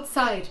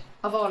 outside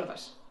of all of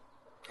it,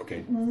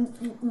 okay,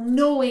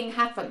 knowing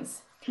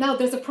happens. Now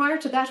there's a prior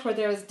to that where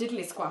there is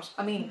diddly squat.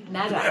 I mean,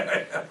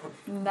 nada,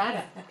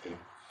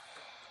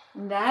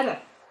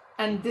 nada,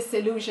 and this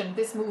illusion,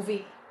 this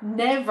movie,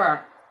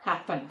 never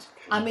happened.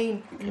 I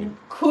mean,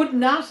 could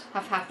not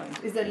have happened.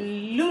 Is a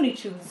Looney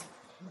Tunes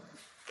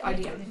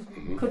idea.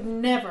 Could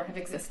never have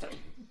existed,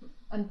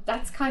 and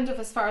that's kind of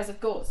as far as it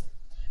goes.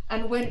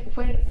 And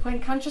when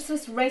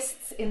consciousness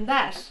rests in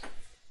that,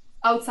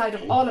 outside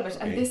of all of it,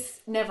 and this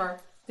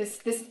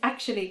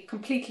actually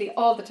completely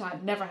all the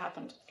time never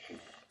happened.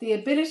 The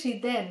ability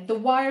then, the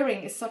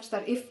wiring is such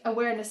that if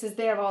awareness is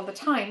there all the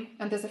time,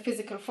 and there's a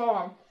physical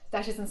form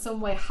that is in some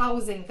way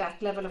housing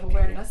that level of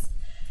awareness,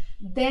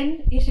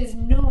 then it is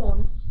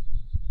known.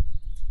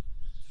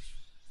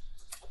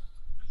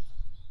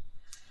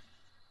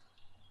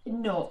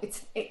 No,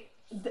 it's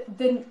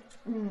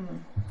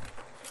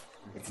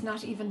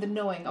not even the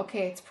knowing.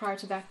 Okay, it's prior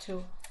to that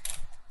too.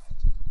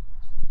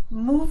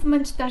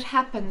 Movement that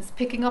happens,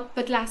 picking up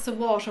a glass of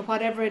water,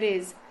 whatever it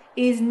is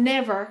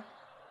never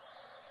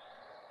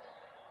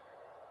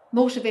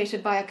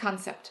motivated by a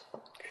concept.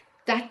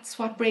 That's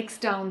what breaks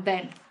down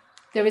then.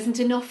 There isn't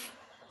enough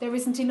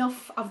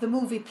of the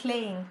movie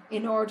playing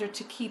in order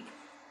to keep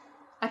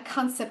a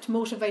concept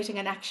motivating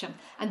an action.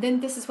 And then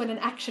this is when an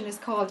action is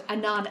called a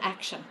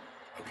non-action.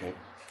 Okay.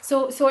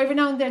 So every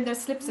now and then there's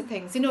slips of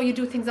things. You know, you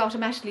do things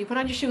automatically. You put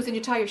on your shoes and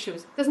you tie your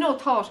shoes. There's no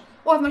thought,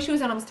 oh, I have my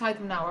shoes on, I must tie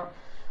them now. Or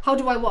how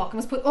do I walk? I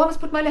must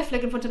put my left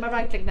leg in front of my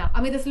right leg now.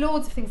 I mean, there's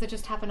loads of things that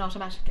just happen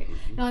automatically.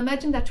 Now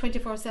imagine that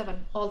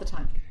 24/7 all the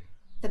time.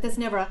 That there's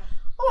never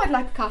I'd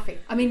like coffee.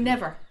 I mean,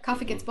 never.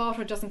 Coffee gets bought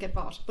or doesn't get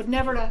bought. But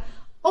never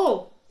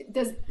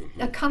there's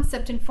a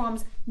concept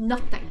informs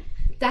nothing.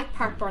 That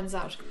part burns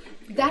out.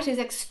 That is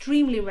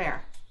extremely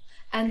rare.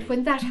 And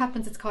when that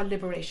happens, it's called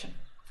liberation.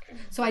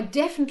 So I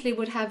definitely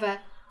would have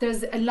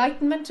there's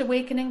enlightenment,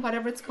 awakening,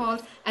 whatever it's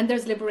called, and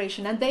there's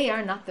liberation. And they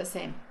are not the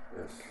same.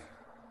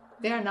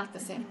 They are not the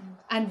same.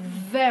 And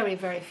very,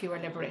 very few are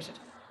liberated.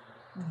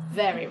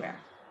 Very rare.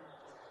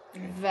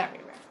 Very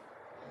rare.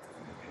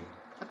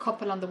 A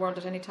couple on the world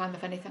at any time,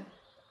 if anything.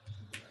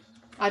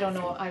 I don't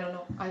know.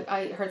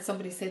 I heard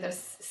somebody say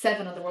there's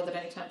 7 on the world at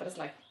any time, but it's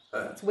like,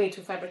 it's way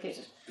too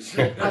fabricated.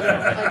 I don't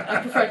know.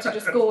 I prefer to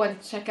just go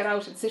and check it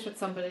out and sit with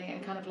somebody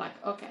and kind of like,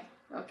 okay,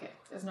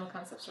 there's no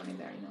concepts running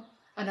there, you know.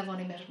 And I've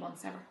only met it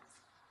once ever.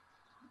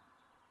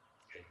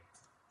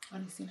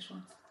 Only seen it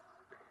once.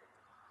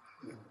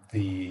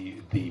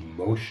 The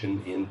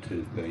motion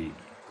into the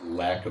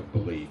lack of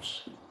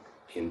beliefs,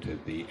 into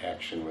the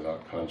action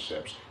without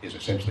concepts, is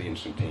essentially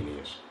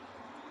instantaneous.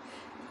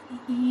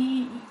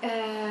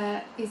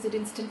 Is it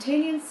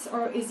instantaneous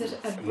or is it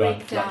a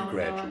breakdown? Not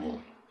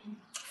gradual.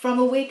 From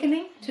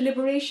awakening to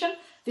liberation,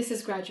 this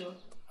is gradual.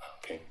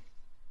 Okay.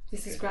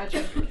 This is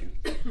gradual. Thank you.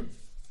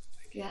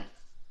 Yeah.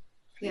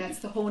 Yeah, it's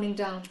the honing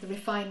down, the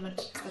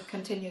refinement that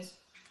continues.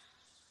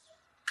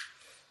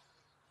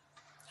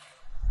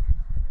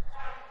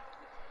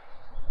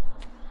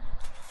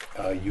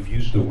 You've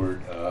used the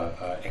word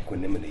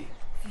equanimity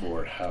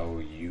for how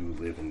you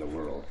live in the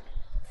world.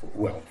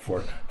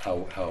 For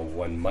how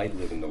one might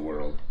live in the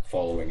world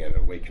following an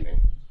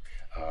awakening.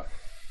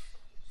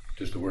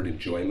 Does the word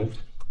enjoyment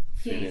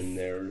fit in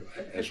there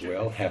as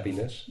well?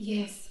 Happiness?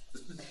 Yes.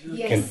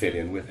 Can fit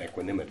in with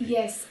equanimity.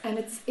 Yes, and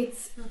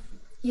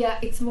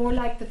it's more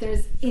like that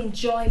there's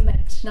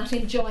enjoyment, not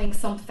enjoying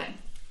something.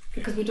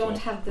 because we don't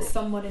have the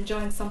someone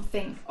enjoying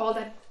something. All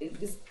that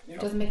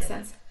doesn't make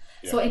sense.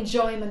 So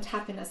enjoyment,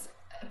 happiness,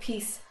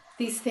 peace,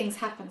 these things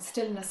happen.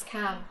 Stillness,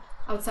 calm,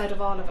 outside of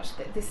all of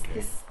it.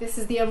 This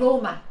is the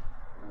aroma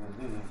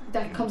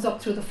that comes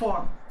up through the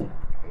form.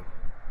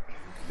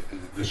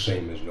 The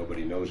same as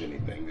nobody knows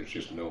anything. There's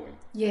just knowing.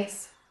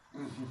 Yes.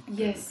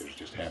 Yes. There's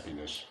just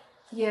happiness.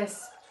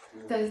 Yes.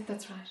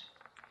 That's right.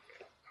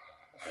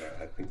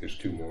 I think there's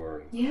two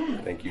more. Yeah.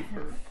 Thank you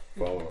for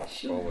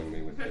following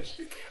me with this.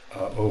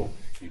 You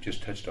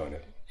just touched on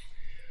it.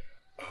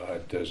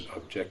 Does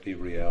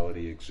objective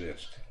reality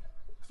exist?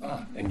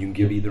 And you can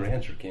give either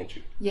answer, can't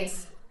you?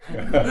 Yes.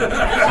 Well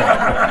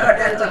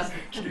done.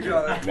 You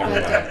got it.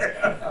 Never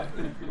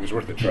mind. It was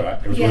worth a try.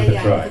 It was Yeah, worth a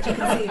yeah. try. But you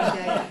can see it.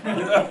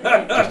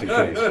 Just in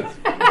case.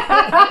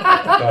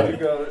 Yeah. You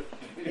got it.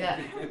 Yeah.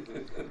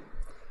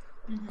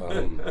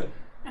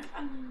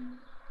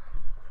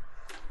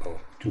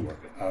 Two more.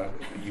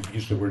 You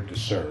used the word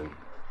discern.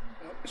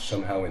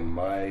 Somehow in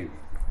my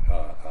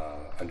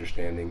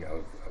understanding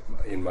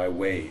in my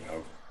way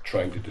of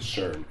trying to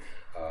discern,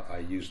 I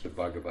use the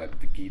Bhagavad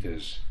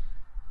Gita's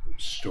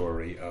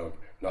story of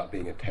not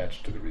being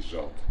attached to the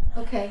result.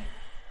 Okay.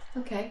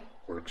 Okay.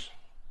 Works?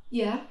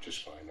 Yeah.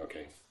 Just fine,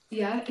 okay.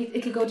 Yeah,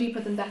 it'll go deeper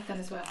than that then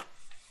as well.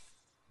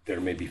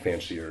 There may be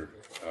fancier,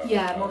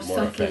 more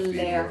subtle effective,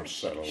 there. more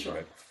subtle, Sure.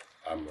 but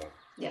I'm a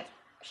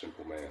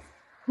simple man.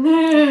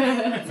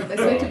 That's the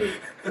best way to be.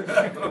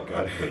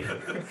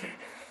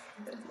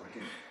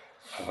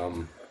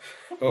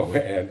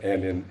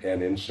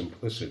 And in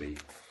simplicity,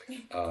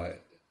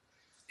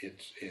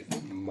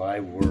 my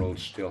world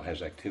still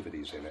has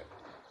activities in it,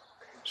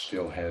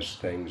 still has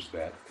things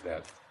that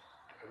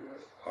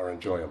are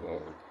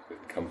enjoyable,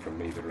 that come from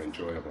me that are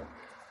enjoyable.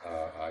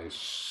 I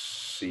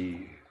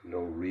see no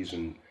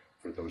reason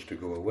for those to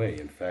go away.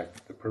 In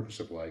fact, the purpose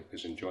of life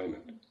is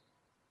enjoyment.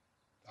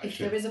 If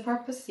there is a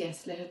purpose,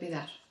 yes, let it be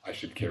that. I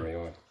should carry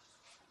on.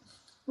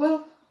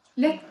 Well,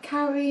 let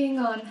carrying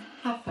on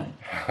happen.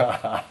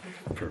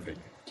 Perfect.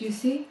 Do you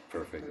see?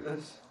 Perfect.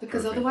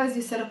 Because otherwise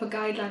you set up a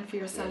guideline for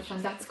yourself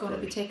and that's going to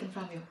be taken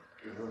from you.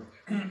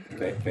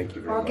 Thank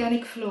you very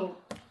Organic much. flow.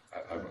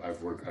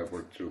 I've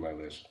worked through my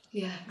list.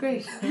 Yeah,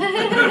 great. Thank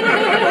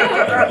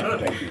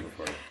you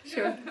before.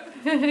 Sure.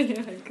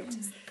 You're welcome. Do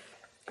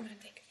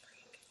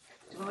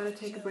you want to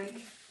take a break?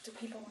 Do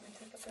people want to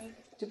take a break?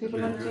 Do people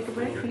want to take a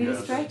break? We need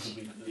a stretch?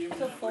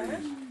 Till 4?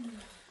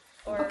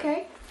 Or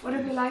Okay,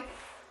 whatever you like.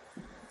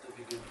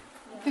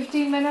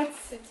 15 minutes?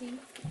 15?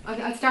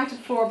 I'll start at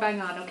 4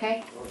 bang on,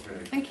 okay?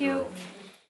 Thank you.